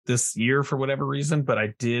hop this year for whatever reason, but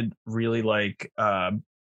I did really like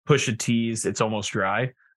Pusha T's It's Almost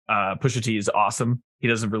Dry. Pusha T is awesome. He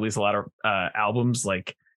doesn't release a lot of albums.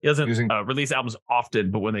 Like, he doesn't release albums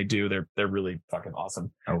often, but when they do, they're really fucking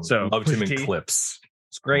awesome. So loved him in T, clips.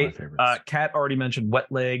 It's great. Kat already mentioned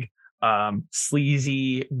Wet Leg.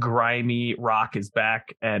 Sleazy, grimy rock is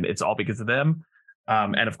back, and it's all because of them.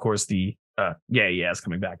 And of course the is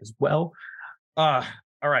coming back as well. All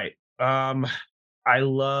right. I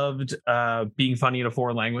loved Being Funny in a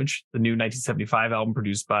Foreign Language, the new 1975 album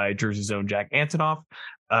produced by Jersey's own Jack Antonoff.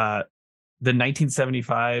 The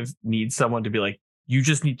 1975 needs someone to be like, you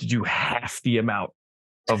just need to do half the amount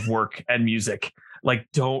of work and music. Like,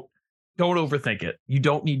 don't overthink it. You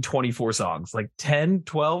don't need 24 songs, like 10,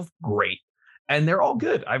 12, great. And they're all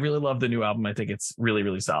good. I really love the new album. I think it's really,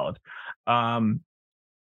 really solid.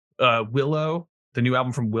 Willow, the new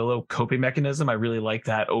album from Willow, Coping Mechanism. I really like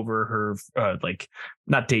that over her like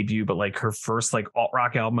not debut, but like her first like alt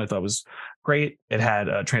rock album. I thought was great. It had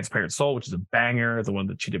Transparent Soul, which is a banger, the one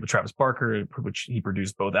that she did with Travis Barker, which he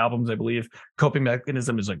produced both albums, I believe. Coping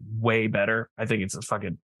Mechanism is like way better. I think it's a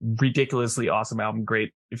fucking ridiculously awesome album.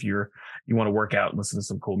 Great if you want to work out and listen to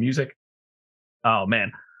some cool music. Oh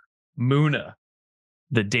man, Muna,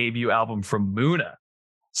 the debut album from Muna,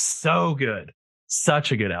 so good.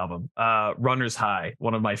 Such a good album. Runner's High,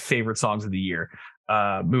 one of my favorite songs of the year.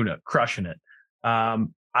 Muna, crushing it.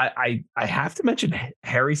 I have to mention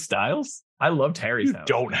Harry Styles. I loved Harry Styles.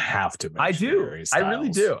 You don't have to mention I do. Harry Styles. I really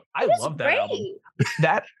do. I love that album.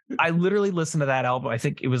 That I literally listened to that album. I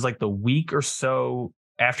think it was like the week or so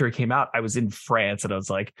after it came out. I was in France and I was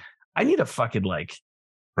like, I need a fucking like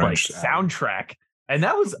soundtrack. And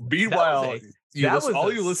that was meanwhile. You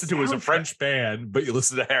listen to was a French band, but you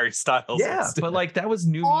listen to Harry Styles. Yeah, instead. but like that was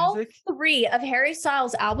new music. All 3 of Harry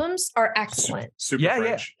Styles' albums are excellent. Super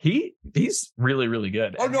French. Yeah. He's really, really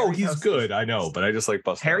good. Oh, no, he's good. I know, but I just like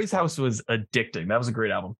Buster. Harry's House was addicting. That was a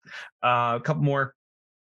great album. A couple more.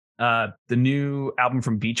 The new album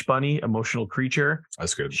from Beach Bunny, Emotional Creature.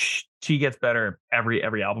 That's good. She gets better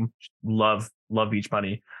every album. Love Beach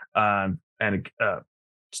Bunny. She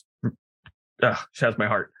has my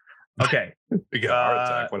heart. Okay. You get a heart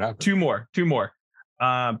attack. What happened? Two more.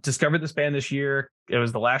 Discovered this band this year. It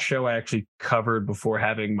was the last show I actually covered before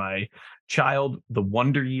having my child. The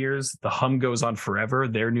Wonder Years, The Hum Goes On Forever,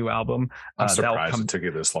 their new album. I'm surprised it took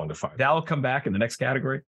you this long to find. That'll come back in the next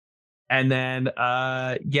category. And then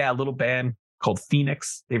a little band called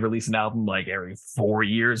Phoenix. They release an album like every 4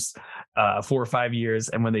 years, 4 or 5 years.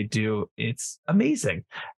 And when they do, it's amazing.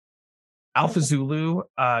 Alpha Zulu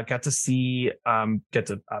got to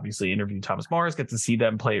obviously interview Thomas Mars, get to see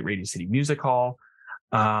them play at Radio City Music Hall.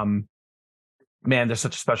 Man, they're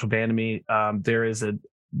such a special band to me. There is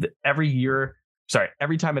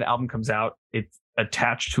every time an album comes out, it's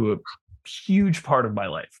attached to a huge part of my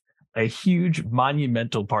life, a huge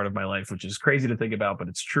monumental part of my life, which is crazy to think about, but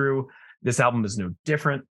it's true. This album is no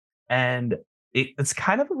different. And it's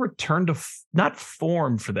kind of a return to not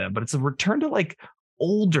form for them, but it's a return to like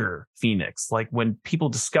older Phoenix, like when people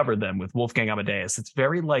discovered them with Wolfgang Amadeus. It's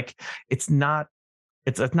very like, it's not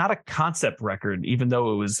a concept record, even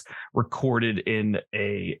though it was recorded in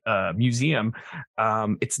a museum.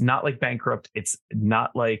 It's not like Bankrupt. It's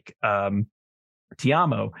not like Ti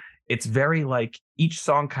Amo. It's very like each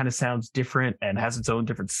song kind of sounds different and has its own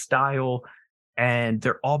different style, and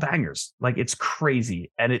they're all bangers. Like it's crazy,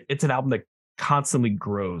 and it's an album that constantly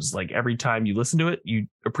grows. Like every time you listen to it, you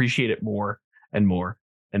appreciate it more and more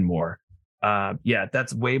and more.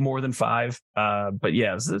 That's way more than 5. But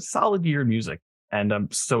yeah, it's a solid year of music. And I'm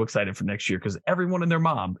so excited for next year because everyone and their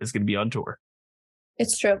mom is going to be on tour.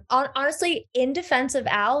 It's true. Honestly, in defense of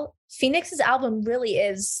Al, Phoenix's album really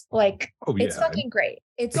is like, it's fucking great.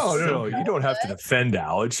 It's no, you don't have to defend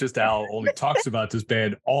Al. It's just Al only talks about this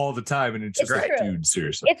band all the time, and it's great, dude.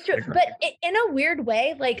 Seriously, it's true. But in a weird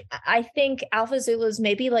way, like I think Alpha Zulu is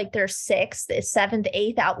maybe like their 6th, 7th,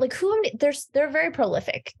 8th out. Like they're very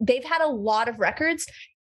prolific. They've had a lot of records.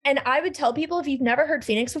 And I would tell people, if you've never heard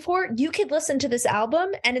Phoenix before, you could listen to this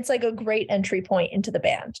album and it's like a great entry point into the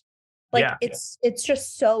band. Like it's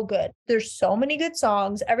just so good. There's so many good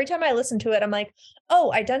songs. Every time I listen to it, I'm like,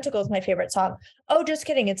 oh, Identical is my favorite song. Oh, just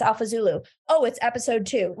kidding. It's Alpha Zulu. Oh, it's episode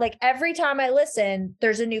 2. Like every time I listen,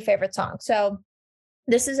 there's a new favorite song. So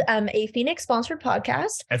this is a Phoenix sponsored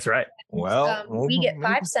podcast. That's right. Well, we get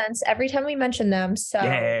 5 cents every time we mention them. So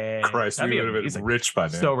Christ, we would have been rich by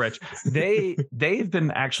now. So rich. They've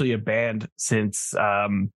been actually a band since I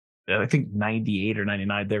think 98 or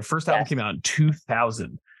 99. Their first album came out in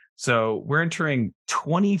 2000. So we're entering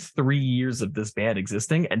 23 years of this band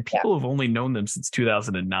existing, and people have only known them since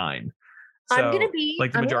 2009. So, I'm gonna be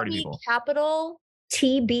like the majority of people. Capital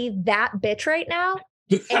TB that bitch right now.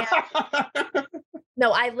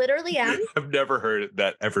 No, I literally am. I've never heard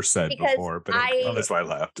that ever said before, but that's why I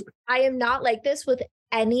laughed. I am not like this with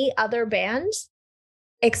any other band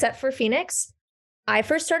except for Phoenix. I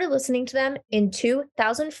first started listening to them in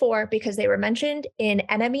 2004 because they were mentioned in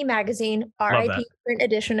NME Magazine, RIP print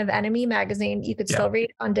edition of NME Magazine. You could still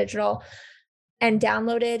read on digital, and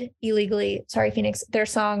downloaded illegally, Phoenix, their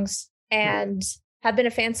songs, and have been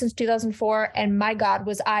a fan since 2004. And my God,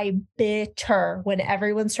 was I bitter when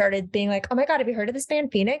everyone started being like, oh my God, have you heard of this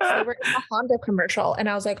band Phoenix? They were in a Honda commercial. And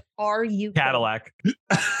I was like, are you Cadillac?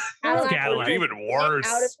 Cadillac. Even worse.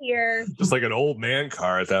 Out of here. Just like an old man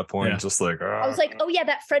car at that point. Just like, I was like, oh yeah,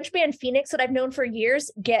 that French band Phoenix that I've known for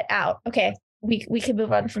years, get out. Okay. We can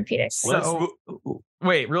move on from Phoenix. So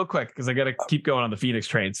wait, real quick, because I got to keep going on the Phoenix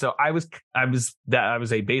train. So I was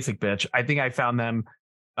a basic bitch. I think I found them.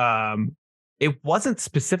 It wasn't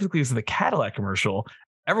specifically because of the Cadillac commercial.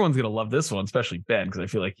 Everyone's going to love this one, especially Ben, because I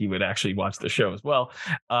feel like he would actually watch the show as well.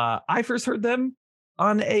 I first heard them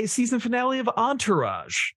on a season finale of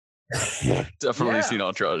Entourage. Definitely seen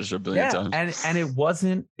Entourage a billion times. And it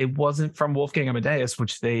wasn't from Wolfgang Amadeus,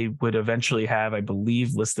 which they would eventually have. I believe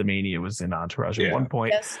Listomania was in Entourage at one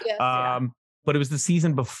point. Yes, but it was the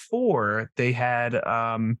season before they had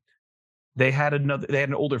an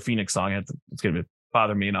older Phoenix song. It's going to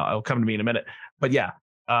bother me, and I'll come to me in a minute. But they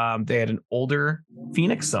had an older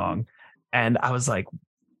Phoenix song, and I was like,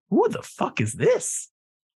 who the fuck is this?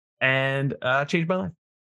 And changed my life.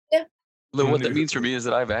 What that means for me is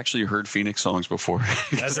that I've actually heard Phoenix songs before.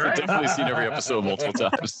 That's right. I've definitely seen every episode multiple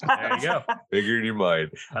times. There you go. Figured you might.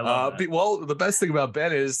 I love that. Well, the best thing about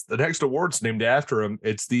Ben is the next award's named after him.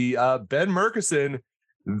 It's the Ben Murkison.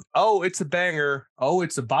 Oh, it's a banger. Oh,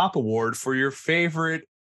 it's a Bop Award for your favorite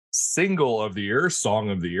single of the year, song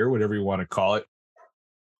of the year, whatever you want to call it.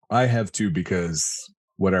 I have two because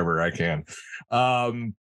whatever I can.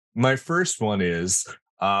 My first one is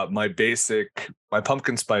my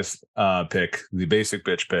pumpkin spice pick, the basic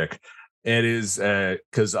bitch pick. It is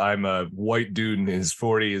because I'm a white dude in his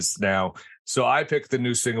 40s now. So I picked the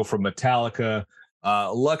new single from Metallica,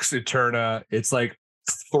 Lux Eterna. It's like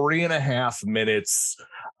 3.5 minutes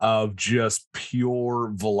of just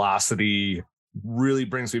pure velocity. Really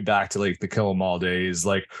brings me back to like the Kill 'Em All days,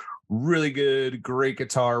 like really good, great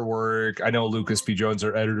guitar work. I know Lucas P. Jones,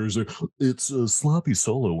 our editors, are it's a sloppy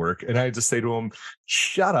solo work, and I had to say to him,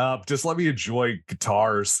 "Shut up! Just let me enjoy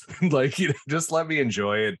guitars. Like, just let me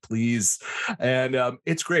enjoy it, please." And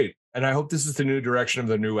it's great. And I hope this is the new direction of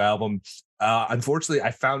the new album. Unfortunately,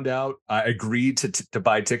 I found out I agreed to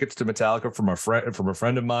buy tickets to Metallica from a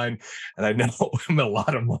friend of mine, and I know him a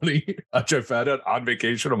lot of money, which I found out on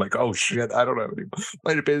vacation. I'm like, oh shit, I don't have any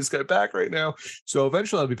money to pay this guy back right now. So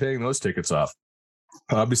eventually, I'll be paying those tickets off.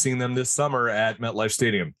 I'll be seeing them this summer at MetLife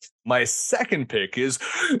Stadium. My second pick is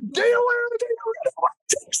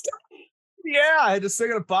yeah, I had to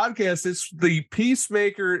sing on a podcast. It's the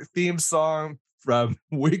Peacemaker theme song from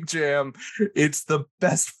Wig Jam. It's the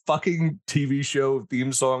best fucking TV show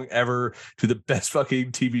theme song ever to the best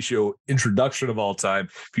fucking TV show introduction of all time.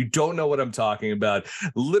 If you don't know what I'm talking about,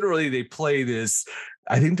 literally they play this.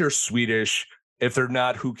 I think they're Swedish. If they're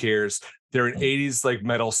not, who cares? They're an 80s like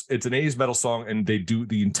metal. It's an 80s metal song, and they do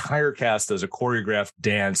the entire cast does a choreographed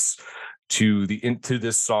dance to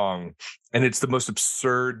this song, and it's the most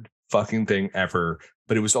absurd fucking thing ever.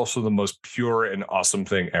 But it was also the most pure and awesome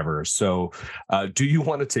thing ever. So Do You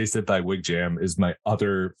Want to Taste It by Wig Jam is my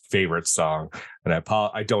other favorite song. And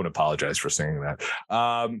I don't apologize for singing that.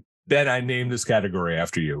 Ben, I named this category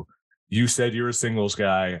after you. You said you're a singles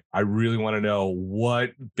guy. I really want to know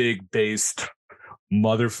what big based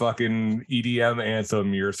motherfucking EDM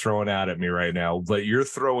anthem you're throwing out at me right now. But you're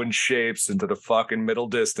throwing shapes into the fucking middle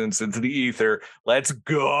distance, into the ether. Let's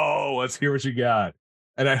go. Let's hear what you got.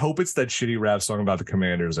 And I hope it's that shitty rap song about the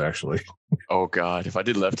Commanders, actually. Oh God! If I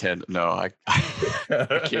did left hand, no, I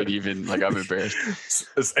can't even. Like, I'm embarrassed.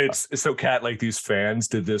 It's so, Kat, like these fans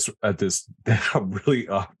did this at this really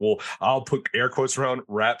well, I'll put air quotes around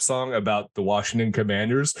rap song about the Washington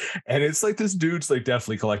Commanders, and it's like this dude's like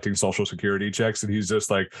definitely collecting Social Security checks, and he's just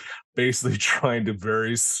like basically trying to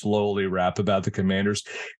very slowly rap about the Commanders.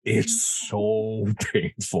 It's so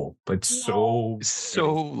painful, but so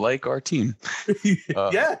like our team.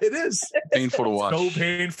 Yeah, it is painful to watch. So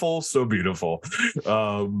painful, so beautiful.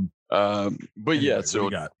 But yeah, so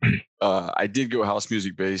I did go house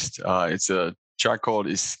music based. It's a track called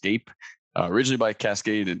Escape, originally by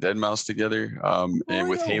Cascade and Deadmau5 together, and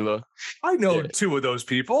with Hala. I know two of those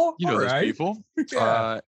people. You know those people.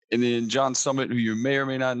 Yeah. And then John Summit, who you may or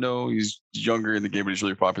may not know, he's younger in the game, but he's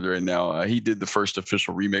really popular right now. He did the first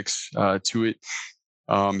official remix to it.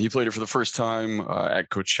 He played it for the first time at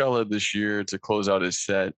Coachella this year to close out his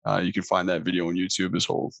set. You can find that video on YouTube. His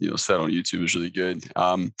whole set on YouTube is really good.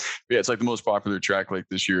 But yeah, it's like the most popular track like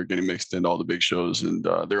this year, getting mixed into all the big shows, and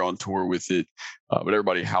they're on tour with it. But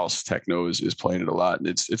everybody house techno is playing it a lot, and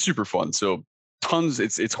it's super fun. So tons.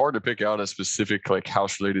 It's hard to pick out a specific like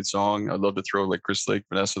house related song. I'd love to throw like Chris Lake,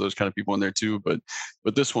 Vanessa, those kind of people in there too. But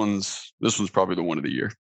this one's probably the one of the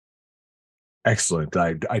year. Excellent.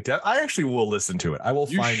 I actually will listen to it. I will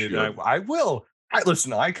find it. I will.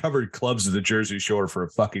 Listen. I covered clubs of the Jersey Shore for a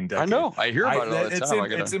fucking decade. I know. I hear about it all the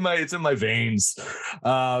time. It's in my veins.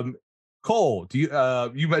 Cole, do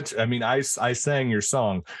you mentioned? I mean, I sang your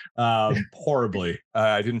song horribly.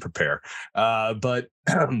 I didn't prepare, but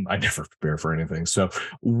I never prepare for anything. So,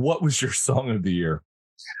 what was your song of the year?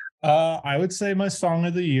 I would say my song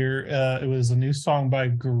of the year. It was a new song by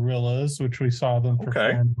Gorillaz, which we saw them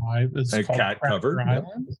perform live. It's called Cat cover.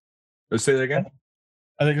 Island. Let's say that again.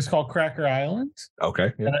 I think it's called Cracker Island.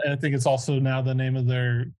 Okay. Yeah. And I think it's also now the name of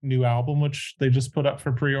their new album, which they just put up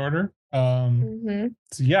for pre-order. So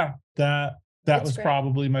yeah, that was great.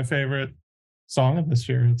 Probably my favorite song of this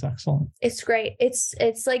year. It's excellent. It's great. It's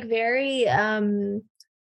like very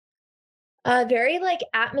very like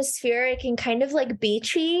atmospheric and kind of like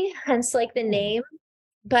beachy, hence like the name.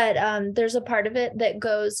 But there's a part of it that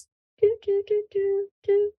goes do do do do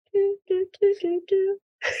do do do do do do.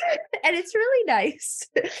 And it's really nice.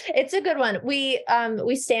 It's a good one. We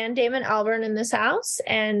stand Damon Albarn in this house,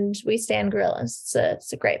 and we stand Gorillaz.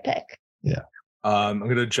 It's a great pick. Yeah. I'm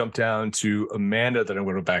gonna jump down to Amanda, then I'm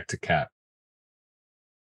gonna go back to Kat.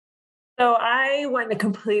 So I went in a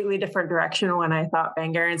completely different direction when I thought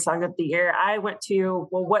Bangarian Song of the Year. I went to,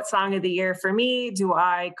 what song of the year for me do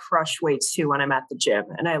I crush weights to when I'm at the gym?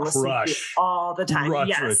 And I listen to it all the time.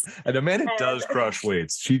 Yes. And Amanda does crush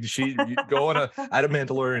weights. She go on at a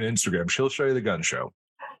Mandalorian Instagram. She'll show you the gun show.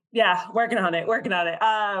 Yeah, working on it.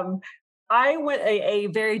 I went a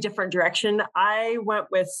very different direction. I went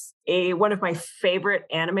with one of my favorite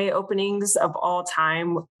anime openings of all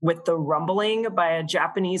time, with The Rumbling by a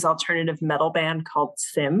Japanese alternative metal band called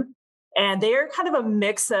Sim. And they're kind of a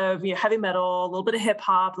mix of heavy metal, a little bit of hip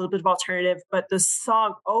hop, a little bit of alternative. But the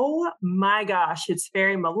song, oh my gosh, it's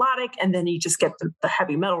very melodic. And then you just get the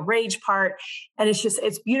heavy metal rage part. And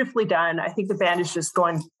it's beautifully done. I think the band is just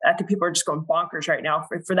I think people are just going bonkers right now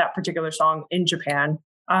for that particular song in Japan.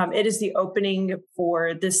 It is the opening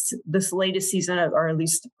for this latest season, or at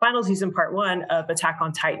least final season, part 1 of Attack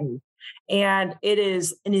on Titan. And it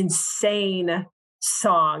is an insane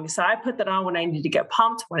song. So I put that on when I need to get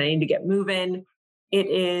pumped, when I need to get moving.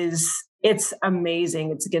 It's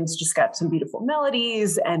amazing. It's just got some beautiful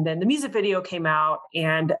melodies. And then the music video came out,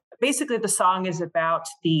 and basically the song is about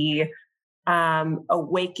the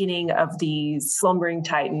awakening of these slumbering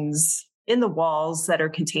titans in the walls that are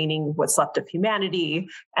containing what's left of humanity.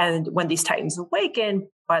 And when these titans awaken,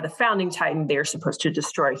 by the founding titan, they're supposed to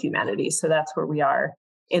destroy humanity. So that's where we are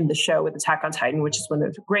in the show with Attack on Titan, which is one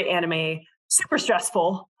of the great anime. Super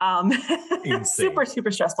stressful,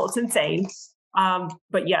 super stressful. It's insane.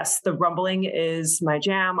 But yes, the rumbling is my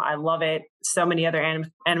jam. I love it. So many other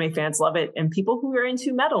anime fans love it, and people who are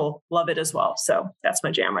into metal love it as well. So that's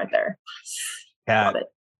my jam right there. Love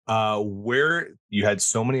it. Where you had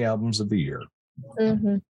so many albums of the year,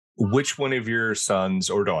 which one of your sons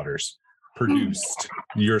or daughters produced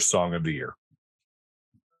your song of the year?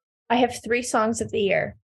 I have 3 songs of the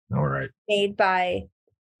year. All right. Made by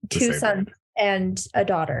 2 sons and a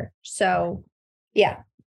daughter. So yeah.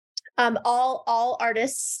 All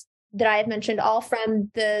artists that I have mentioned, all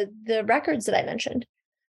from the records that I mentioned.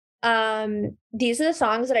 These are the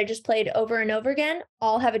songs that I just played over and over again.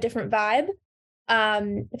 All have a different vibe.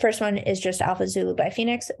 The first one is just Alpha Zulu by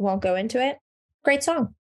Phoenix. Won't go into it. Great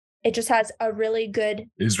song. It just has a really good.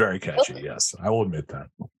 It's very catchy. Yes, I will admit that.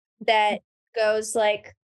 That goes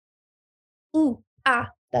like, ooh, ah.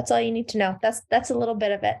 That's all you need to know. That's a little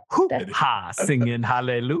bit of it. Singing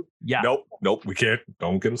hallelujah. Yeah. Nope, we can't.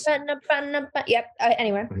 Don't get us. Yep.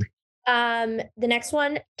 Anyway, the next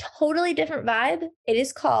one, totally different vibe. It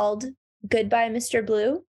is called "Goodbye, Mr.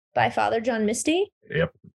 Blue" by Father John Misty.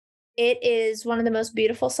 Yep. It is one of the most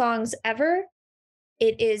beautiful songs ever.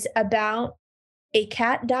 It is about a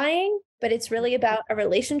cat dying, but it's really about a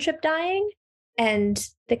relationship dying, and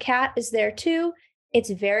the cat is there too. It's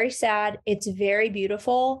very sad. It's very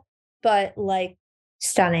beautiful, but like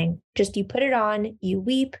stunning. Just you put it on, you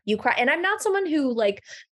weep, you cry. And I'm not someone who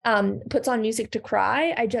puts on music to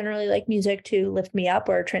cry. I generally like music to lift me up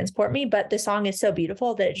or transport me, but the song is so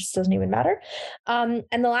beautiful that it just doesn't even matter. And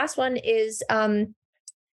the last one is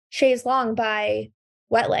Chaise Long by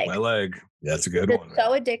Wet Leg. Wet Leg. That's a good one.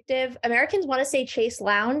 So addictive. Americans want to say Chase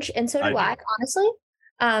Lounge, and so do I honestly.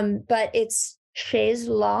 But it's Chaise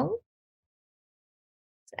Long.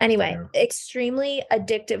 Anyway, extremely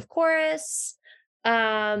addictive chorus.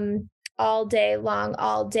 All day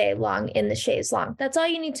long in the chaise long. That's all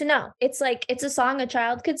you need to know. It's a song a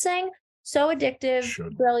child could sing. So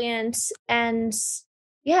addictive, brilliant, and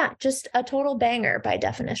yeah, just a total banger by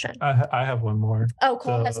definition. I have one more. Oh,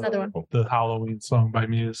 cool. That's another one. The Halloween song by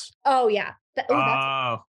Muse. Oh yeah.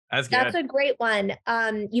 That's good. That's a great one.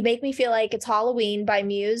 You Make Me Feel Like It's Halloween by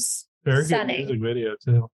Muse. Very good music video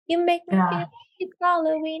too. You make me feel like it's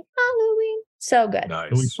Halloween. So good.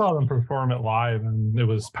 Nice. We saw them perform it live, and it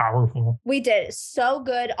was powerful. We did. So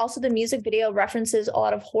good. Also, the music video references a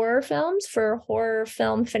lot of horror films for horror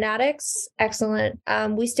film fanatics. Excellent.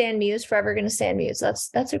 We stand Muse, forever going to stand Muse.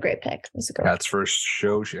 That's a great pick. That's first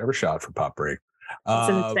show she ever shot for Pop Break. It's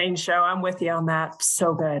an insane show. I'm with you on that.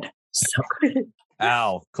 So good. So good.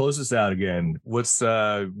 Al, close this out again. What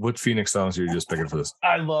Phoenix songs are you just picking for this?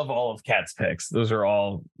 I love all of Kat's picks. Those are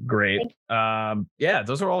all great. Yeah,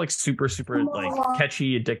 those are all like super like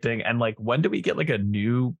catchy, addicting. And like, when do we get like a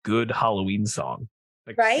new good Halloween song?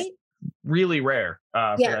 Like, right? Really rare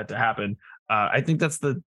for that to happen. I think that's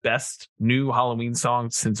the best new Halloween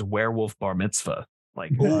song since Werewolf Bar Mitzvah.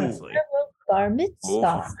 Like, honestly. Bar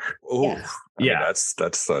Mitzvah. Yeah, that's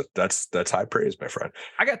high praise, my friend.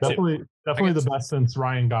 I got definitely the best since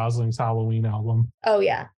Ryan Gosling's Halloween album. Oh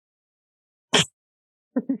yeah. Ryan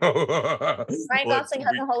Gosling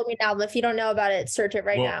has a Halloween album. If you don't know about it, search it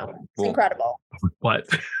now. It's incredible. What?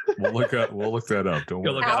 We'll look that up. Don't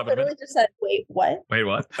worry. Al literally just said, "Wait, what?" Wait,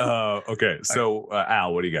 what? Okay. So,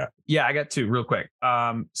 Al, what do you got? Yeah, I got 2 real quick.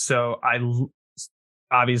 So I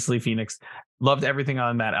obviously Phoenix loved everything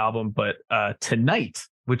on that album, but Tonight,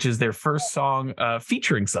 which is their first song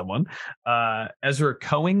featuring someone, Ezra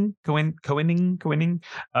Cohen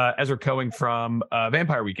Ezra Cohen from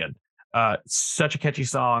Vampire Weekend. Such a catchy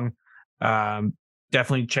song.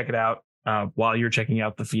 Definitely check it out while you're checking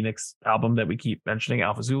out the Phoenix album that we keep mentioning,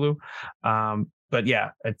 Alpha Zulu. But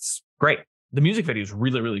yeah, it's great. The music video is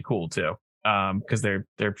really, really cool too. because they're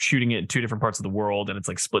shooting it in 2 different parts of the world, and it's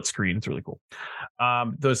like split screen. It's really cool.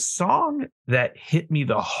 The song that hit me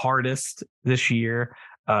the hardest this year,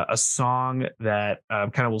 a song that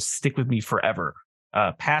kind of will stick with me forever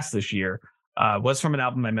past this year, was from an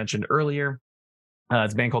album I mentioned earlier.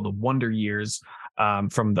 It's a band called The Wonder Years,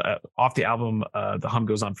 from off the album The Hum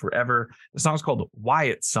Goes On Forever. The song is called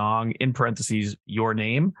Wyatt Song, in parentheses, Your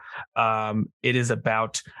Name. It is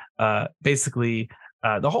about basically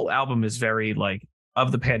the whole album is very like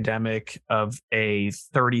of the pandemic, of a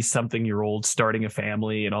 30-something-year-old starting a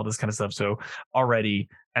family and all this kind of stuff. So already,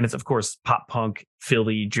 and it's of course pop punk,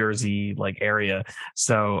 Philly, Jersey like area.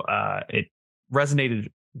 So it resonated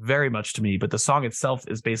very much to me. But the song itself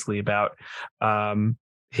is basically about the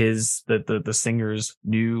singer's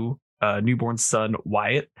newborn son,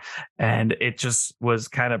 Wyatt, and it just was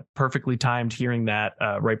kind of perfectly timed hearing that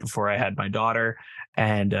right before I had my daughter,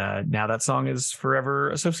 and now that song is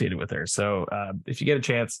forever associated with her. So if you get a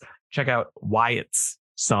chance, check out Wyatt's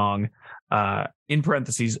song, in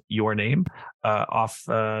parentheses, Your Name, off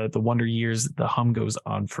The Wonder Years, The Hum Goes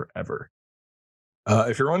On Forever.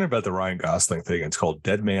 If you're wondering about the Ryan Gosling thing, it's called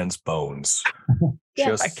Dead Man's Bones.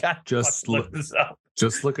 Yeah, Just look this up.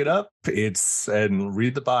 Just look it up. And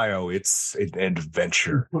read the bio. It's an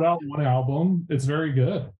adventure. Put out one album. It's very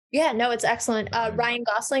good. Yeah, no, it's excellent. Ryan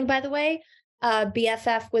Gosling, by the way,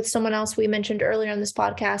 BFF with someone else we mentioned earlier on this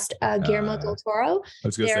podcast, Guillermo del Toro. I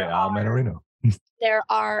was going to say Al Manarino. There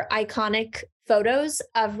are iconic photos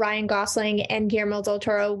of Ryan Gosling and Guillermo del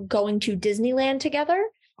Toro going to Disneyland together.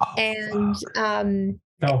 Oh, and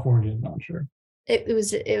California, I'm not sure. It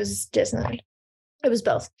was Disneyland. It was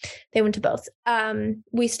both. They went to both.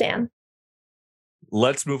 We stand.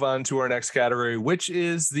 Let's move on to our next category, which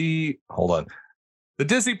is the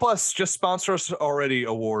Disney Plus Just Sponsor Us Already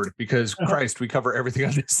award, because Christ, we cover everything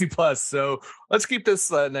on Disney Plus. So let's keep this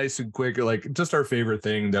nice and quick, like just our favorite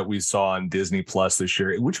thing that we saw on Disney Plus this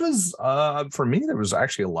year, which was for me, there was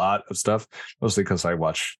actually a lot of stuff, mostly because I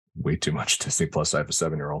watch way too much Disney Plus. I have a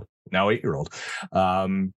 7-year-old, now 8-year-old.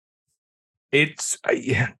 It's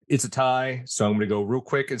a tie, so I'm going to go real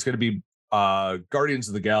quick. It's going to be Guardians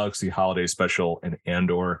of the Galaxy Holiday Special and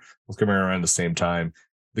Andor. Both coming around the same time.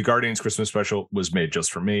 The Guardians Christmas Special was made just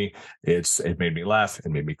for me. It made me laugh. It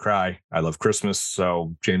made me cry. I love Christmas,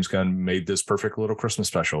 so James Gunn made this perfect little Christmas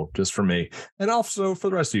special just for me, and also for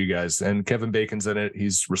the rest of you guys. And Kevin Bacon's in it.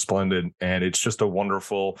 He's resplendent, and it's just a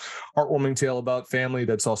wonderful, heartwarming tale about family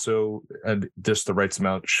that's also just the right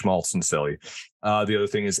amount schmaltz and silly. The other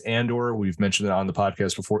thing is Andor. We've mentioned it on the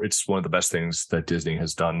podcast before. It's one of the best things that Disney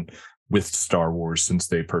has done with Star Wars since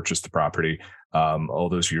they purchased the property all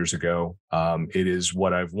those years ago. It is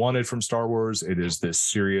what I've wanted from Star Wars. It is this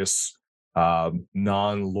serious,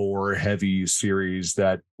 non-lore heavy series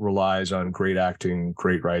that relies on great acting,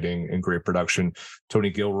 great writing, and great production. Tony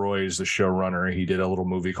Gilroy is the showrunner. He did a little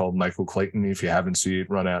movie called Michael Clayton. If you haven't seen it,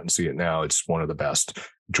 run out and see it now. It's one of the best.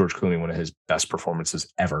 George Clooney, one of his best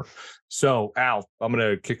performances ever. So, Al, I'm going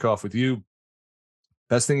to kick off with you.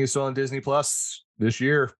 Best thing you saw on Disney Plus this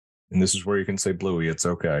year? And this is where you can say Bluey. It's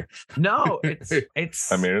okay. No, it's.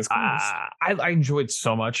 I mean, it's. I enjoyed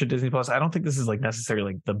so much at Disney Plus. I don't think this is like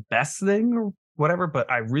necessarily like the best thing or whatever, but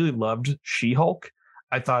I really loved She-Hulk.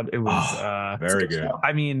 I thought it was very good.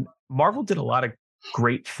 I mean, Marvel did a lot of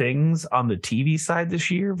great things on the TV side this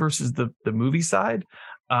year versus the movie side.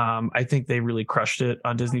 I think they really crushed it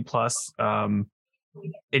on Disney Plus.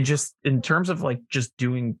 And just in terms of like just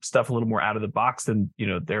doing stuff a little more out of the box than,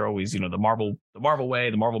 they're always, the Marvel way,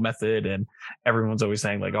 the Marvel method, and everyone's always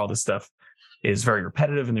saying like all this stuff is very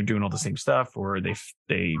repetitive and they're doing all the same stuff, or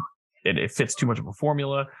it fits too much of a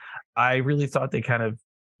formula. I really thought they kind of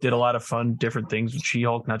did a lot of fun, different things with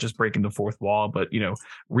She-Hulk, not just breaking the fourth wall, but,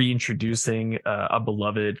 reintroducing a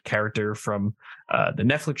beloved character from the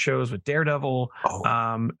Netflix shows with Daredevil,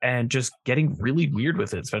 and just getting really weird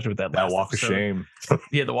with it, especially with that Walk episode. of Shame.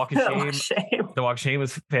 Yeah, the Walk of Shame. The Walk of Shame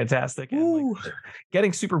was fantastic. And like,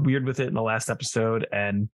 getting super weird with it in the last episode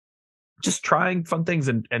and just trying fun things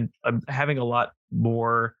and having a lot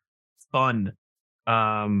more fun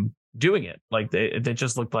doing it. Like it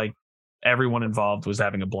just looked like everyone involved was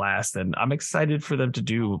having a blast, and I'm excited for them to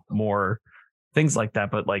do more things like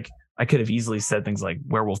that. But like I could have easily said things like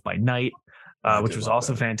Werewolf by Night, which was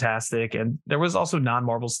also fantastic. And there was also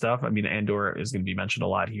non-Marvel stuff. I mean, Andor is going to be mentioned a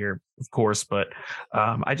lot here, of course, but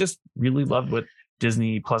I just really loved what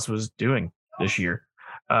Disney Plus was doing this year.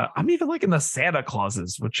 I'm even liking the Santa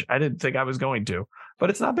Clauses, which I didn't think I was going to,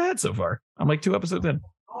 but it's not bad so far. I'm like 2 episodes in.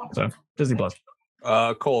 So Disney Plus.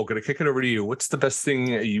 Cole, gonna kick it over to you. What's the best thing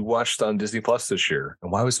you watched on Disney Plus this year,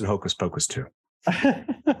 and why was it Hocus Pocus 2?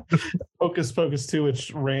 Hocus Pocus 2,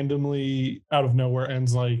 which randomly out of nowhere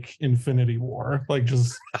ends like Infinity War, like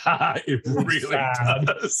just it really sad.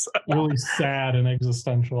 does. Really sad and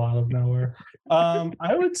existential out of nowhere.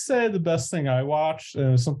 I would say the best thing I watched,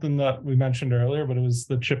 something that we mentioned earlier, but it was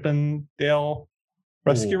the Chip and Dale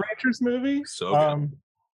Rescue Rangers movie. So good.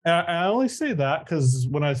 And I only say that because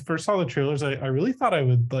when I first saw the trailers, I really thought I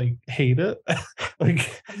would like hate it.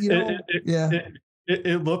 Like,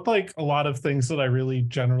 it looked like a lot of things that I really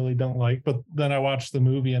generally don't like, but then I watched the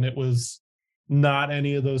movie and it was not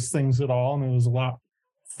any of those things at all, and it was a lot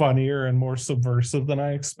funnier and more subversive than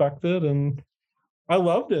I expected, and I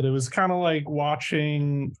loved it. It was kind of like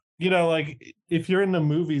watching, like if you're into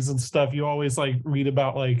movies and stuff, you always like read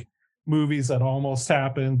about like movies that almost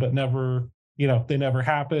happened but never, they never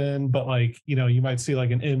happened, but like, you might see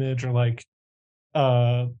like an image or like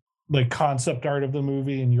concept art of the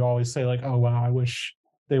movie, and you always say like, oh wow, I wish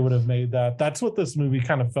they would have made that. That's what this movie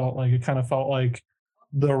kind of felt like. It kind of felt like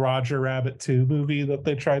the Roger Rabbit 2 movie that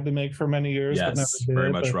they tried to make for many years. Yes, but never did.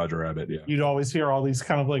 very much But Roger Rabbit. Yeah, you'd always hear all these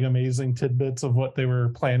kind of like amazing tidbits of what they were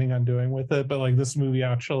planning on doing with it, but like this movie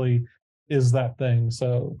actually is that thing.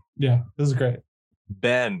 So yeah, this is great.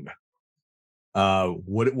 Ben,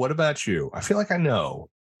 what about you? I feel like I know.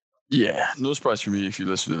 Yeah, no surprise for me if you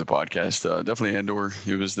listen to the podcast. Definitely Andor.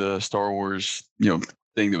 It was the Star Wars,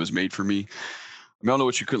 thing that was made for me. I don't know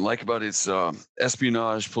what you couldn't like about it. It's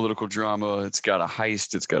espionage, political drama. It's got a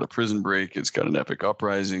heist. It's got a prison break. It's got an epic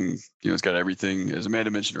uprising. It's got everything. As Amanda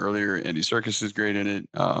mentioned earlier, Andy Serkis is great in it.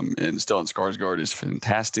 And Stellan Skarsgård is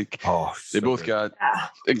fantastic. Oh, they both got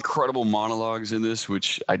incredible monologues in this,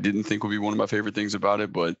 which I didn't think would be one of my favorite things about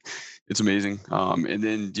it, but it's amazing. And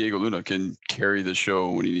then Diego Luna can carry the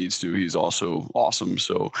show when he needs to. He's also awesome.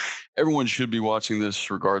 So everyone should be watching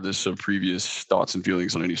this regardless of previous thoughts and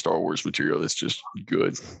feelings on any Star Wars material. It's just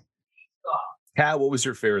good. Kat, what was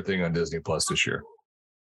your favorite thing on Disney Plus this year?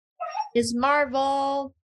 Is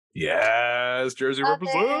Marvel. Yes, Jersey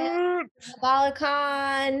represent. Kamala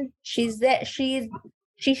Khan. She's that. She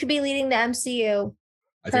should be leading the MCU.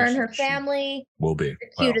 Her and her family will be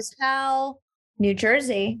cute as hell. New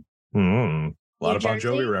Jersey. A lot of Bon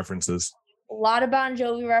Jovi references. A lot of Bon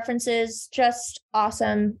Jovi references. Just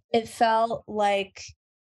awesome. It felt like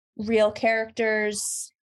real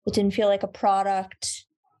characters. It didn't feel like a product.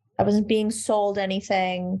 I wasn't being sold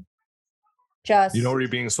anything. Just, you know where you're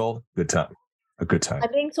being sold? Good time. A good time.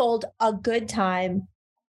 I'm being sold a good time.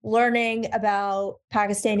 Learning about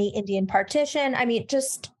Pakistani Indian partition. I mean,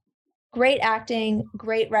 just great acting,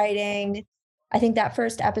 great writing. I think that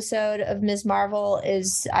first episode of Ms. Marvel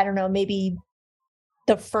is, I don't know, maybe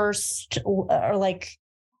the first or like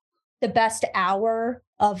the best hour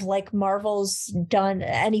of like Marvel's done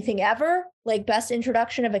anything ever. Like best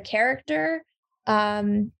introduction of a character.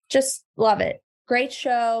 Just love it. Great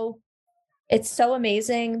show. It's so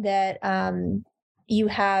amazing that you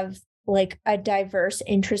have like a diverse,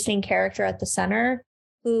 interesting character at the center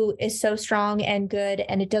who is so strong and good,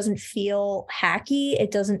 and it doesn't feel hacky.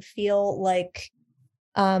 It doesn't feel like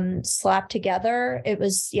slapped together. It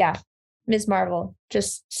was, Ms. Marvel,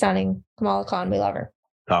 just stunning. Kamala Khan, we love her.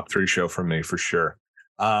 Top 3 show from me for sure.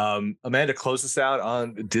 Amanda, close us out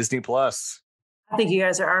on Disney Plus. I think you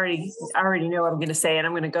guys are already know what I'm going to say, and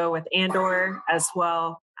I'm going to go with Andor as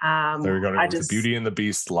well. There we go. The Beauty and the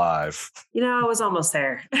Beast live. I was almost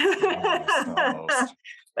there. Almost.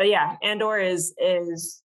 But yeah, Andor is,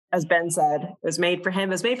 as Ben said, it was made for him.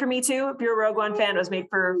 It was made for me too. If you're a Rogue One fan, it was made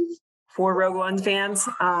for Rogue One fans.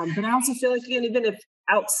 But I also feel like, even if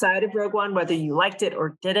outside of Rogue One, whether you liked it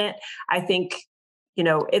or didn't, I think,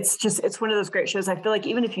 it's one of those great shows. I feel like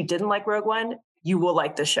even if you didn't like Rogue One, you will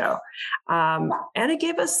like the show. And it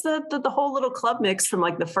gave us the whole little club mix from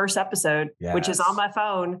like the first episode, which is on my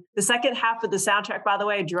phone. The second half of the soundtrack, by the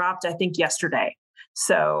way, dropped, I think, yesterday.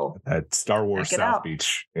 So at Star Wars South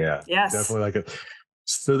Beach. Yeah. Yes. Definitely like it.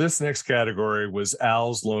 So this next category was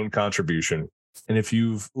Al's lone contribution. And if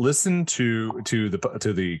you've listened to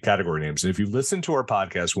the category names, and if you listen to our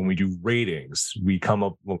podcast, when we do ratings,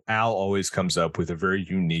 Al always comes up with a very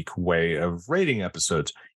unique way of rating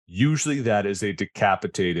episodes. Usually that is a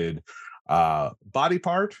decapitated body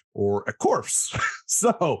part or a corpse.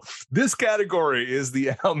 So this category is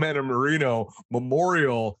the Al Marino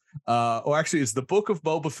Memorial. Actually, it's the Book of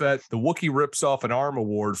Boba Fett. The Wookiee rips off an arm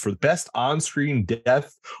award for best on-screen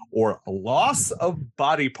death or loss of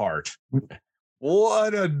body part.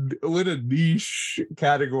 What a niche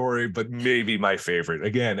category, but maybe my favorite.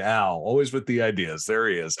 Again, Al, always with the ideas. There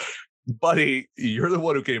he is. Buddy, you're the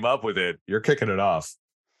one who came up with it. You're kicking it off.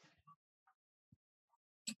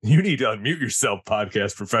 You need to unmute yourself,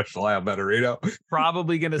 podcast professional Al Marino.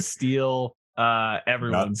 Probably going to steal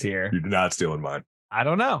Everyone's here. You're not stealing mine. I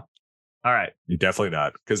don't know. All right. You're definitely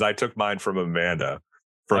not, because I took mine from Amanda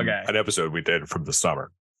from an episode we did from the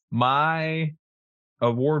summer. My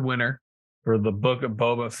award winner for the Book of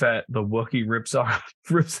Boba Fett, the Wookiee rips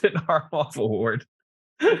an arm off award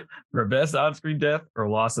for best on-screen death or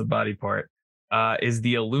loss of body part is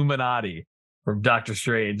the Illuminati from Doctor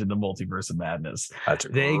Strange and the Multiverse of Madness.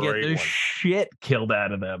 They get the shit killed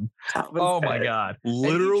out of them. Oh my God.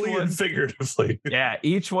 Literally and figuratively. Yeah,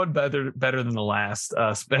 each one better than the last,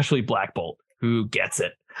 especially Black Bolt, who gets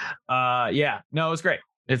it. Yeah, no, it was great.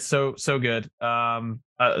 It's so good. A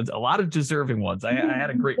lot of deserving ones. I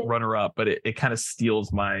had a great runner-up, but it kind of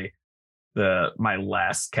steals my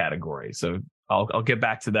last category. So I'll get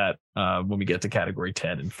back to that when we get to category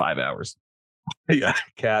 10 in 5 hours. Yeah,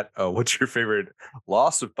 Kat, what's your favorite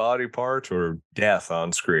loss of body part or death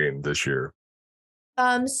on screen this year?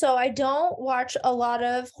 So I don't watch a lot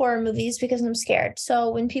of horror movies because I'm scared.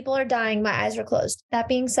 So when people are dying, my eyes are closed. That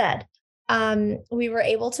being said, we were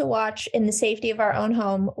able to watch in the safety of our own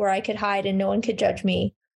home where I could hide and no one could judge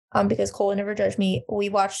me. Because Cole would never judge me. We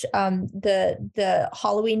watched the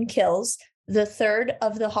Halloween Kills, the third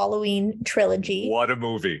of the Halloween trilogy. What a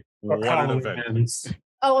movie! What an event!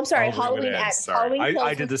 Oh, I'm sorry. Halloween Ends. Sorry.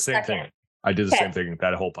 I did the same thing. I did the same thing.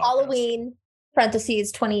 That whole podcast. Halloween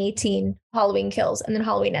parentheses 2018 Halloween Kills and then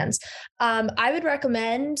Halloween Ends. I would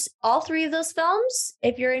recommend all three of those films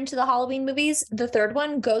if you're into the Halloween movies. The third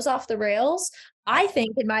one goes off the rails, I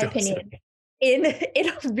think, in my opinion, in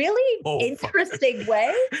a really interesting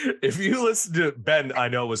way. If you listen to Ben, I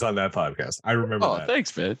know was on that podcast. I remember that.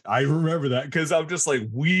 Thanks, man. I remember that because I'm just like,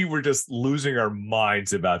 we were just losing our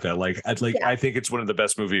minds about that. I think it's one of the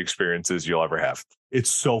best movie experiences you'll ever have.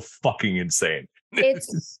 It's so fucking insane.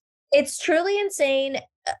 It's truly insane.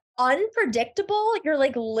 Unpredictable. You're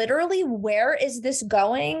like, literally, where is this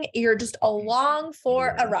going? You're just along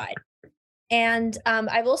for a ride. And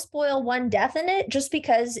I will spoil one death in it just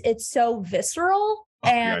because it's so visceral.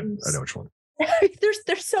 And I know which one.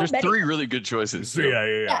 there's many. 3 really good choices.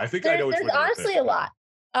 Yeah. I think I know which one. There's honestly a lot.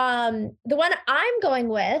 The one I'm going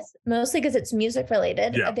with, mostly because it's music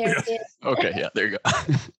related. Yeah. Okay, yeah, there you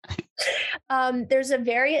go. There's a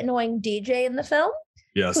very annoying DJ in the film.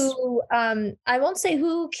 Yes. Who I won't say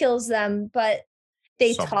who kills them, but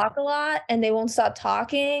they talk a lot and they won't stop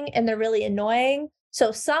talking and they're really annoying.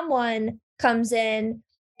 So someone comes in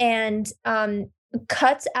and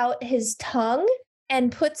cuts out his tongue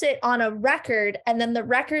and puts it on a record, and then the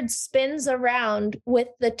record spins around with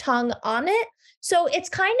the tongue on it. So it's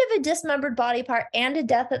kind of a dismembered body part and a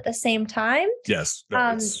death at the same time. Yes.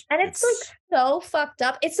 It's like so fucked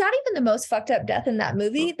up. It's not even the most fucked up death in that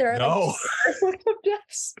movie. There are fucked up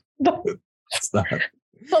deaths. It's not.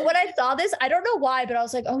 But when I saw this, I don't know why, but I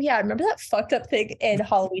was like, oh yeah, I remember that fucked up thing in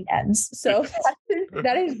Halloween Ends. So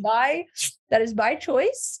that is my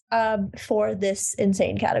choice for this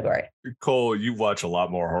insane category. Cole, you watch a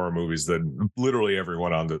lot more horror movies than literally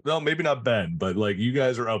everyone on the. Well, maybe not Ben, but like you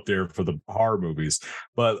guys are up there for the horror movies.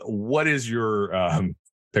 But what is your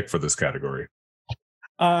pick for this category?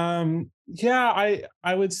 Yeah,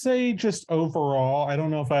 I would say just overall, I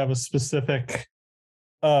don't know if I have a specific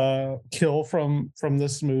kill from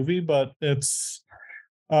this movie, but it's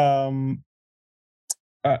my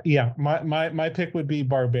pick would be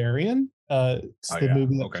Barbarian. It's the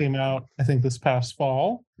movie that came out, I think, this past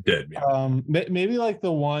fall. It did, yeah. Maybe like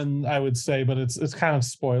the one I would say, but it's kind of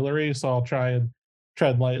spoilery, so I'll try and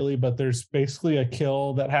tread lightly. But there's basically a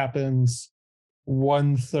kill that happens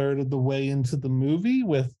 1/3 of the way into the movie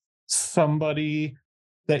with somebody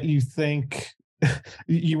that you think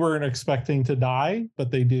you weren't expecting to die, but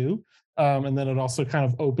they do. And then it also kind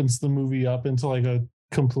of opens the movie up into like a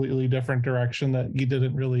completely different direction that you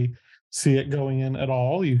didn't really see it going in at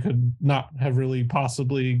all. You could not have really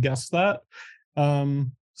possibly guessed that.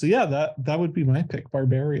 So yeah, that would be my pick,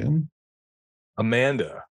 Barbarian.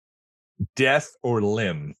 Amanda, death or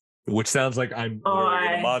limb? Which sounds like I'm literally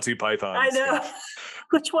in a Monty Python. I know.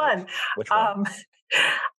 Which one?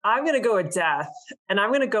 I'm going to go with death. And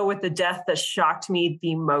I'm going to go with the death that shocked me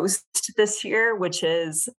the most this year, which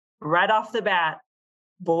is right off the bat,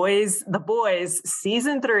 The Boys,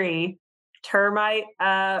 season 3, Termite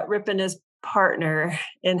ripping his partner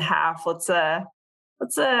in half. Let's I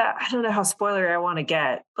don't know how spoilery I want to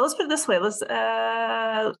get, but let's put it this way. Let's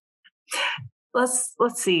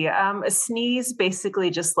see. A sneeze basically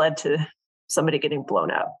just led to somebody getting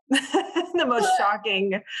blown up in the most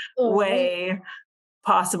shocking way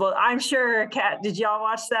possible. I'm sure, Kat, did y'all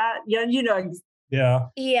watch that? Yeah, you know. Yeah.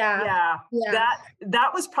 That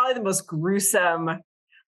was probably the most gruesome.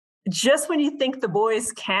 Just when you think The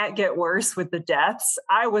Boys can't get worse with the deaths,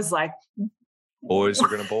 I was like, Boys are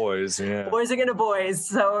gonna boys, yeah. Boys are gonna boys.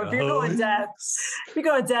 So if you're going death,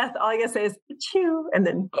 all I gotta say is chew, and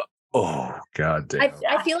then. Oh God damn!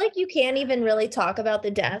 I feel like you can't even really talk about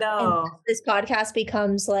the death. No, this podcast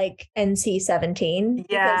becomes like NC-17.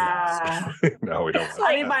 Yeah. No, we don't.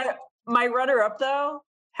 I mean, my runner-up though.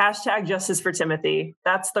 #Justice for Timothy.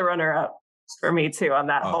 That's the runner-up for me too on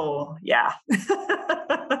that whole. Yeah.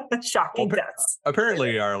 Shocking deaths.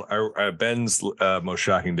 Apparently, our Ben's most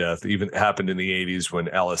shocking death even happened in the 80s when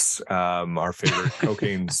Ellis, our favorite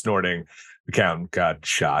cocaine snorting accountant, got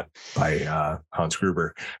shot by Hans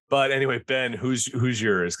Gruber. But anyway, Ben, who's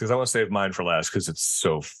yours? Because I want to save mine for last because it's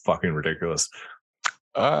so fucking ridiculous.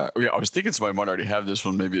 Yeah, I was thinking somebody might already have this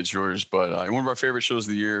one. Maybe it's yours, but one of our favorite shows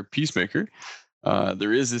of the year, Peacemaker.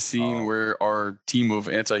 There is a scene where our team of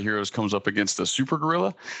anti-heroes comes up against a super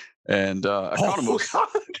gorilla, and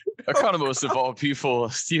Economos of all people,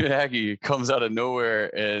 Stephen Hagee comes out of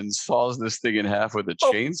nowhere and saws this thing in half with a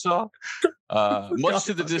chainsaw, much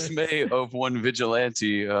to the dismay of one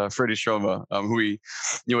vigilante, Freddie Shoma, who we,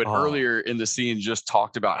 earlier in the scene just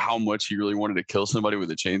talked about how much he really wanted to kill somebody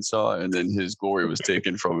with a chainsaw, and then his glory was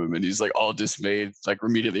taken from him, and he's like all dismayed, like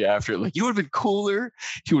immediately after, like, you would have been cooler,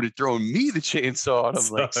 he would have thrown me the chainsaw, and I'm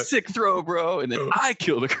like, sick throw, bro, and then I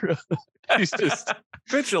killed a gorilla. He's just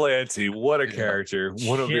vigilante. What a character!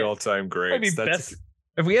 One of the all-time greats. I mean,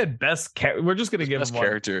 if we had we're just going to give best him one.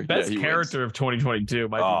 Character. Best character of 2022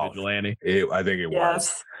 might be vigilante. I think it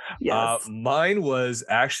was. Yes. Mine was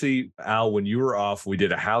actually, Al, when you were off, we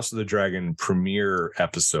did a House of the Dragon premiere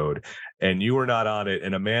episode, and you were not on it,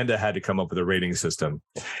 and Amanda had to come up with a rating system.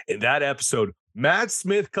 In that episode, Matt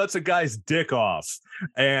Smith cuts a guy's dick off,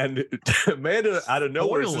 and Amanda out of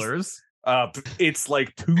nowhere. Spoilers. It's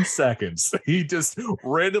like 2 seconds. He just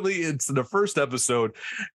randomly, it's in the first episode,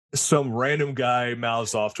 some random guy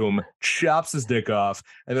mouths off to him, chops his dick off,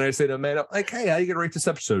 and then I say to Amanda, like, hey, how you gonna rate this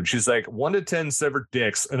episode? She's like, 1 to 10 severed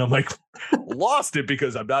dicks, and I'm like, lost it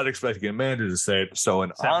because I'm not expecting Amanda to say it. So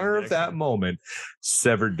in honor of that moment,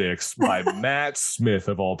 Severed Dicks by Matt Smith,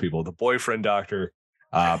 of all people, the boyfriend doctor,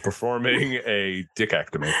 performing a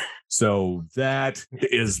dickectomy. So that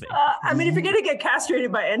is. I mean, if you're gonna get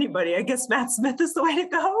castrated by anybody, I guess Matt Smith is the way to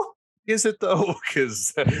go. Is it though?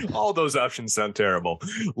 Because all those options sound terrible.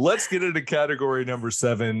 Let's get into category number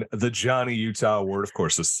 7, the Johnny Utah Award. Of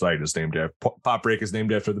course, the site is named after Pop Break is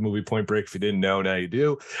named after the movie Point Break. If you didn't know, now you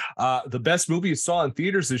do. The best movie you saw in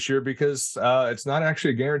theaters this year, because it's not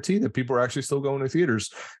actually a guarantee that people are actually still going to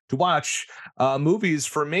theaters to watch movies.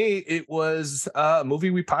 For me, it was a movie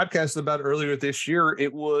we podcasted about earlier this year.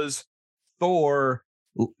 It was Thor.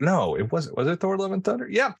 No, it wasn't. Was it Thor: Love and Thunder?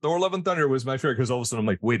 Yeah, Thor: Love and Thunder was my favorite, because all of a sudden I'm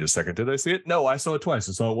like, wait a second, did I see it? No, I saw it twice.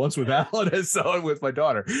 I saw it once with Alan, I saw it with my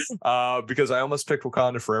daughter, because I almost picked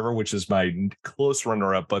Wakanda Forever, which is my close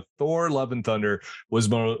runner-up. But Thor: Love and Thunder was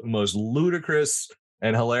most ludicrous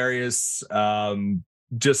and hilarious,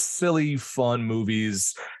 just silly, fun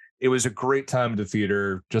movies. It was a great time at the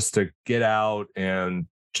theater just to get out and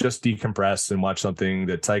just decompress and watch something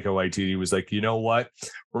that Taika Waititi was like, you know what?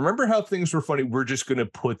 Remember how things were funny? We're just going to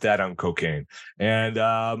put that on cocaine. And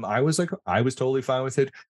I was totally fine with it.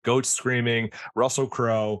 Goats screaming, Russell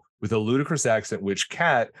Crowe with a ludicrous accent, which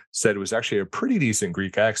Kat said was actually a pretty decent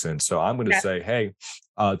Greek accent. So I'm going to say, hey,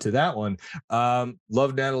 to that one.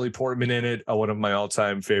 Love Natalie Portman in it. One of my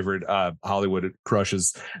all-time favorite Hollywood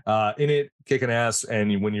crushes in it, kicking ass.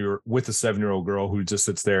 And when you're with a 7-year-old girl who just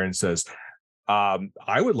sits there and says,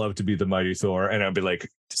 I would love to be the Mighty Thor, and I'd be like,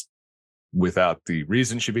 just without the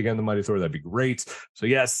reason she became the Mighty Thor, that'd be great. So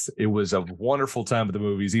yes, it was a wonderful time at the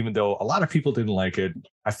movies, even though a lot of people didn't like it.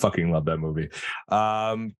 I fucking love that movie.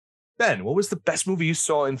 Ben, what was the best movie you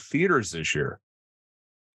saw in theaters this year?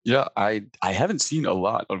 Yeah, I haven't seen a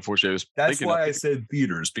lot, unfortunately. That's why I said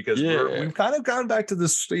theaters, because we've kind of gone back to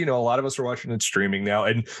this, a lot of us are watching it streaming now,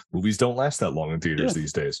 and movies don't last that long in theaters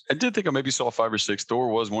these days. I did think I maybe saw 5 or 6. Thor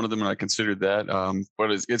was one of them, and I considered that. But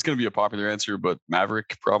it's going to be a popular answer, but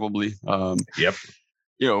Maverick probably. Yep.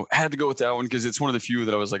 Had to go with that one because it's one of the few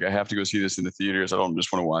that I was like, I have to go see this in the theaters. I don't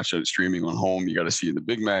just want to watch it streaming on home. You got to see it in the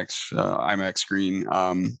Big Max, IMAX screen.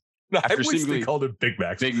 No, I wish they called it Big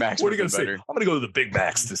Max. Big Max. What are you going to say? I'm going to go to the Big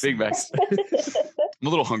Max. Big Max. I'm a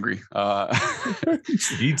little hungry.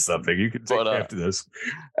 Eat something. You can take after this.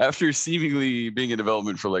 After seemingly being in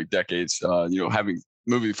development for like decades, having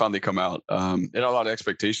movie finally come out, it had a lot of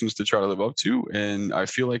expectations to try to live up to, and I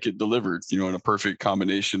feel like it delivered, in a perfect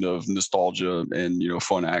combination of nostalgia and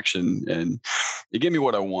fun action, and it gave me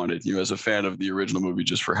what I wanted, as a fan of the original movie,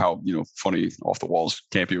 just for how funny, off the walls,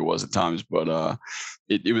 campy it was at times, but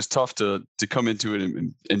it was tough to come into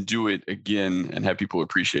it and do it again and have people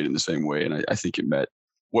appreciate it in the same way, and I think it met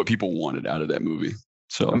what people wanted out of that movie.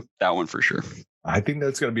 So that one for sure. I think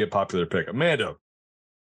that's going to be a popular pick. Amanda,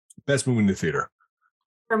 best movie in the theater.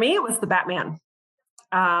 For me, it was The Batman.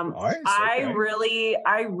 Nice, okay.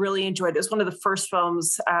 I really enjoyed it. It was one of the first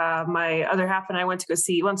films my other half and I went to go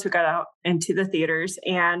see once we got out into the theaters.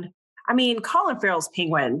 And I mean, Colin Farrell's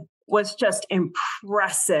Penguin was just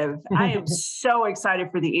impressive. I am so excited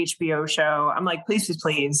for the HBO show. I'm like, please, just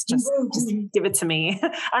give it to me.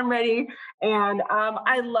 I'm ready. And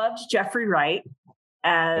I loved Jeffrey Wright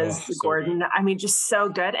as Gordon. Good. I mean, just so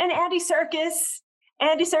good. And Andy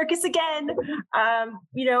Serkis again,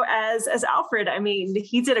 as Alfred. I mean,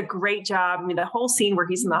 he did a great job. I mean, the whole scene where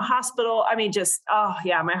he's in the hospital, I mean,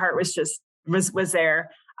 my heart was there.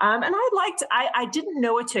 And I didn't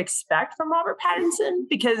know what to expect from Robert Pattinson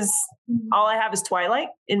because all I have is Twilight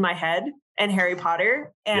in my head and Harry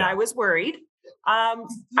Potter. And I was worried. I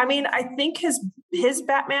mean, I think his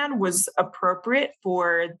Batman was appropriate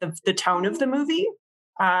for the tone of the movie.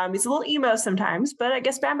 He's a little emo sometimes, but I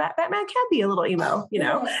guess Batman can be a little emo,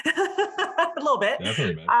 a little bit.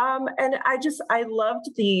 Definitely, and I loved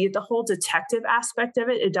the whole detective aspect of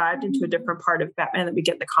it. It dived into a different part of Batman that we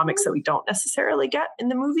get in the comics that we don't necessarily get in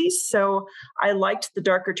the movies. So I liked the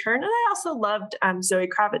darker turn, and I also loved Zoe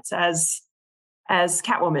Kravitz as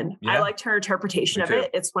Catwoman. Yeah. I liked her interpretation of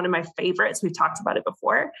it. It's one of my favorites. We've talked about it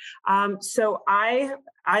before. So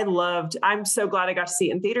I'm so glad I got to see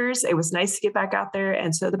it in theaters. It was nice to get back out there.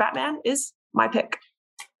 And so The Batman is my pick.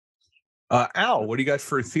 Al, what do you got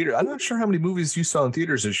for theater? I'm not sure how many movies you saw in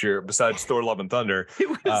theaters this year besides Thor: Love and Thunder. It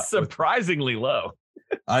was surprisingly low.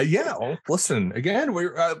 Listen, again,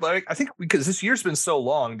 we're I think because this year's been so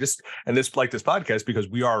long, this podcast, because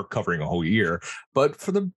we are covering a whole year, but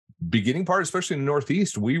for the beginning part, especially in the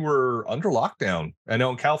Northeast, we were under lockdown. I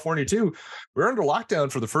know in California too, we're under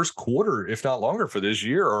lockdown for the first quarter, if not longer, for this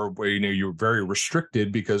year. Or you were very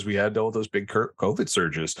restricted because we had all those big COVID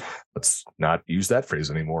surges. Let's not use that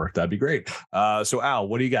phrase anymore. That'd be great. So Al,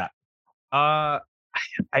 what do you got? I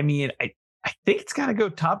mean, I think it's got to go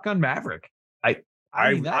Top Gun Maverick.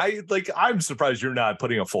 I'm surprised you're not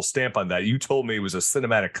putting a full stamp on that. You told me it was a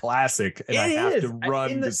cinematic classic, and I have to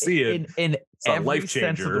run to see it. In every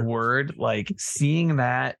sense of the word, like seeing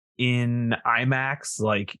that in IMAX,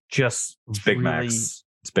 like just it's Big Max.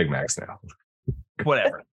 It's Big Max now.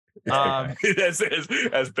 Whatever.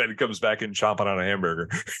 As Ben comes back and chomping on a hamburger.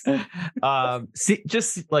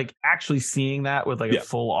 Just like actually seeing that with like a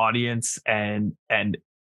full audience and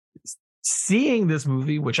seeing this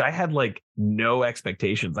movie, which I had like no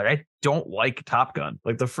expectations. Like I don't like Top Gun.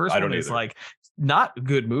 Like the first one is like not a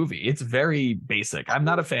good movie. It's very basic. I'm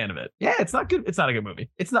not a fan of it. Yeah, it's not good. It's not a good movie.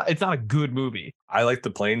 It's not a good movie. I like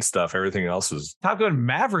the plane stuff. Everything else is Top Gun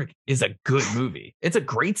Maverick is a good movie. It's a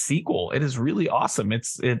great sequel. It is really awesome.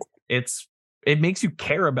 It makes you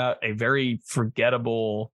care about a very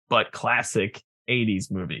forgettable but classic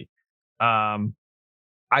 80s movie.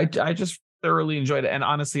 I just thoroughly enjoyed it. And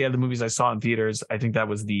honestly, the movies I saw in theaters, I think that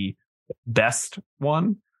was the best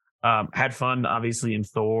one. Had fun, obviously, in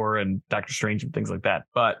Thor and Doctor Strange and things like that,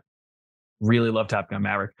 but really loved Top Gun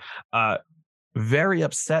Maverick. Very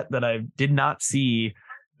upset that I did not see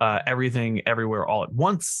Everything Everywhere All at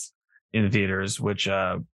Once in the theaters, which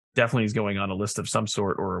definitely is going on a list of some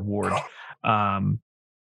sort or award. And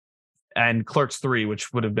Clerks 3,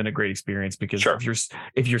 which would have been a great experience because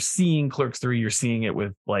if you're seeing Clerks 3, you're seeing it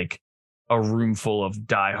with like a room full of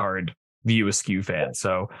diehard View Askew fans.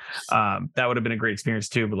 So that would have been a great experience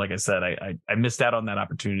too. But like I said, I missed out on that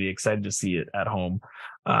opportunity. Excited to see it at home.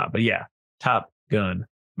 But yeah, Top Gun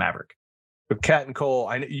Maverick. But Kat and Cole,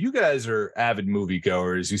 I know you guys are avid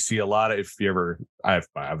moviegoers. You see a lot of, if you ever, I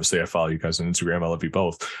follow you guys on Instagram. I love you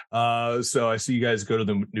both. So I see you guys go to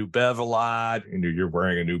the New Bev a lot, and you're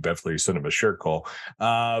wearing a New Beverly Cinema shirt, Cole.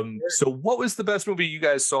 So what was the best movie you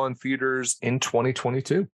guys saw in theaters in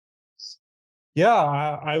 2022? Yeah,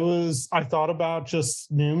 I thought about just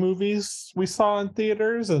new movies we saw in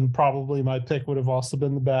theaters, and probably my pick would have also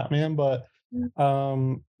been The Batman, but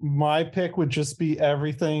my pick would just be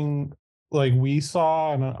everything like we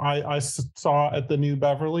saw, and I saw at the New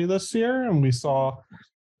Beverly this year, and we saw,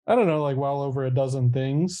 I don't know, like well over a dozen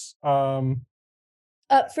things.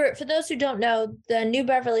 For those who don't know, the New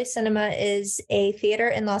Beverly Cinema is a theater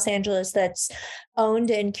in Los Angeles that's owned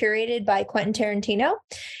and curated by Quentin Tarantino.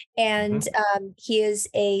 And he is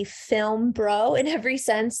a film bro in every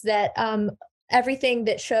sense that everything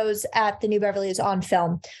that shows at the New Beverly is on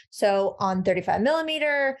film. So on 35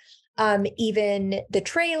 millimeter, even the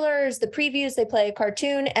trailers, the previews, they play a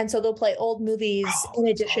cartoon. And so they'll play old movies in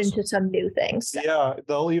addition to some new things. Yeah,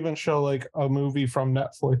 they'll even show like a movie from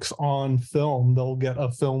Netflix on film. They'll get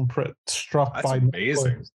a film print struck That's by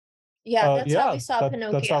amazing. Netflix. Yeah, that's how we saw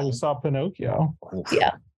Pinocchio. That's how we saw Pinocchio.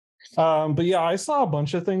 Yeah. But yeah, I saw a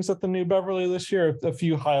bunch of things at the New Beverly this year. A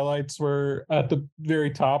few highlights were at the very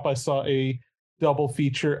top. I saw a double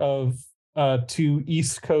feature of 2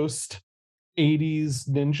 East Coast 80s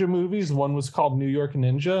ninja movies. One was called New York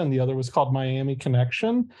Ninja and the other was called Miami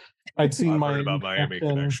Connection. I'd seen Miami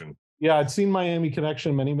Connection. Yeah, I'd seen Miami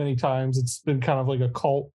Connection many, many times. It's been kind of like a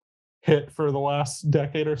cult hit for the last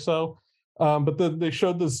decade or so. But they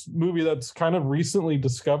showed this movie that's kind of recently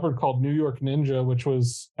discovered called New York Ninja, which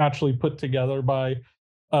was actually put together by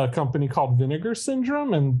a company called Vinegar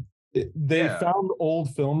Syndrome. And they found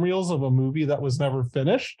old film reels of a movie that was never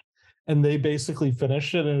finished. And they basically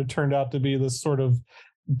finished it. And it turned out to be this sort of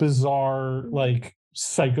bizarre, like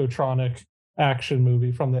psychotronic action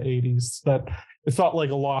movie from the 80s that it felt like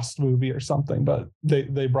a lost movie or something, but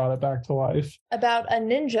they brought it back to life. About a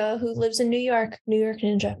ninja who lives in New York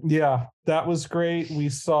Ninja. Yeah, that was great. We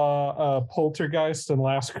saw Poltergeist and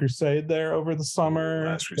Last Crusade there over the summer.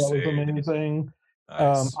 That was amazing.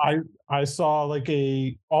 Nice. I saw like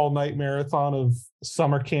a all-night marathon of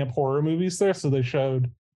summer camp horror movies there. So they showed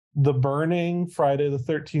The Burning, Friday the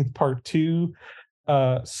 13th Part 2,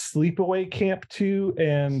 Sleepaway Camp 2,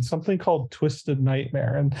 and something called Twisted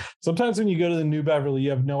Nightmare. And sometimes when you go to the New Beverly,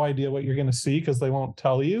 you have no idea what you're going to see because they won't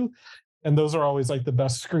tell you. And those are always like the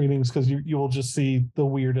best screenings because you will just see the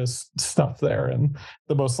weirdest stuff there and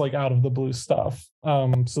the most like out of the blue stuff.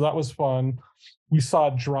 So that was fun. We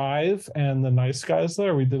saw Drive and The Nice Guys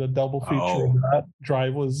there. We did a double feature of that.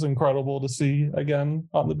 Drive was incredible to see again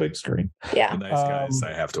on the big screen. Yeah. The Nice Guys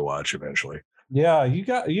I have to watch eventually. Yeah, you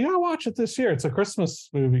got to watch it this year. It's a Christmas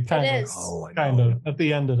movie, kind of. Kind of. At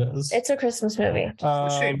the end, it is. It's a Christmas movie.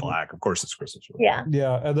 Shane Black, of course, it's Christmas movie. Yeah.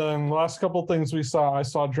 Yeah, and then last couple things I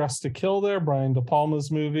saw Dress to Kill there, Brian De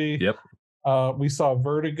Palma's movie. Yep. We saw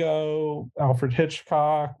Vertigo, Alfred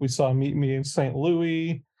Hitchcock. We saw Meet Me in St.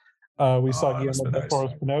 Louis. We saw Guillermo del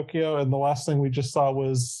Toro's Pinocchio, and the last thing we just saw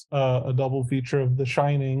was a double feature of The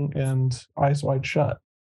Shining and Eyes Wide Shut.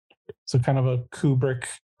 So kind of a Kubrick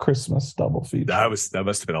Christmas double feature. That must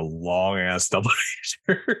have been a long ass double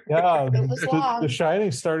feature. Yeah, it was long. The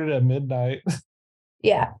Shining started at midnight.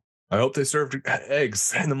 Yeah. I hope they served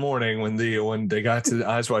eggs in the morning when they got to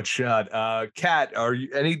Eyes Wide Shut. Kat, are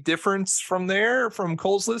you any difference from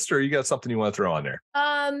Cole's list, or you got something you want to throw on there?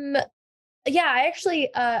 Yeah, I actually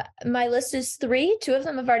my list is 3. 2 of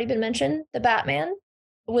them have already been mentioned. The Batman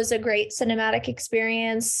was a great cinematic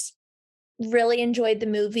experience. Really enjoyed the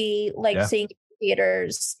movie, seeing it in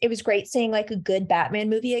theaters. It was great seeing like a good Batman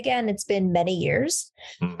movie again. It's been many years.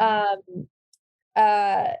 Mm-hmm.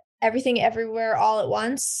 Everything Everywhere All at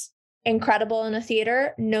Once, incredible in a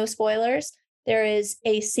theater. No spoilers. There is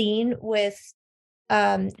a scene with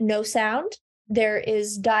no sound. There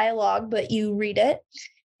is dialogue, but you read it.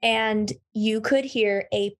 And you could hear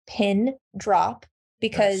a pin drop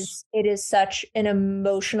because it is such an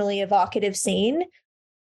emotionally evocative scene.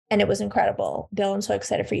 And it was incredible. Bill, I'm so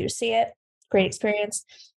excited for you to see it. Great experience.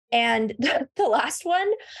 And the last one,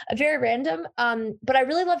 very random, but I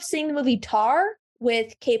really loved seeing the movie Tar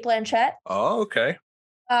with Cate Blanchett. Oh, okay.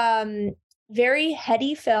 Very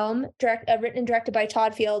heady film, written and directed by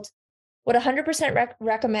Todd Field. Would 100%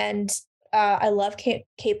 recommend. I love Cate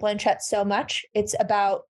Blanchett so much. It's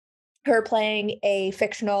about her playing a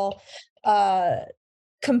fictional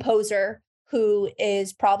composer who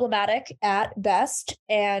is problematic at best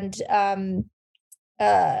and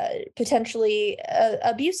potentially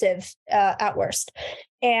abusive at worst.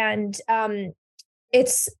 And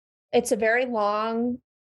it's a very long,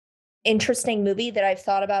 interesting movie that I've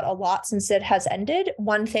thought about a lot since it has ended.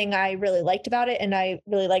 One thing I really liked about it, and I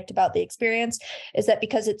really liked about the experience, is that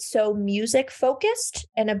because it's so music focused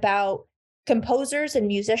and about composers and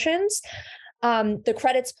musicians, the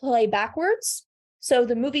credits play backwards. So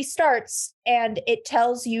the movie starts and it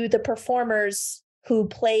tells you the performers who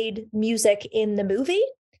played music in the movie.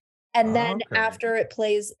 And then after it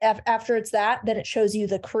plays, after it's that, then it shows you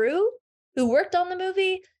the crew who worked on the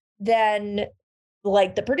movie, then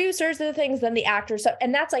like the producers and the things, then the actors.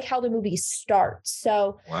 And that's like how the movie starts.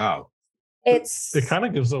 So wow. It kind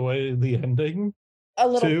of gives away the ending. A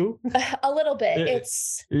little bit.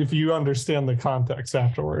 It's if you understand the context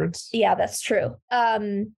afterwards. Yeah, that's true.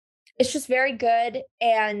 It's just very good,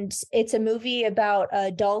 and it's a movie about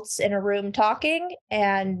adults in a room talking.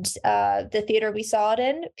 And the theater we saw it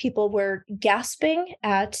in, people were gasping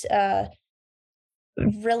at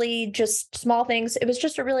really just small things. It was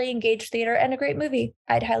just a really engaged theater and a great movie.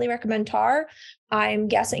 I'd highly recommend Tar. I'm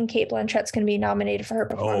guessing Cate Blanchett's going to be nominated for her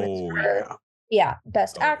performance.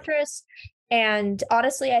 Best actress. And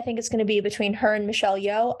honestly, I think it's going to be between her and Michelle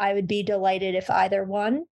Yeoh. I would be delighted if either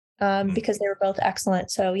won, because they were both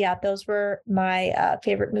excellent. So yeah, those were my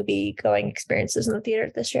favorite movie going experiences in the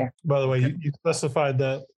theater this year. By the way, you specified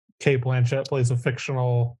that Cate Blanchett plays a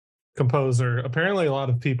fictional composer. Apparently a lot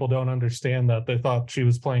of people don't understand that. They thought she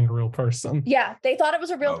was playing a real person. Yeah, they thought it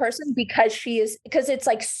was a real person because it's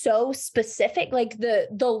like so specific, like the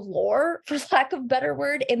lore, for lack of a better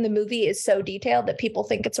word, in the movie is so detailed that people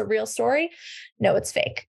think it's a real story. No, it's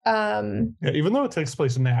fake. Even though it takes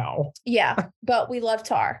place now. Yeah, but we love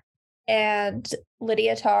Tar. And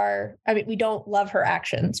Lydia Tar, I mean, we don't love her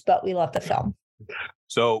actions, but we love the film.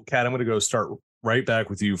 So, Kat, I'm going to go start right back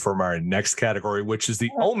with you for our next category, which is the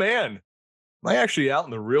am I actually out in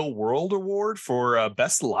the real world award for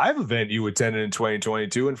best live event you attended in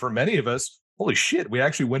 2022. And for many of us, holy shit, we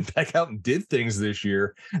actually went back out and did things this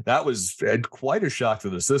year. That was quite a shock to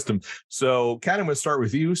the system. So, Kat, I'm going to start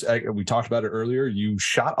with you. We talked about it earlier. You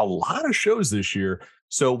shot a lot of shows this year.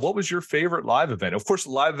 So what was your favorite live event? Of course, a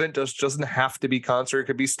live event doesn't have to be concert. It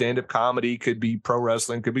could be stand-up comedy, could be pro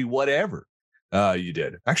wrestling, could be whatever. You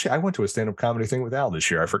did. Actually, I went to a stand-up comedy thing with Al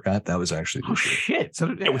this year. I forgot that was actually this year. Shit. So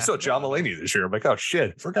we saw John Mulaney this year. I'm like, oh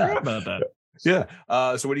shit, forgot about that. Yeah.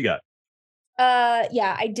 So what do you got?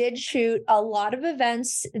 I did shoot a lot of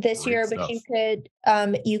events this year, but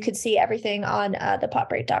you could see everything on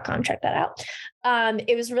thepopbreak.com. Check that out.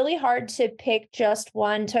 It was really hard to pick just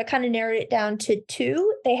one, so I kind of narrowed it down to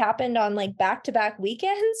two. They happened on like back-to-back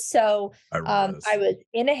weekends, so I was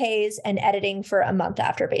in a haze and editing for a month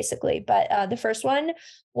after, basically. But the first one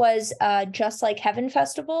was Just Like Heaven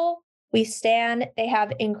Festival. They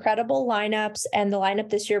have incredible lineups, and the lineup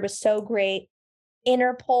this year was so great.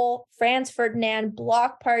 Interpol, Franz Ferdinand,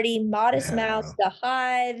 Block Party, Modest Mouse, The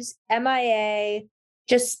Hives, MIA,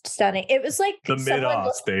 just stunning. It was like the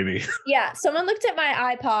mid-aughts, baby. Yeah, someone looked at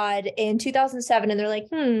my iPod in 2007 and they're like,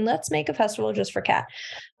 let's make a festival just for Kat.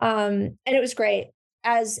 And it was great.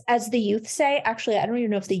 As the youth say, actually, I don't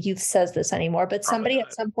even know if the youth says this anymore, but somebody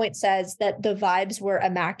at some point says that the vibes were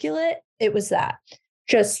immaculate. It was that.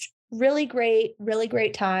 Just really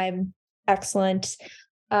great time. Excellent.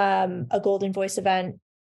 A Golden Voice event.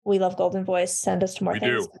 We love Golden Voice. Send us to more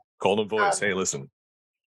things. We do. Golden Voice. Hey, listen.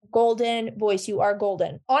 Golden Voice, you are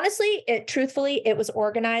golden. Honestly, truthfully, it was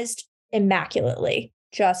organized immaculately.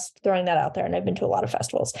 Just throwing that out there. And I've been to a lot of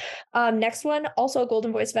festivals. Next one, also a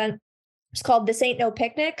Golden Voice event. It's called This Ain't No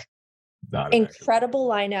Picnic. Incredible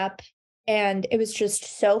lineup. And it was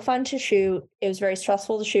just so fun to shoot. It was very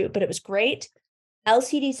stressful to shoot, but it was great.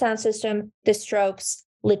 LCD Soundsystem, The Strokes,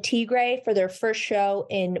 Le Tigre for their first show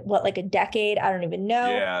in like a decade. I don't even know.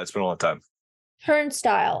 Yeah, it's been a long time.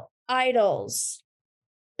 Turnstile, Idols.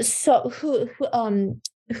 So who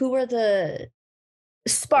were the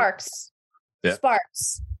Sparks? Yeah.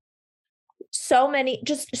 Sparks. So many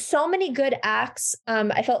good acts.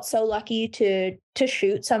 I felt so lucky to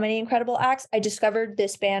shoot so many incredible acts. I discovered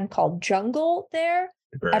this band called Jungle there.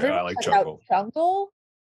 Everyone I like Jungle. Jungle.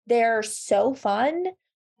 They're so fun.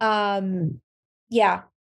 Yeah.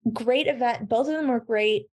 Great event. Both of them were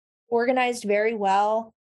great, organized very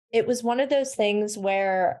well. It was one of those things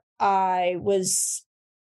where I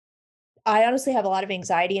honestly have a lot of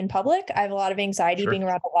anxiety in public. I have a lot of anxiety being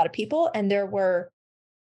around a lot of people. And there were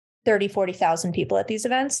 40,000 people at these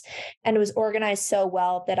events. And it was organized so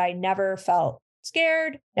well that I never felt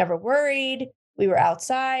scared, never worried. We were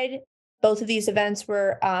outside. Both of these events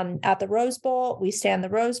were at the Rose Bowl. We stand the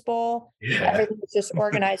Rose Bowl. Yeah. Everything was just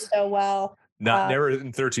organized so well. Never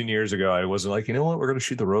in 13 years ago, I wasn't like, you know what, we're going to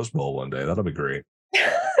shoot the Rose Bowl one day. That'll be great.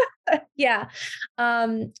 Yeah.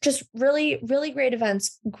 Just really, really great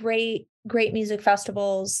events. Great music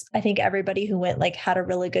festivals. I think everybody who went had a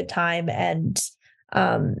really good time, and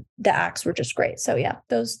the acts were just great. So yeah,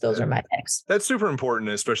 those are my picks. That's super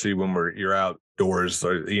important, especially when you're outdoors.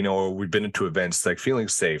 We've been into events. Like, feeling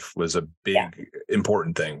safe was a big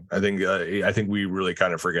important thing. I think we really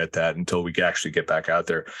kind of forget that until we actually get back out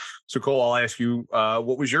there. So Cole, I'll ask you,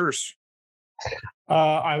 what was yours?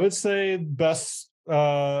 I would say best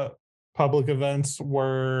public events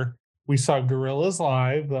were, we saw Gorillaz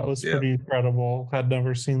live. That was pretty incredible. Had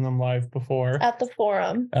never seen them live before. At the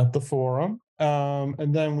Forum.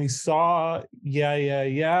 And then we saw Yeah Yeah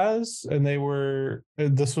Yeahs, and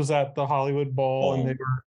this was at the Hollywood Bowl, and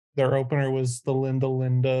their opener was the Linda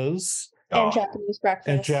Lindas. And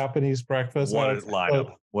Japanese Breakfast. What a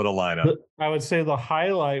lineup. I would say the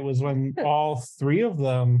highlight was when all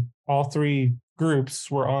three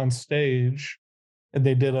groups were on stage, and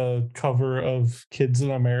they did a cover of Kids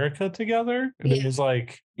in America together, and it was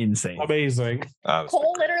like insane, amazing.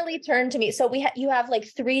 Cole literally turned to me. So you have like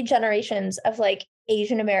 3 generations of like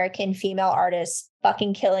Asian American female artists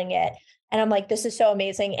fucking killing it. And I'm like, this is so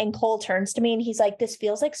amazing. And Cole turns to me and he's like, this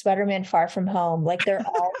feels like Spider-Man Far From Home. Like they're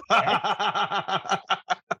all I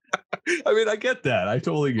mean, I get that. I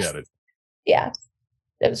totally get it. Yeah.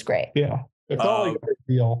 It was great. Yeah. It's all like a big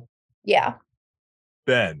deal. Yeah.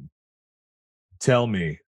 Ben, tell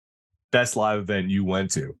me, best live event you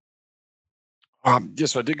went to.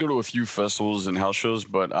 Yes, I did go to a few festivals and house shows,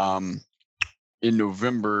 but in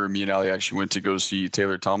November, me and Ali actually went to go see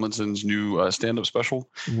Taylor Tomlinson's new stand-up special.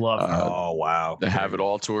 Love her. Oh, wow. The Have It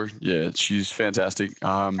All tour. Yeah, she's fantastic.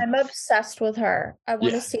 I'm obsessed with her. I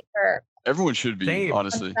want to see her. Everyone should be,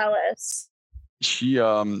 honestly. I'm jealous. She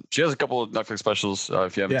has a couple of Netflix specials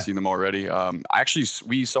if you haven't seen them already.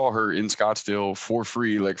 We saw her in Scottsdale for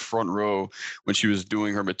free, like front row, when she was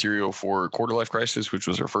doing her material for Quarter Life Crisis, which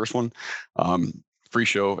was her first one. Free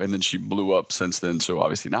show, and then she blew up since then. So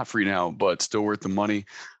obviously not free now, but still worth the money.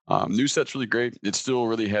 New set's really great. It's still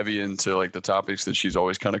really heavy into like the topics that she's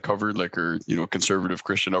always kind of covered, like her, conservative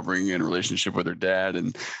Christian upbringing and relationship with her dad,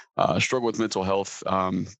 and struggle with mental health.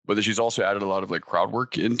 But then she's also added a lot of like crowd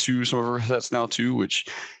work into some of her sets now too, which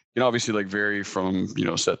obviously like vary from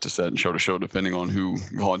set to set and show to show depending on who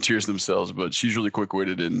volunteers themselves. But she's really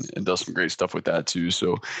quick-witted and does some great stuff with that too.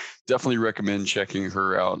 So definitely recommend checking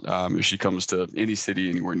her out if she comes to any city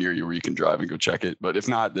anywhere near you where you can drive and go check it. But if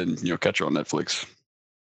not, then catch her on Netflix.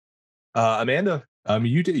 Amanda,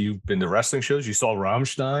 you've been to wrestling shows. You saw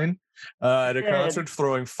Rammstein at a concert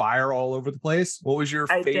throwing fire all over the place. What was your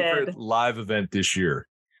favorite live event this year?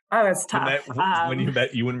 Oh, it's tough. When you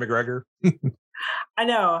met Ewan McGregor? I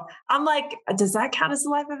know. I'm like, does that count as a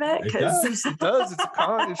live event? It does. It does. It's a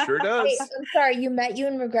con. It sure does. Wait, I'm sorry. You met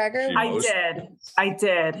Ewan McGregor? I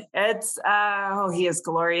did. It's he is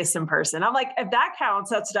glorious in person. I'm like, if that counts,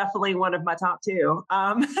 that's definitely one of my top 2.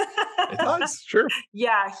 It does. Sure.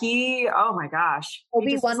 Yeah. Oh my gosh.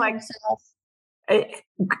 Obi-Wan like himself.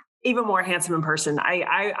 Even more handsome in person.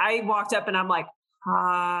 I walked up and I'm like,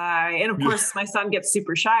 hi. And of course, my son gets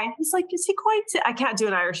super shy. He's like, is he going to, I can't do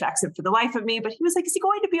an Irish accent for the life of me, but he was like, is he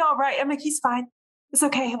going to be all right? I'm like, he's fine. It's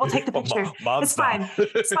okay. We'll take the picture. It's fine.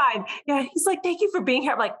 It's fine. Yeah. He's like, thank you for being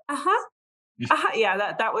here. I'm like,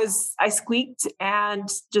 yeah, that was, I squeaked and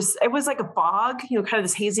just, it was like a fog, kind of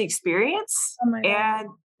this hazy experience. Oh my God. And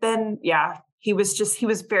then, he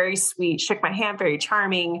was very sweet, shook my hand, very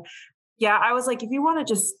charming. Yeah. I was like, if you want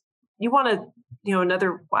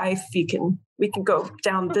another wife, we can go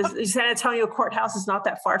down the San Antonio courthouse is not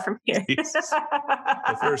that far from here.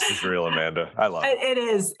 The thirst is real, Amanda. I love it.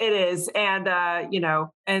 It is. And,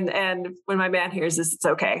 and when my man hears this, it's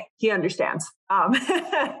okay. He understands.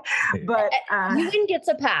 But Ewan gets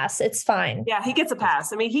a pass. It's fine. Yeah, he gets a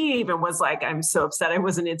pass. I mean, he even was like, I'm so upset I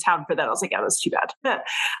wasn't in town for that. I was like, yeah, that's too bad.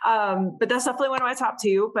 But that's definitely one of my top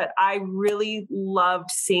 2. But I really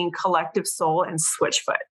loved seeing Collective Soul and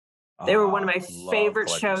Switchfoot. They were one of my favorite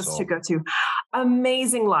shows to go to.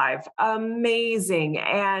 Amazing live, amazing.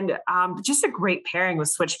 And just a great pairing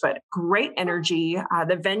with Switchfoot. Great energy.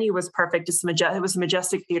 The venue was perfect. It was a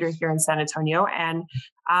Majestic Theater here in San Antonio. And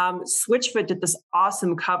Switchfoot did this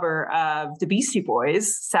awesome cover of the Beastie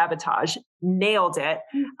Boys, Sabotage. Nailed it.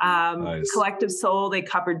 Nice. Collective Soul, they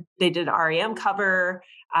did an REM cover.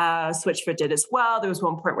 Switchfoot did as well. There was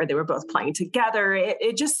one point where they were both playing together.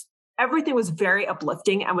 It just, everything was very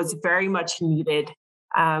uplifting and was very much needed,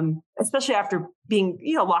 especially after being,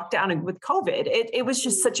 locked down with COVID. It was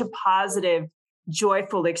just such a positive,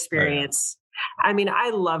 joyful experience. Oh, yeah. I mean, I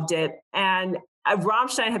loved it. And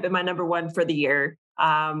Rammstein had been my number 1 for the year.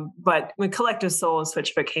 But when Collective Soul and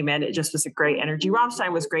Switchfoot came in, it just was a great energy.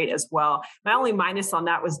 Rammstein was great as well. My only minus on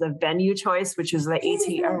that was the venue choice, which is the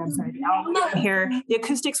here. The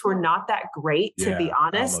acoustics were not that great, to be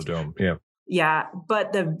honest. Alamo Dome. Yeah,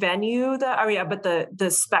 but the venue, the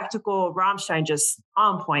spectacle, Rammstein just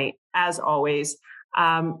on point as always.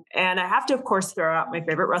 And I have to, of course, throw out my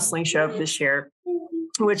favorite wrestling show of this year,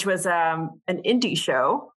 which was an indie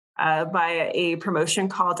show by a promotion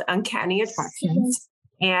called Uncanny Attractions.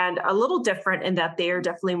 And a little different in that they are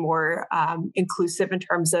definitely more inclusive in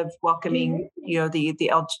terms of welcoming,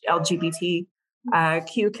 the LGBT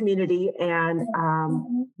Q community, and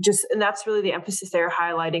that's really the emphasis they're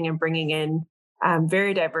highlighting and bringing in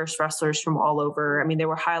very diverse wrestlers from all over. I mean, they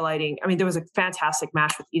were highlighting. I mean, there was a fantastic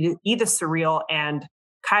match with Edith Surreal and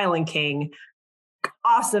Kylan King.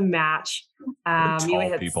 Awesome match.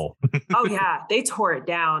 Tall people. Oh yeah, they tore it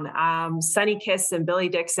down. Sonny Kiss and Billy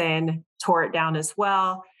Dixon tore it down as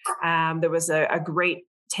well. There was a great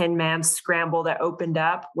 10-man scramble that opened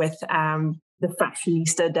up with the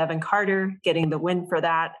fashionista Devin Carter getting the win for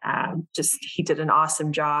that. He did an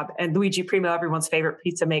awesome job. And Luigi Primo, everyone's favorite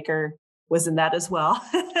pizza maker, was in that as well.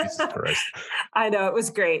 Jesus Christ. I know, it was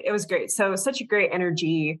great. It was great. So such a great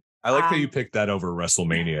energy. I like how you picked that over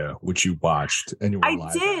WrestleMania, which you watched and you were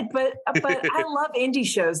live. I did, but I love indie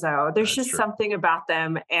shows though. There's just something about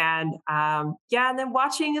them, and and then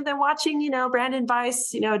watching, Brandon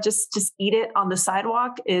Weiss, just eat it on the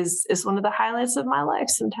sidewalk is one of the highlights of my life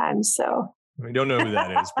sometimes. So. We don't know who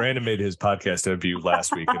that is. Brandon made his podcast debut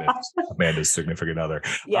last week, and it's Amanda's significant other.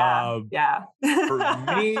 Yeah. For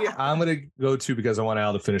me, I'm going to go to, because I want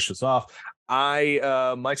Al to finish this off.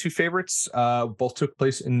 My two favorites both took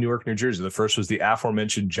place in Newark, New Jersey. The first was the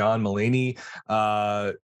aforementioned John Mulaney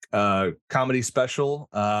comedy special,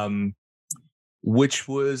 which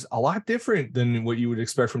was a lot different than what you would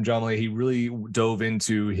expect from John Mulaney. He really dove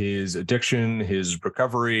into his addiction, his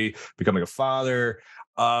recovery, becoming a father.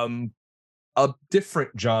 A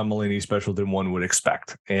different John Mulaney special than one would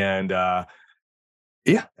expect. And I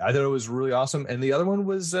thought it was really awesome. And the other one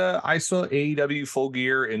was I saw AEW Full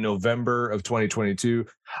Gear in November of 2022.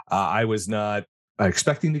 I was not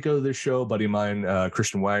expecting to go to this show. Buddy of mine,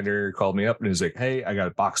 Christian Wagner, called me up and he was like, hey, I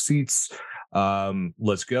got box seats.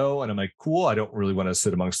 Let's go. And I'm like, cool. I don't really want to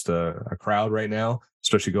sit amongst a crowd right now,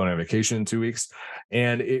 especially going on vacation in 2 weeks.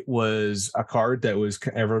 And it was a card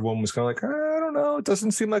that everyone was kind of like, I don't know, it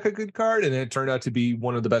doesn't seem like a good card. And then it turned out to be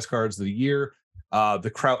one of the best cards of the year.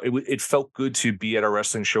 The crowd, it felt good to be at a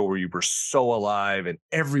wrestling show where you were so alive and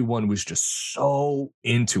everyone was just so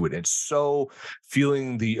into it and so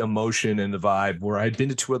feeling the emotion and the vibe. Where I'd been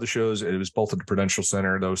to two other shows, and it was both at the Prudential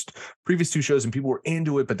Center, those previous two shows, and people were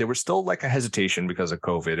into it, but there was still like a hesitation because of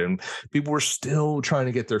COVID, and people were still trying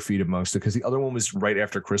to get their feet amongst it because the other one was right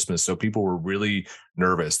after Christmas, so people were really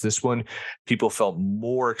nervous. This one, people felt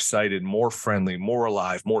more excited, more friendly, more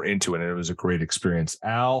alive, more into it, and it was a great experience.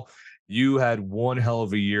 Al, you had one hell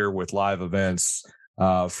of a year with live events,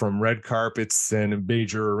 from red carpets and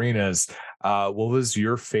major arenas. What was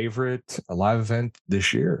your favorite live event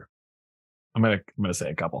this year? I'm gonna say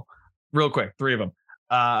a couple real quick, 3 of them.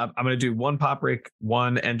 I'm gonna do one Pop Break,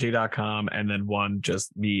 one NJ.com, and then one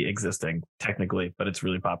just me existing technically, but it's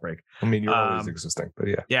really Pop Break. I mean, you're always existing, but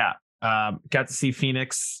yeah. Got to see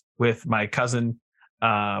Phoenix with my cousin.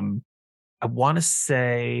 I want to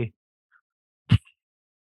say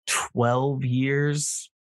 12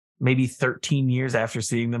 years, maybe 13 years after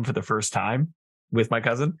seeing them for the first time with my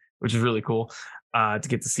cousin, which is really cool to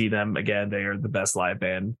get to see them again. They are the best live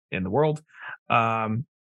band in the world.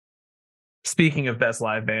 Speaking of best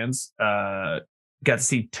live bands, got to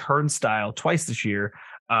see Turnstile twice this year,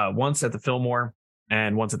 once at the Fillmore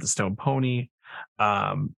and once at the Stone Pony.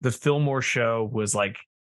 The Fillmore show was like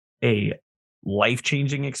a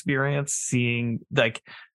life-changing experience. Seeing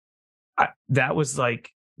that was like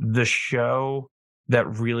the show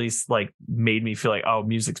that really like made me feel like, oh,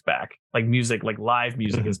 music's back. Like music, like live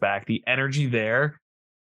music is back. The energy there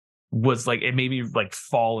was like, it made me like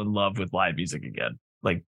fall in love with live music again.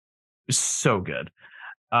 Like, so good.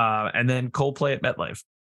 And then Coldplay at MetLife,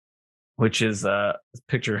 which is a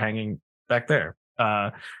picture hanging back there.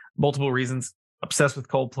 Multiple reasons. Obsessed with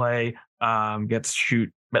Coldplay. Get to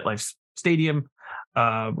shoot MetLife Stadium,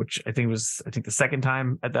 which I think the second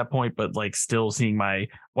time at that point, but like still seeing one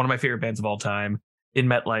of my favorite bands of all time in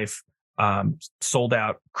MetLife, sold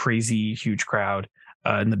out, crazy huge crowd,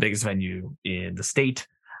 in the biggest venue in the state,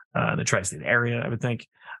 the tri-state area, I would think.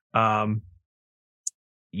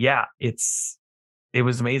 It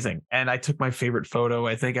was amazing, and I took my favorite photo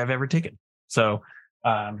I think I've ever taken. So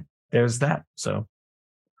there's that. So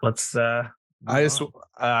let's.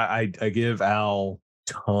 I give Al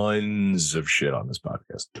tons of shit on this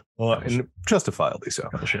podcast, and justifiably so.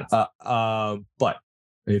 But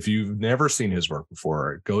if you've never seen his work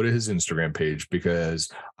before, go to his Instagram page,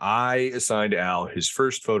 because I assigned Al his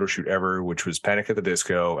first photo shoot ever, which was Panic at the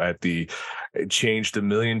Disco it changed a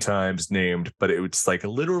million times named, but it was like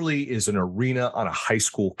literally is an arena on a high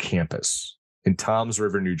school campus in Toms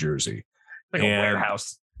River, New Jersey. Like a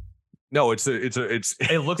warehouse. No, it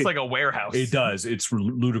looks like a warehouse. It does. It's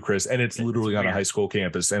ludicrous. And it's literally on a high school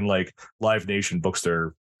campus, and like Live Nation books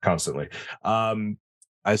there constantly.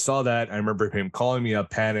 I saw that. I remember him calling me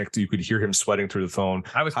up, panicked. You could hear him sweating through the phone.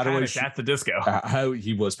 I was panicked at the disco. How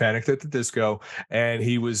he was panicked at the disco, and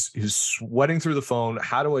he was sweating through the phone.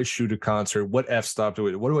 How do I shoot a concert? What f-stop do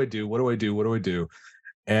I? What do I do? What do I do? What do I do?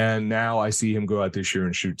 And now I see him go out this year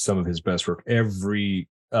and shoot some of his best work. Every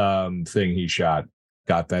thing he shot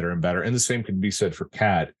got better and better, and the same can be said for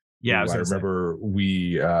Kat. Yeah, I remember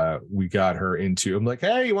we got her into. I'm like,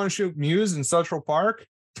 hey, you want to shoot Muse in Central Park?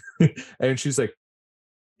 And she's like,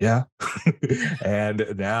 yeah.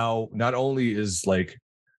 And now not only is like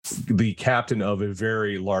the captain of a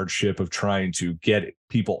very large ship of trying to get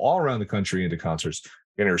people all around the country into concerts,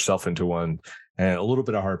 getting herself into one, and a little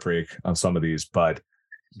bit of heartbreak on some of these, but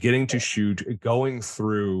getting to shoot, going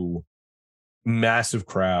through massive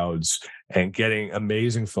crowds and getting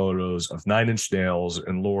amazing photos of Nine Inch Nails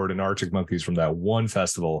and Lorde and Arctic Monkeys from that one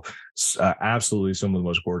festival. Absolutely some of the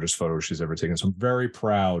most gorgeous photos she's ever taken. So I'm very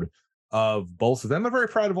proud of both of them. I'm very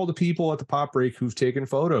proud of all the people at the Pop Break who've taken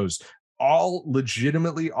photos, all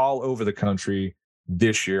legitimately all over the country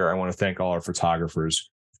this year. I want to thank all our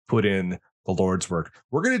photographers who put in the Lord's work.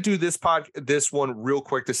 We're going to do this one real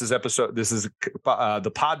quick. This is the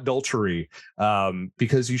Podultery,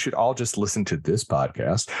 because you should all just listen to this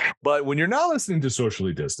podcast. But when you're not listening to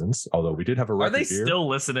Socially Distanced, although we did have a record, are they still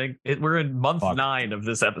listening? We're in month 9 of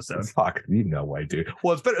this episode. Fuck, you know I do.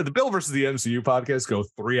 Well, it's better. The Bill versus the MCU podcast go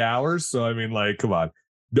 3 hours, so I mean, like, come on.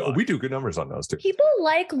 No, we do good numbers on those too. People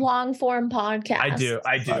like long form podcasts. I do.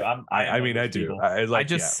 I do. I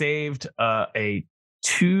just saved a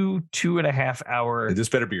 2.5 hour. This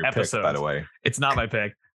better be your episode. Pick, by the way. It's not my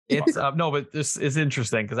pick. It's no, but this is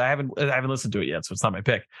interesting because I haven't listened to it yet, so it's not my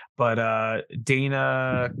pick. But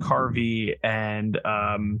Dana Carvey and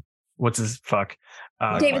what's his fuck?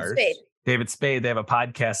 David Spade. They have a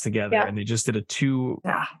podcast together, and they just did two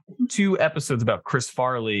episodes about Chris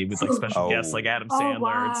Farley with like special guests like Adam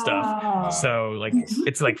Sandler and stuff. So like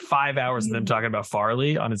it's like 5 hours of them talking about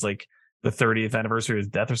Farley on his like the 30th anniversary of his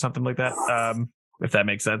death or something like that. If that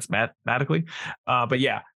makes sense mathematically. But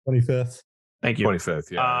yeah. 25th. Thank you.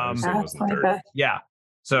 25th. Yeah. 25th. Yeah.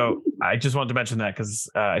 So I just wanted to mention that because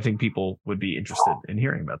I think people would be interested in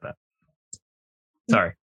hearing about that.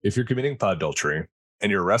 Sorry. If you're committing podultery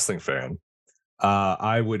and you're a wrestling fan,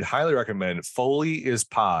 I would highly recommend Foley is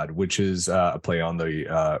Pod, which is a play on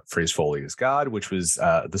the phrase Foley is God, which was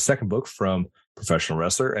the second book from professional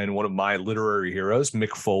wrestler and one of my literary heroes,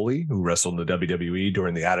 Mick Foley, who wrestled in the WWE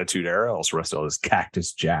during the Attitude Era, also wrestled as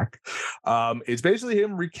Cactus Jack. It's basically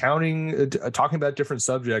him recounting, talking about different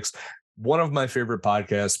subjects. One of my favorite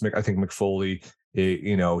podcasts, I think Mick Foley,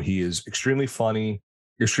 he is extremely funny,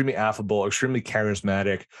 extremely affable, extremely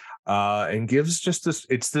charismatic, and gives just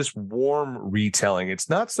this warm retelling. It's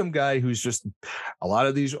not some guy who's just, a lot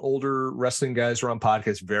of these older wrestling guys are on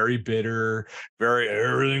podcasts, very bitter,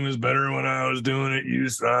 everything was better when I was doing it, you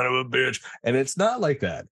son of a bitch. And it's not like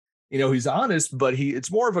that. He's honest, but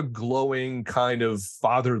it's more of a glowing kind of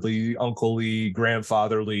fatherly, unclely,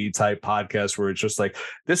 grandfatherly type podcast where it's just like,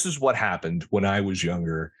 this is what happened when I was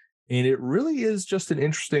younger. And it really is just an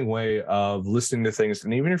interesting way of listening to things.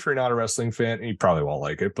 And even if you're not a wrestling fan, you probably won't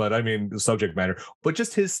like it, but I mean, the subject matter, but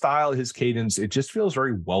just his style, his cadence, it just feels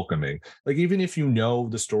very welcoming. Like, even if you know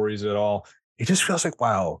the stories at all, it just feels like,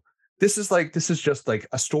 wow, this is just like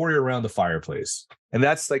a story around the fireplace. And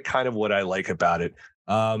that's like kind of what I like about it.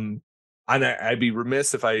 And I'd be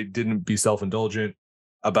remiss if I didn't be self-indulgent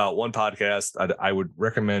about one podcast I would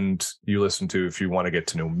recommend you listen to if you want to get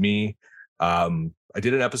to know me. I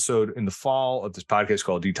did an episode in the fall of this podcast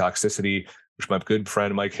called Detoxicity, which my good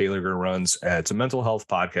friend Mike Haliger runs. It's a mental health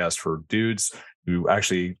podcast for dudes who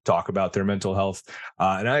actually talk about their mental health.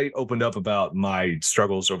 And I opened up about my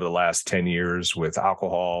struggles over the last 10 years with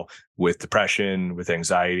alcohol, with depression, with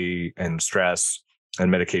anxiety and stress and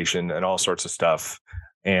medication and all sorts of stuff.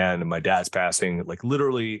 And my dad's passing, like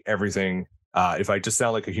literally everything. If I just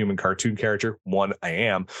sound like a human cartoon character, one, I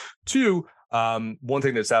am. Two, one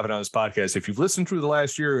thing that's happened on this podcast, if you've listened through the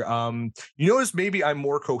last year, you notice maybe I'm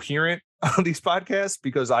more coherent on these podcasts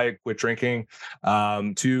because I quit drinking.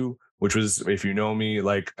 Two, which was, if you know me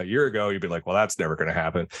like a year ago, you'd be like, well, that's never going to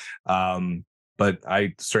happen. But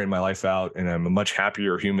I straightened my life out and I'm a much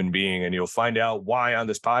happier human being. And you'll find out why on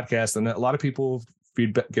this podcast. And a lot of people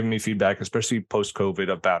giving me feedback, especially post-COVID,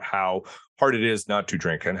 about how hard it is not to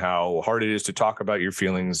drink and how hard it is to talk about your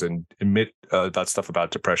feelings and admit about stuff about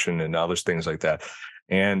depression and other things like that.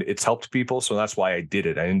 And it's helped people. So that's why I did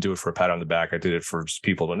it. I didn't do it for a pat on the back. I did it for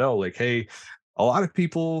people to know, like, hey, a lot of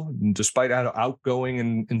people, despite how outgoing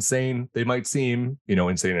and insane they might seem,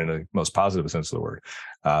 insane in the most positive sense of the word.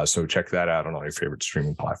 So check that out on all your favorite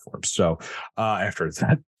streaming platforms. So after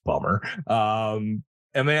that bummer,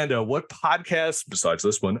 Amanda, what podcasts besides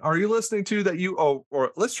this one are you listening to that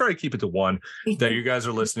or let's try to keep it to one that you guys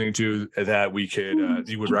are listening to that we could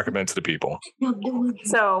you would recommend to the people?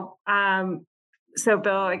 So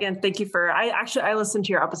Bill, again, thank you I listened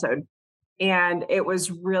to your episode and it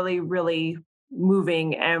was really, really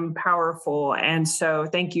moving and powerful. And so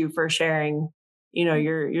thank you for sharing,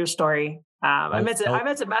 your story. I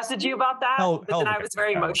meant to message you about that, but then I was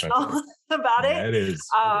very emotional about it. It is.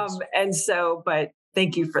 And so, but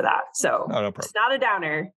thank you for that. So no problem. It's not a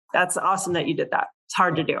downer. That's awesome that you did that. It's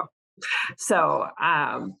hard to do. So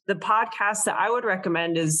the podcast that I would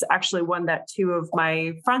recommend is actually one that two of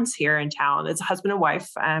my friends here in town, it's a husband and wife,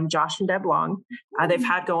 Josh and Deb Long. They've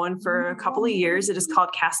had going for a couple of years. It is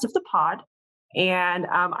called Cast of the Pod. And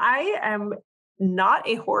I am not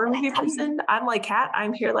a horror movie person. I'm like Kat.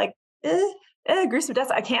 I'm here like, gruesome deaths.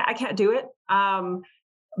 I can't do it.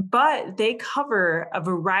 But they cover a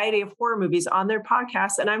variety of horror movies on their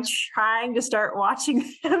podcast, and I'm trying to start watching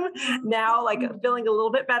them now, like feeling a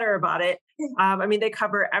little bit better about it. I mean, they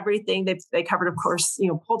cover everything. They covered, of course,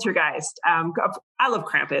 Poltergeist. I love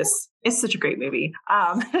Krampus. It's such a great movie.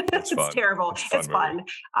 It's terrible. It's fun.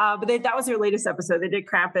 But that was their latest episode. They did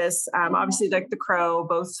Krampus, obviously like The Crow,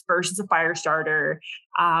 both versions of Firestarter.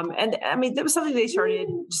 And I mean, that was something they started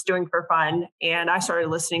just doing for fun. And I started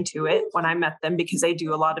listening to it when I met them because they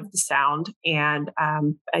do a lot of the sound and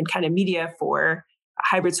kind of media for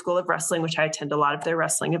Hybrid School of Wrestling, which I attend a lot of their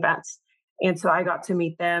wrestling events. And so I got to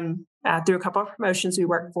meet them through a couple of promotions we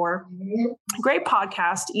work for. Great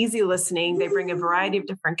podcast, easy listening. They bring a variety of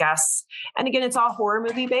different guests. And again, it's all horror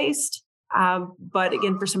movie based. But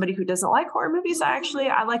again, for somebody who doesn't like horror movies,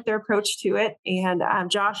 I like their approach to it. And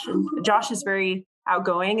Josh is very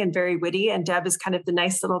outgoing and very witty. And Deb is kind of the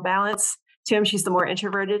nice little balance to him. She's the more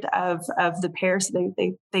introverted of the pair. So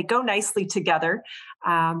they go nicely together.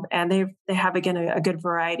 And they have, again, a good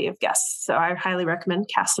variety of guests. So I highly recommend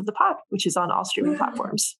Cast of the Pod, which is on all streaming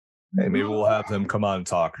platforms. Hey, maybe we'll have them come on and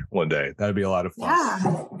talk one day. That'd be a lot of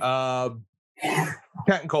fun. Yeah.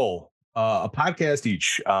 Kat and Cole, a podcast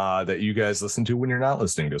each that you guys listen to when you're not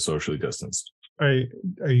listening to Socially Distanced. Do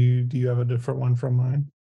you have a different one from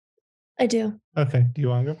mine? I do. Okay. Do you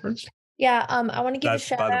want to go first? Yeah. I want to give a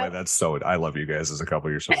shout out. By the way, I love you guys as a couple.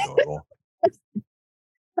 You're so adorable.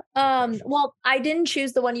 Well, I didn't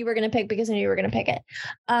choose the one you were going to pick because I knew you were going to pick it.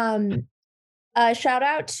 Shout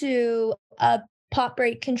out to Pop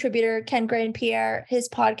Break contributor Ken Grandpierre, his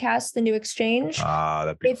podcast, The New Exchange.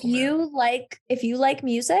 If you like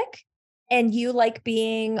music and you like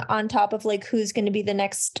being on top of like who's going to be the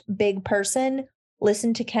next big person,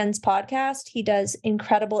 listen to Ken's podcast. He does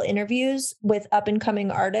incredible interviews with up and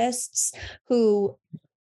coming artists who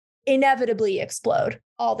inevitably explode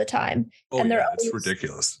all the time. It's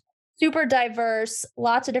ridiculous. Super diverse,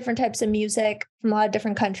 lots of different types of music from a lot of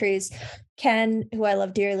different countries. Ken, who I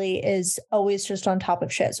love dearly, is always just on top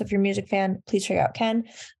of shit. So if you're a music fan, please check out Ken.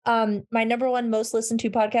 My number one most listened to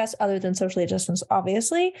podcast, other than Socially Distanced,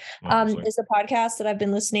 obviously, is a podcast that I've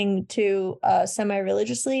been listening to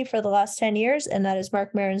semi-religiously for the last 10 years. And that is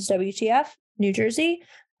Mark Maron's WTF, New Jersey.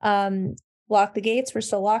 Lock the gates. We're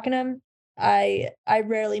still locking them. I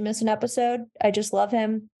rarely miss an episode. I just love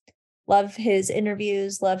him. Love his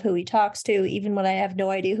interviews, love who he talks to. Even when I have no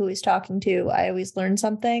idea who he's talking to, I always learn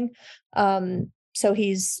something. So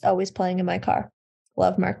he's always playing in my car.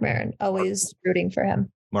 Love Mark Maron, always rooting for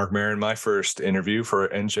him. Mark Maron, my first interview for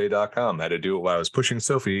NJ.com. Had to do it while I was pushing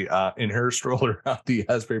Sophie in her stroller out the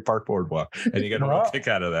Asbury Park Boardwalk. And you got a real kick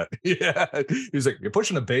out of that. Yeah. He was like, "You're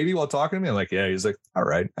pushing a baby while talking to me?" I'm like, "Yeah." He's like, "All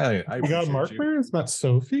right." I got Mark Maron? It's not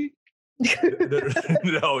Sophie?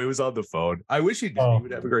 No, it was on the phone. I wish he did. He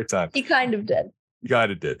would have a great time. He kind of did. You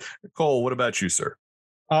kind of did. Cole, what about you, sir?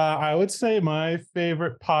 I would say my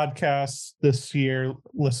favorite podcast this year,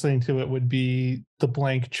 listening to it, would be the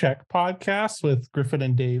Blank Check podcast with Griffin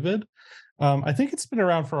and David. I think it's been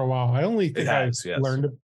around for a while. I only think I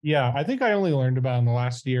only learned about it in the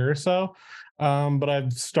last year or so. But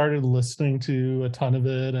I've started listening to a ton of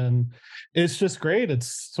it, and it's just great.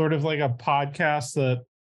 It's sort of like a podcast that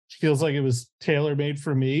feels like it was tailor-made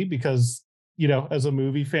for me because, as a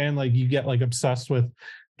movie fan, like you get like obsessed with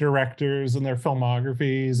directors and their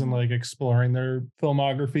filmographies and like exploring their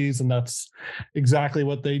filmographies, and that's exactly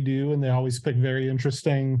what they do. And they always pick very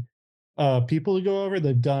interesting people to go over.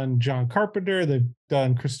 They've done John Carpenter, they've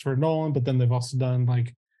done Christopher Nolan, but then they've also done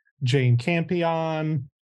like Jane Campion,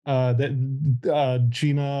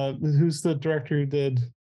 Gina, who's the director who did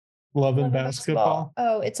Love and Basketball?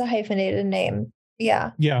 Oh, it's a hyphenated name.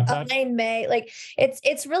 Yeah. Elaine May. Like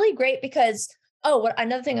it's really great because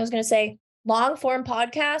another thing I was going to say, long form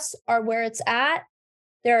podcasts are where it's at.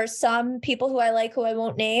 There are some people who I like, who I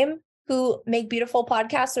won't name, who make beautiful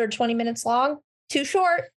podcasts that are 20 minutes long. Too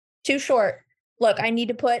short. Look, I need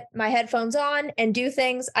to put my headphones on and do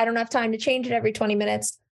things. I don't have time to change it every 20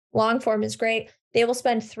 minutes. Long form is great. they will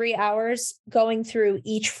spend 3 hours going through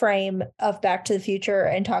each frame of Back to the Future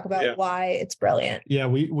and talk about why it's brilliant. Yeah,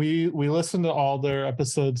 we listened to all their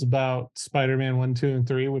episodes about Spider-Man 1, 2, and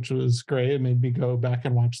 3, which was great. It made me go back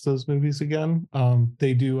and watch those movies again.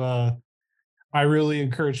 They do I really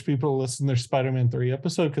encourage people to listen to their Spider-Man 3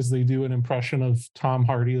 episode because they do an impression of Tom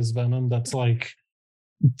Hardy as Venom that's like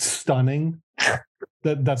stunning.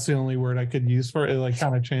 That's the only word I could use for it. It like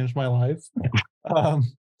kind of changed my life.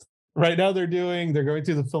 Right now they're going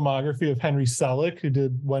through the filmography of Henry Selick, who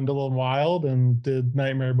did Wendell and Wild and did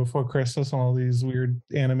Nightmare Before Christmas and all these weird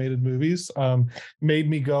animated movies. Made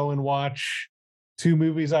me go and watch 2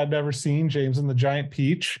 movies I'd never seen, James and the Giant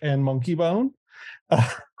Peach and Monkey Bone,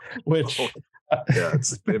 which... Yeah,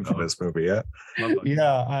 it's an infamous movie.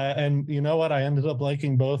 And you know what? I ended up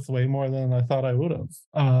liking both way more than I thought I would have.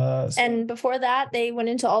 And before that, they went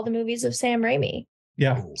into all the movies of Sam Raimi.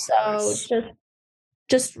 Yeah. So nice.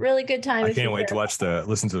 Just really good time. I can't wait to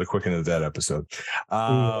listen to the Quick and the Dead episode.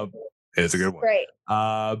 It's a good one. Great.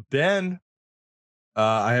 Ben,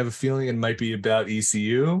 I have a feeling it might be about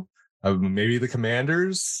ECU, maybe the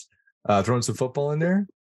Commanders, throwing some football in there.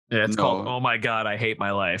 Yeah, it's called "Oh My God, I Hate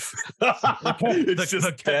My Life." It's just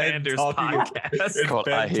the Commanders podcast. It's called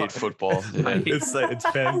 "I Hate Football." Yeah.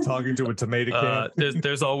 It's Ben talking to a tomato can.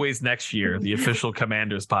 There's always next year, the official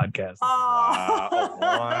Commanders podcast.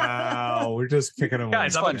 Wow, we're just kicking them.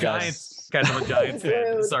 Guys, I'm a Giants fan.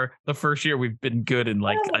 This is the first year we've been good in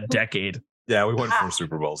like a decade. Yeah, we won 4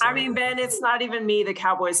 Super Bowls. I mean, Ben, it's not even me, the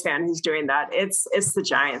Cowboys fan, who's doing that. It's the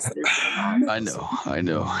Giants that are doing that. I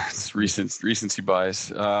know. It's recency bias.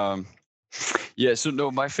 So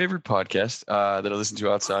no, my favorite podcast that I listen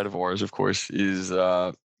to outside of ours, of course, is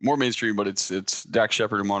more mainstream, but it's Dak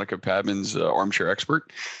Shepard and Monica Padman's Armchair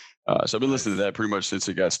Expert. So I've been listening to that pretty much since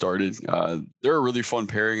it got started. They're a really fun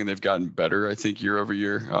pairing, and they've gotten better, I think, year over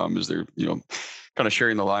year, as they're kind of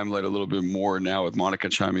sharing the limelight a little bit more now with Monica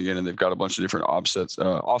chiming in, and they've got a bunch of different offsets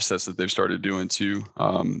that they've started doing too.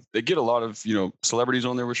 They get a lot of celebrities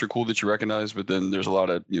on there, which are cool that you recognize, but then there's a lot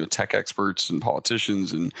of tech experts and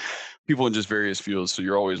politicians and people in just various fields. So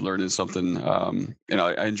you're always learning something, and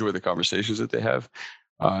I enjoy the conversations that they have.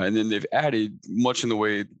 And then they've added, much in the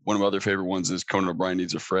way one of my other favorite ones is Conan O'Brien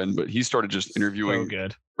Needs a Friend, but he started just interviewing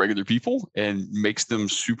regular people and makes them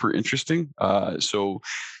super interesting. So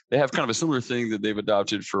they have kind of a similar thing that they've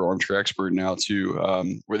adopted for Armchair Expert now too,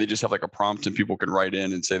 where they just have like a prompt and people can write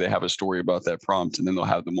in and say they have a story about that prompt, and then they'll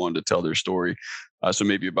have them on to tell their story. So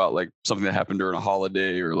maybe about like something that happened during a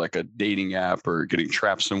holiday, or like a dating app, or getting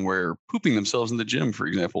trapped somewhere, pooping themselves in the gym, for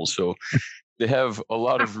example. So they have a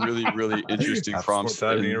lot of really, really interesting prompts.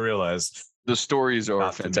 I didn't realize the stories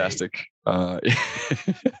are fantastic. I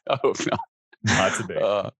hope not. Not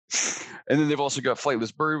today. And then they've also got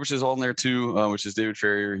Flightless Bird, which is on there too, which is David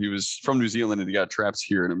Farrier. He was from New Zealand and he got trapped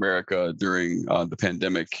here in America during the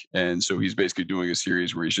pandemic. And so he's basically doing a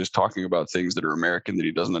series where he's just talking about things that are American that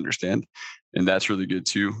he doesn't understand. And that's really good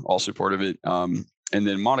too. Also part of it. And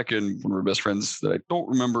then Monica and one of her best friends that I don't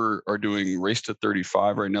remember are doing Race to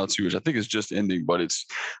 35 right now too, which I think is just ending, but it's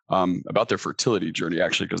about their fertility journey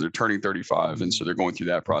actually, because they're turning 35. And so they're going through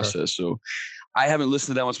that process. So I haven't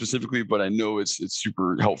listened to that one specifically, but I know it's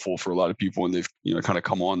super helpful for a lot of people, and they've kind of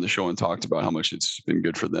come on the show and talked about how much it's been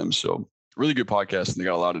good for them. So really good podcast, and they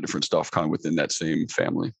got a lot of different stuff kind of within that same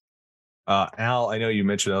family. Al, I know you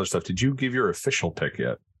mentioned other stuff. Did you give your official pick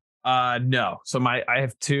yet? No. So I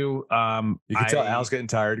have 2. You can tell Al's getting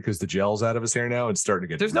tired because the gel's out of his hair now. It's starting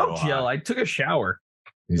to get. There's no gel. I took a shower.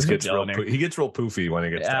 He gets real poofy when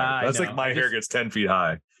he gets tired. That's like my hair gets 10 feet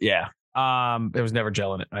high. Yeah. There was never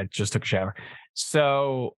gel in it. I just took a shower.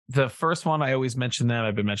 So the first one, I always mention them.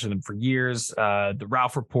 I've been mentioning them for years. The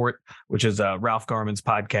Ralph Report, which is Ralph Garman's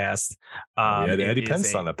podcast. Eddie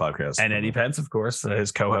Pence on that podcast. And Eddie Pence, of course,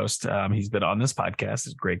 his co-host. He's been on this podcast.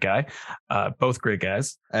 He's a great guy. Both great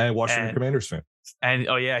guys. And Washington Commanders fan. And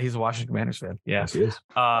he's a Washington Commanders fan. Yeah, yes, he is.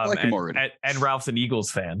 I like him already. And Ralph's an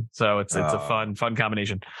Eagles fan. So it's a fun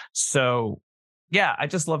combination. So yeah, I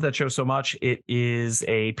just love that show so much. It is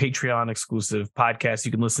a Patreon exclusive podcast.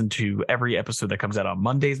 You can listen to every episode that comes out on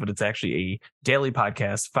Mondays, but it's actually a daily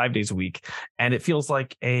podcast, 5 days a week. And it feels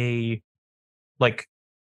like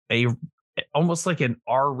almost like an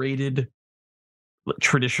R-rated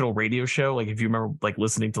traditional radio show. Like if you remember like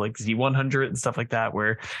listening to like Z100 and stuff like that,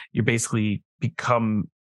 where you basically become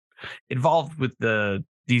involved with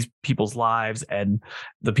these people's lives, and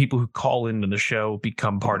the people who call into the show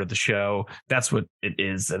become part of the show. That's what it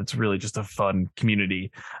is. And it's really just a fun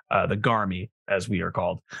community, the Garmy, as we are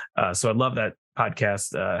called. So I love that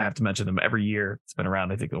podcast. I have to mention them every year. It's been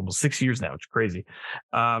around, I think, almost 6 years now, which is crazy.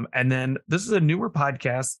 And then this is a newer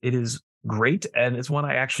podcast. It is great, and it's one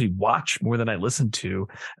I actually watch more than I listen to.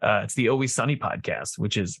 It's the Always Sunny podcast,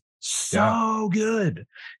 which is so good.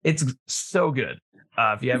 It's so good.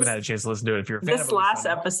 If you haven't had a chance to listen to it, if you're a fan of this last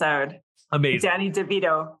Sunny, episode, amazing. Danny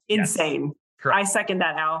DeVito, insane. Correct. I second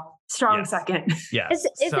that, Al. Strong second. Yeah. Is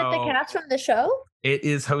it the cast from the show? It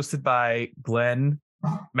is hosted by Glenn,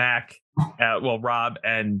 Mac, Rob,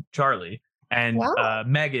 and Charlie. And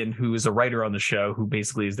Megan, who is a writer on the show, who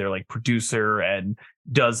basically is their like producer and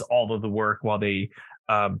does all of the work while they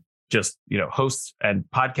just, host and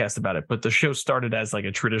podcast about it. But the show started as like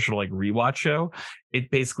a traditional like rewatch show.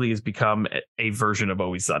 It basically has become a version of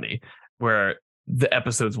Always Sunny, where the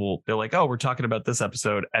episodes they're like, oh, we're talking about this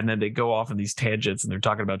episode. And then they go off on these tangents and they're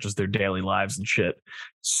talking about just their daily lives and shit.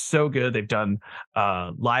 So good. They've done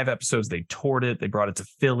live episodes. They toured it. They brought it to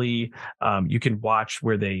Philly. You can watch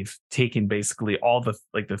where they've taken basically all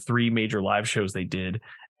the 3 major live shows they did.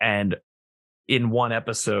 And in one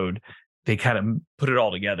episode, they kind of put it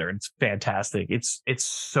all together. And it's fantastic. It's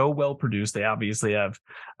so well produced. They obviously have,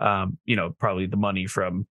 probably the money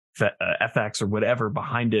from FX or whatever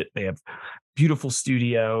behind it. They have beautiful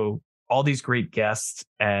studio, all these great guests,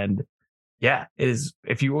 and it is.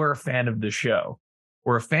 If you are a fan of the show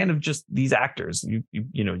or a fan of just these actors,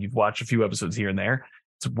 you've watched a few episodes here and there,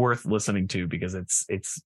 it's worth listening to because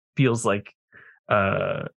it's feels like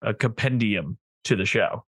a compendium to the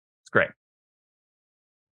show. It's great.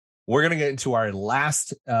 We're gonna get into our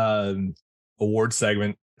last award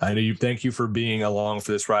segment. I know you. Thank you for being along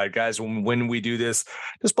for this ride, guys. When we do this,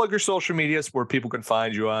 just plug your social medias where people can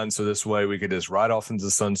find you on. So this way we could just ride off into the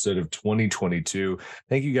sunset of 2022.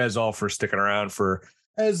 Thank you guys all for sticking around for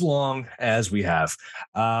as long as we have.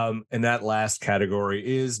 And that last category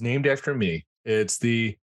is named after me. It's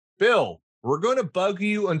the Bill. We're going to bug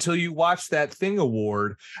you until you watch that thing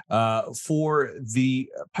award for the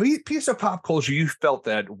piece of pop culture. You felt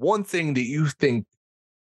that one thing that you think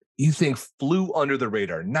flew under the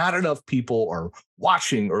radar. Not enough people are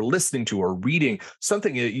watching or listening to or reading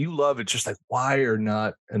something that you love. It's just like, why are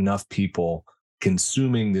not enough people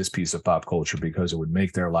consuming this piece of pop culture? Because it would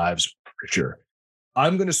make their lives richer.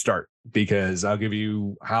 I'm going to start because I'll give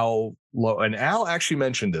you how low. And Al actually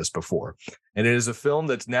mentioned this before. And it is a film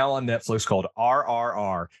that's now on Netflix called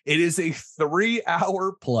RRR. It is a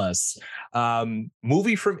 3-hour plus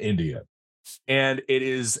movie from India. And it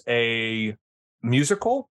is a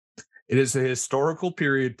musical. It is a historical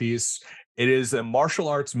period piece. It is a martial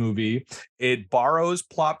arts movie. It borrows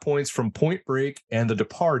plot points from Point Break and The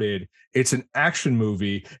Departed. It's an action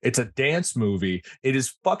movie. It's a dance movie. It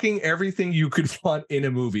is fucking everything you could want in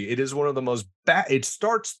a movie. It is one of the most it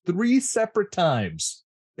starts 3 separate times.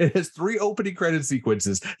 It has 3 opening credit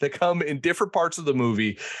sequences that come in different parts of the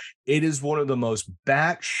movie. It is one of the most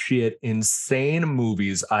batshit insane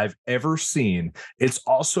movies I've ever seen. It's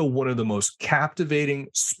also one of the most captivating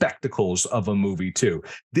spectacles of a movie too.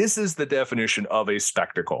 This is the definition of a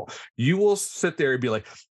spectacle. You will sit there and be like,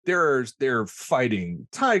 they're fighting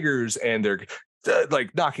tigers and they're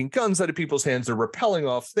like knocking guns out of people's hands. They're rappelling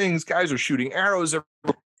off things. Guys are shooting arrows.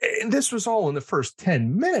 And this was all in the first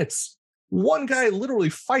 10 minutes. One guy literally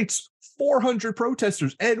fights 400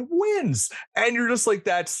 protesters and wins. And you're just like,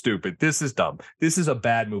 that's stupid. This is dumb. This is a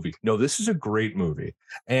bad movie. No, this is a great movie.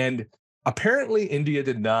 And apparently India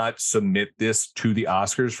did not submit this to the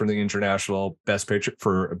Oscars for the international best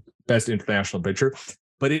international picture,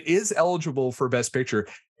 but it is eligible for best picture.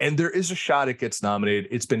 And there is a shot it gets nominated.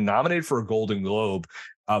 It's been nominated for a Golden Globe,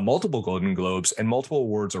 multiple Golden Globes and multiple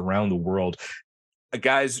awards around the world.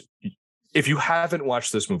 Guys, if you haven't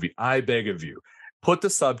watched this movie, I beg of you, put the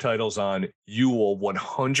subtitles on. You will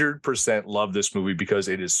 100% love this movie because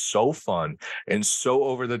it is so fun and so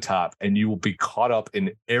over the top, and you will be caught up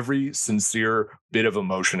in every sincere bit of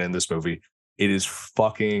emotion in this movie. It is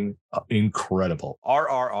fucking incredible.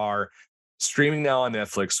 RRR, streaming now on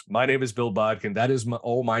Netflix. My name is Bill Bodkin. That is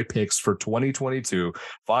all my picks for 2022.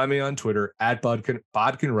 Find me on Twitter at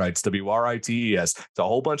Bodkin Writes, WRITES. It's a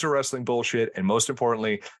whole bunch of wrestling bullshit, and most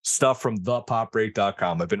importantly, stuff from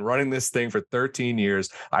thepopbreak.com. I've been running this thing for 13 years.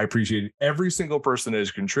 I appreciate every single person that has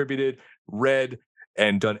contributed, read,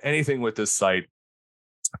 and done anything with this site.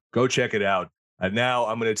 Go check it out. And now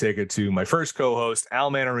I'm going to take it to my first co-host, Al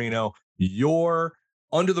Manarino, your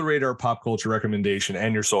under the radar pop culture recommendation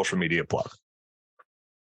and your social media plug.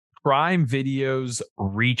 Prime Video's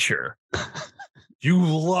Reacher. You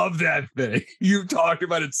love that thing. You talked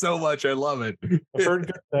about it so much. I love it. I've heard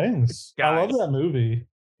good things. Guys, I love that movie.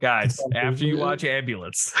 Guys, after you watch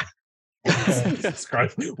Ambulance. Jesus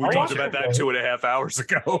Christ. We talked about that 2.5 hours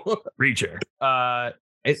ago. Reacher. I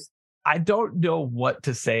don't know what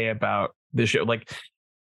to say about this show. Like,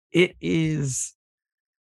 it is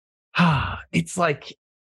it's like,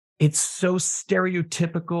 it's so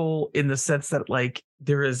stereotypical in the sense that like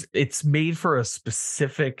it's made for a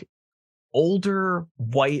specific older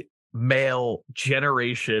white male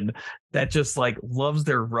generation that just like loves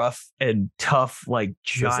their rough and tough, like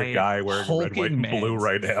giant, there's a guy wearing red, white, and blue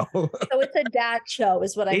right now. So it's a dad show,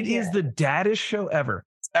 is what I It hear. is the daddest show ever.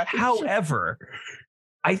 However,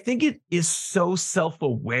 I think it is so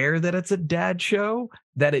self-aware that it's a dad show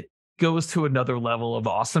that it goes to another level of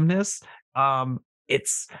awesomeness.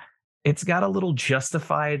 It's got a little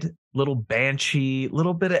Justified, little Banshee,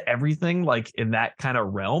 little bit of everything like in that kind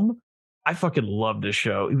of realm. I fucking love this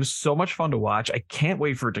show. It was so much fun to watch. I can't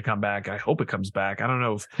wait for it to come back. I hope it comes back. I don't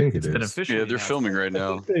know if it's been officially. Yeah, they're filming right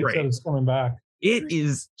now. They said it's coming back. It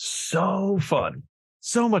is so fun.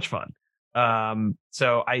 So much fun.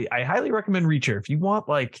 So I highly recommend Reacher. If you want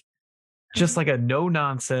like just like a no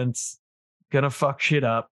nonsense, gonna fuck shit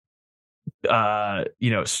up,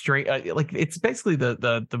 straight like it's basically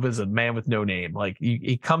the was a man with no name. Like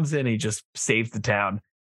he comes in, he just saves the town.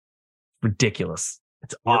 Ridiculous.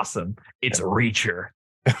 It's awesome. It's Reacher.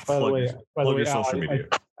 By the way, your social media.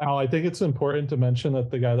 Al, I think it's important to mention that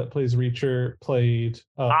the guy that plays Reacher played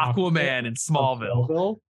Aquaman in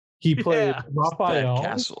Smallville. He played Raphael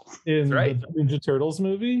in the Ninja Turtles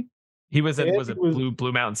movie. He was in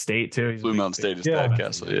Blue Mountain State too. Blue Mountain State is Thad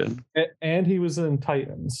Castle, yeah. And he was in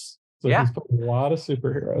Titans. So he's put a lot of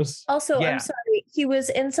superheroes. Also, I'm sorry, he was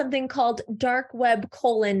in something called Dark Web: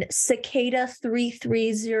 Cicada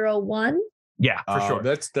 3301. Yeah, for sure.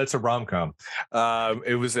 That's a rom-com.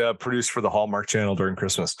 It was produced for the Hallmark Channel during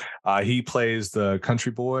Christmas. He plays the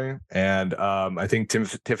country boy, and I think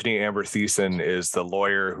Tiffany Amber Thiessen is the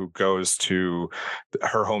lawyer who goes to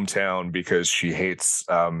her hometown because she hates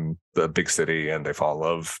the big city, and they fall in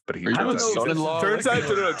love. But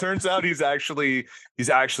turns out he's actually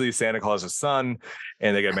Santa Claus's son,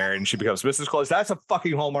 and they get married, and she becomes Mrs. Claus. That's a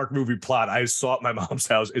fucking Hallmark movie plot. I saw it at my mom's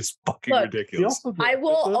house. It's fucking ridiculous. I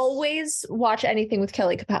will always watch anything with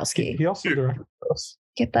Kelly Kapowski. He also directed this.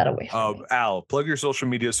 Get that away from me. Al, plug your social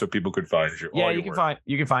media so people could find you. Yeah,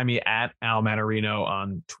 you can find me at Al Manarino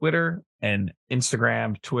on Twitter and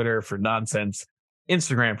Instagram. Twitter for nonsense,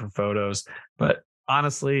 Instagram for photos. But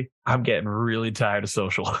honestly, I'm getting really tired of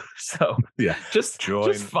social. So yeah, just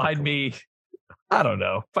find me. I don't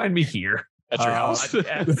know. Find me here. At your house.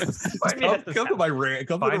 Come to my ranch.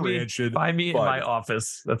 Come to the ranch. Find me in my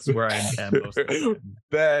office. That's where I am most of the time.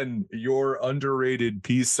 Ben, your underrated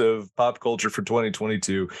piece of pop culture for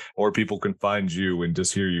 2022, or people can find you and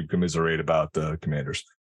just hear you commiserate about the Commanders.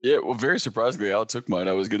 Yeah, well, very surprisingly, Al took mine.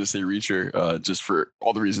 I was going to say Reacher just for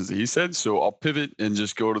all the reasons that he said. So I'll pivot and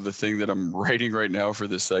just go to the thing that I'm writing right now for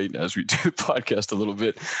this site as we do the podcast a little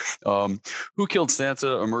bit. Who Killed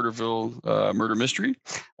Santa? A Murderville murder mystery.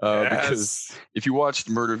 Because if you watched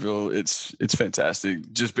Murderville, it's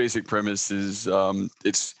fantastic. Just basic premise is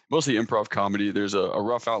it's mostly improv comedy. There's a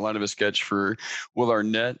rough outline of a sketch for Will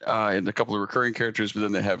Arnett and a couple of recurring characters, but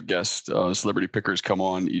then they have guest celebrity pickers come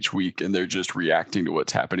on each week, and they're just reacting to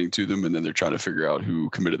what's happening to them, and then they're trying to figure out who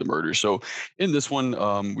committed the murder. So in this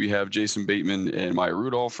one, we have Jason Bateman and Maya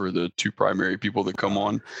Rudolph are the two primary people that come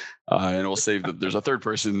on. And we'll save that there's a third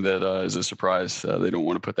person that is a surprise. They don't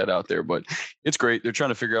want to put that out there, but it's great. They're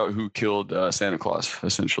trying to figure out who killed Santa Claus,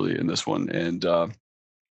 essentially, in this one. And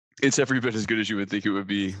it's every bit as good as you would think it would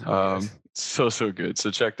be. So good. So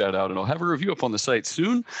check that out. And I'll have a review up on the site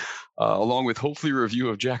soon, along with hopefully a review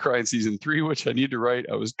of Jack Ryan season 3, which I need to write.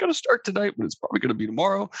 I was going to start tonight, but it's probably going to be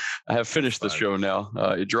tomorrow. I have finished the show now.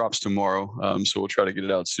 It drops tomorrow. So we'll try to get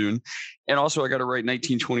it out soon. And also I got to write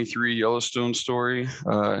 1923 Yellowstone story,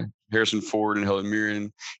 Harrison Ford and Helen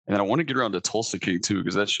Mirren. And I want to get around to Tulsa King too,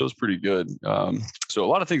 because that show's pretty good. So a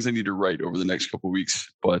lot of things I need to write over the next couple of weeks,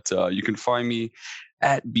 but you can find me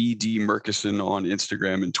at BD Murkison on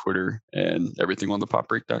Instagram and Twitter, and everything on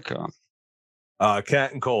thepopbreak.com.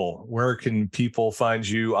 Kat and Cole, where can people find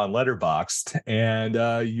you on Letterboxd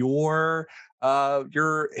and your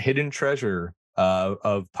hidden treasure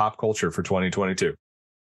of pop culture for 2022?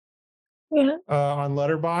 Yeah. On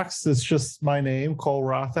Letterboxd, it's just my name, Cole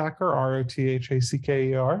Rothacker,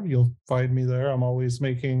 Rothacker. You'll find me there. I'm always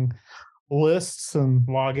making lists and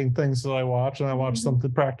logging things that I watch, and I watch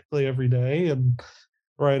something practically every day, and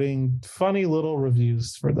writing funny little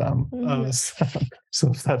reviews for them.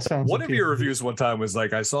 So if that sounds one of your reviews one time was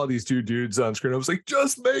like, I saw these two dudes on screen. I was like,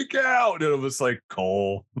 just make out. And it was like,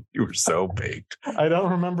 Cole, you were so baked. I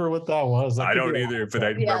don't remember what that was. I don't either, but I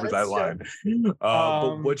remember that line.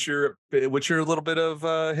 But what's your little bit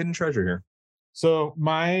of hidden treasure here? So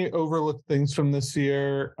my overlooked things from this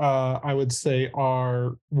year, I would say,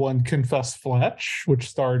 are one, Confess Fletch, which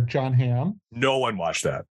starred John Hamm. No one watched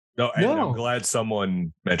that. No, and I'm glad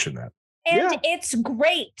someone mentioned that. And it's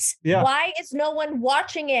great. Yeah. Why is no one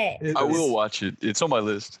watching it? I will watch it. It's on my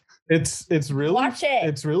list. It's really watch it.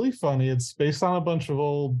 It's really funny. It's based on a bunch of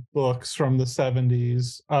old books from the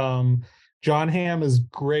 70s. John Hamm is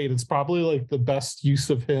great. It's probably like the best use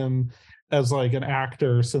of him as like an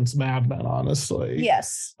actor since Mad Men, honestly.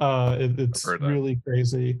 Yes. It's really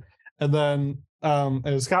crazy. And then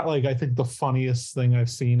it's got like, I think the funniest thing I've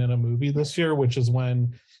seen in a movie this year, which is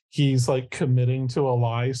when he's like committing to a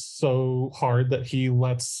lie so hard that he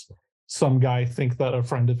lets some guy think that a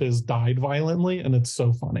friend of his died violently, and it's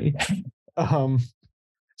so funny.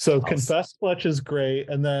 So awesome. Confess Fletch is great.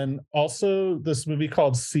 And then also this movie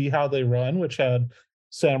called See How They Run, which had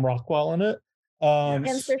Sam Rockwell in it. And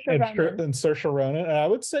Saoirse Ronan. And I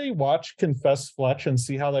would say watch Confess Fletch and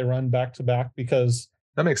See How They Run back to back, because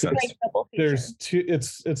that makes sense. There's two.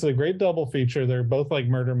 It's a great double feature. They're both like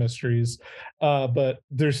murder mysteries, but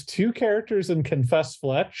there's two characters in Confess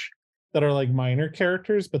Fletch that are like minor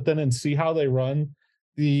characters, but then in See How They Run,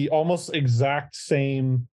 the almost exact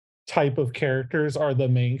same type of characters are the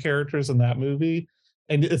main characters in that movie,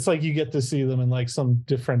 and it's like you get to see them in like some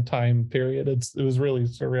different time period. It was really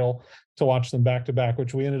surreal to watch them back to back,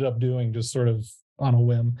 which we ended up doing just sort of on a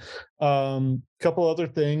whim. Couple other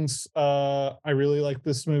things. I really like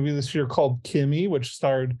this movie this year called Kimmy, which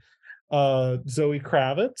starred Zoe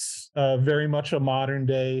Kravitz. Very much a modern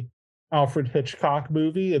day Alfred Hitchcock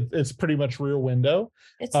movie. It's pretty much Rear Window.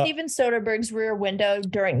 It's Steven Soderbergh's Rear Window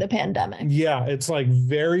during the pandemic. Yeah, it's like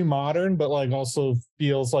very modern, but like also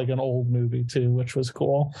feels like an old movie too, which was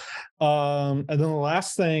cool. And then the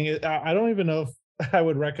last thing, I don't even know if I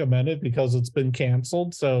would recommend it because it's been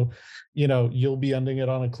canceled. So, you'll be ending it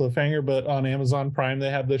on a cliffhanger. But on Amazon Prime, they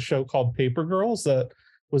have this show called Paper Girls that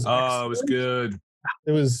was excellent. It was good.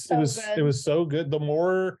 It was so good. The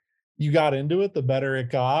more you got into it, the better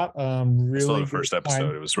it got. Really, I saw the first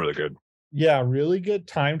episode. It was really good. Yeah, really good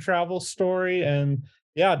time travel story, and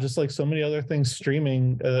yeah, just like so many other things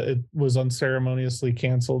streaming, it was unceremoniously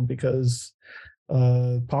canceled because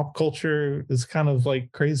pop culture is kind of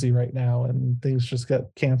like crazy right now, and things just get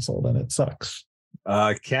canceled, and it sucks.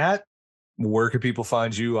 Kat, where can people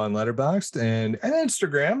find you on Letterboxd and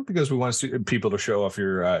Instagram? Because we want to see people to show off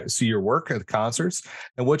see your work at the concerts.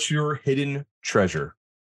 And what's your hidden treasure?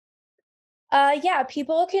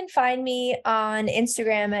 People can find me on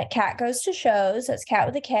Instagram at Kat Goes to Shows. That's Kat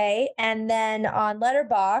with a K. And then on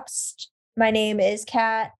Letterboxd, my name is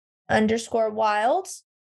Kat_Wild.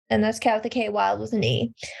 And that's Kat with a K, Wild with an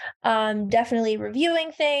E. Definitely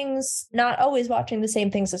reviewing things, not always watching the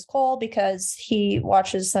same things as Cole because he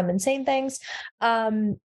watches some insane things.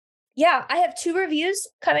 I have 2 reviews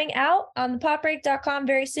coming out on thepopbreak.com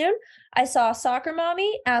very soon. I saw Soccer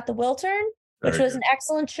Mommy at the Wiltern, which was an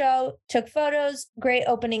excellent show. Took photos, great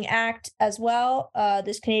opening act as well.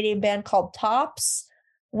 This Canadian band called Tops.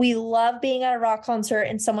 We love being at a rock concert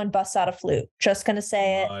and someone busts out a flute. Just going to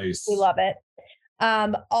say nice. We love it.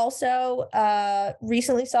 Also,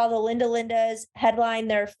 recently saw the Linda Lindas headline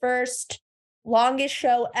their first longest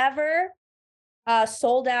show ever,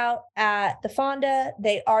 sold out at the Fonda.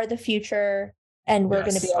 They are the future, and we're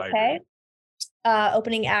going to be okay.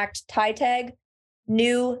 Opening act, Thai Tag,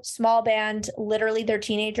 new small band, literally they're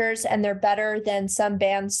teenagers, and they're better than some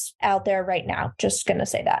bands out there right now. Just going to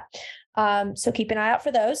say that. So keep an eye out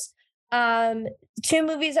for those. 2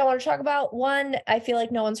 movies I want to talk about. One I feel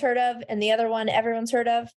like no one's heard of, and the other one everyone's heard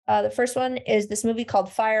of. The first one is this movie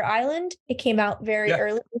called Fire Island. It came out very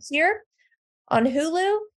early this year on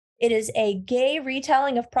Hulu. It is a gay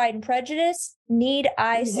retelling of Pride and Prejudice. Need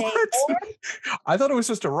I say more? I thought it was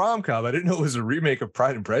just a rom-com. I didn't know it was a remake of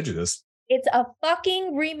Pride and Prejudice. It's a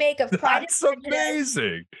fucking remake of Pride and Prejudice. That's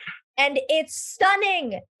amazing. And it's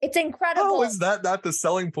stunning. It's incredible. How is that not the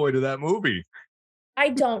selling point of that movie? I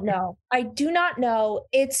don't know. I do not know.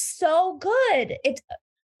 It's so good. It's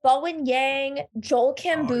Bowen Yang, Joel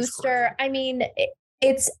Kim Booster. I mean,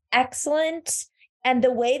 it's excellent. And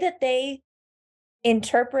the way that they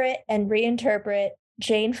interpret and reinterpret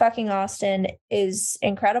Jane fucking Austen is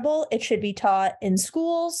incredible. It should be taught in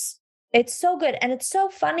schools. It's so good. And it's so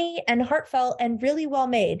funny and heartfelt and really well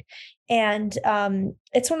made. And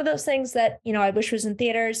it's one of those things that, I wish was in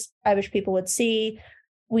theaters. I wish people would see.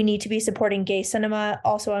 We need to be supporting gay cinema.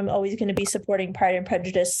 Also, I'm always going to be supporting Pride and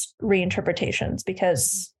Prejudice reinterpretations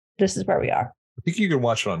because this is where we are. I think you can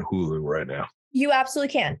watch it on Hulu right now. You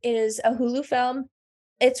absolutely can. It is a Hulu film.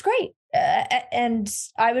 It's great. And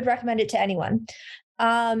I would recommend it to anyone.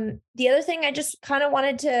 The other thing I just kind of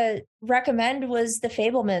wanted to recommend was The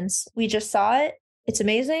Fabelmans. We just saw it. It's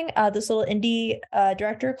amazing. This little indie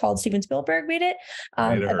director called Steven Spielberg made it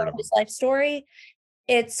about his life story.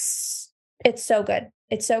 It's so good.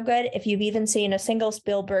 It's so good. If you've even seen a single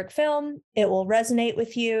Spielberg film, it will resonate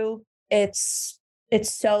with you. It's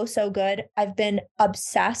so good. I've been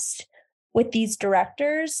obsessed with these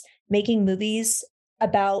directors making movies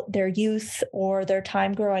about their youth or their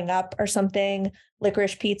time growing up or something.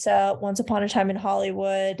 Licorice Pizza, Once Upon a Time in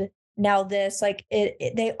Hollywood, now this, like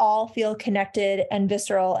they all feel connected and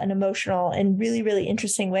visceral and emotional in really, really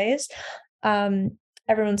interesting ways.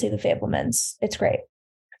 Everyone see The Fabelmans. It's great.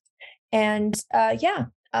 And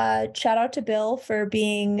shout out to Bill for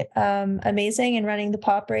being amazing and running the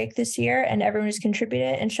Pop Break this year, and everyone who's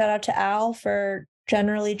contributed. And shout out to Al for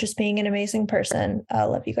generally just being an amazing person.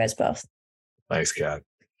 Love you guys both. Nice, Kat.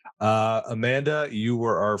 Amanda, you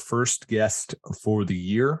were our first guest for the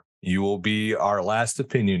year. You will be our last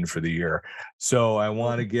opinion for the year. So I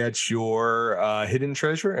want to get your hidden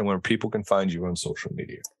treasure and where people can find you on social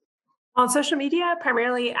media. On social media,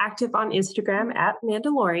 primarily active on Instagram at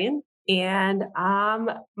Mandalorian. And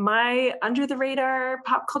my under the radar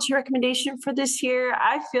pop culture recommendation for this year,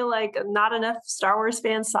 I feel like not enough Star Wars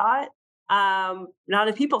fans saw it. Not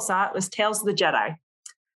enough people saw it, was Tales of the Jedi.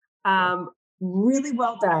 Really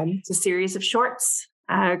well done. It's a series of shorts,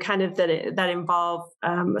 kind of that involve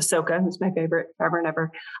Ahsoka, who's my favorite ever and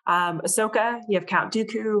ever. Ahsoka, you have Count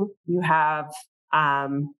Dooku, you have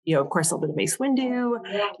of course, a little bit of Mace Windu.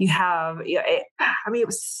 You have, it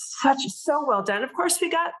was so well done. Of course, we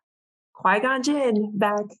got Qui-Gon Jinn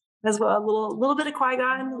back as well. A little bit of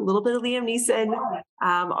Qui-Gon, a little bit of Liam Neeson.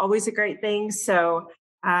 Always a great thing. So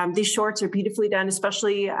these shorts are beautifully done,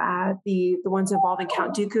 especially the ones involving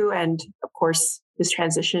Count Dooku, and of course his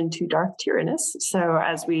transition to Darth Tyrannus. So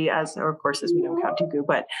as we know Count Dooku,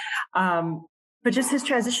 but just his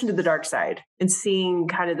transition to the dark side and seeing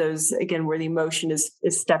kind of those, again, where the emotion is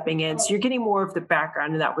stepping in. So you're getting more of the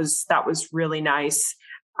background, and that was really nice.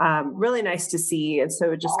 Really nice to see. And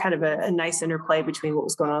so just kind of a nice interplay between what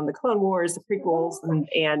was going on in the Clone Wars, the prequels,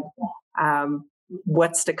 and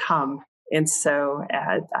what's to come. And so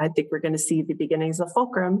I think we're going to see the beginnings of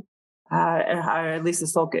Fulcrum, at least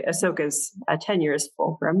Ahsoka's tenure as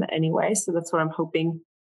Fulcrum anyway. So that's what I'm hoping.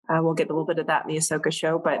 We'll get a little bit of that in the Ahsoka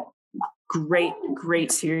show, but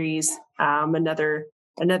great series. Another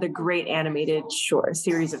great animated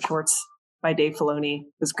series of shorts by Dave Filoni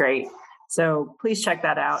was great. So please check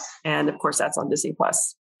that out. And of course, that's on Disney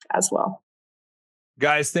Plus as well.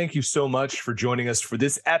 Guys, thank you so much for joining us for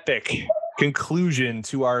this epic conclusion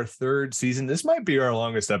to our third season. This might be our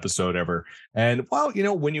longest episode ever. And well,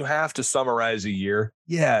 when you have to summarize a year,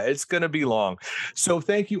 it's going to be long. So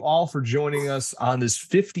thank you all for joining us on this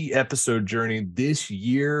 50 episode journey this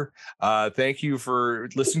year. Thank you for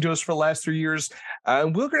listening to us for the last 3 years.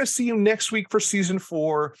 And we're going to see you next week for season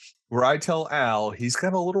 4, where I tell Al he's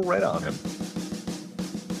got a little red on him.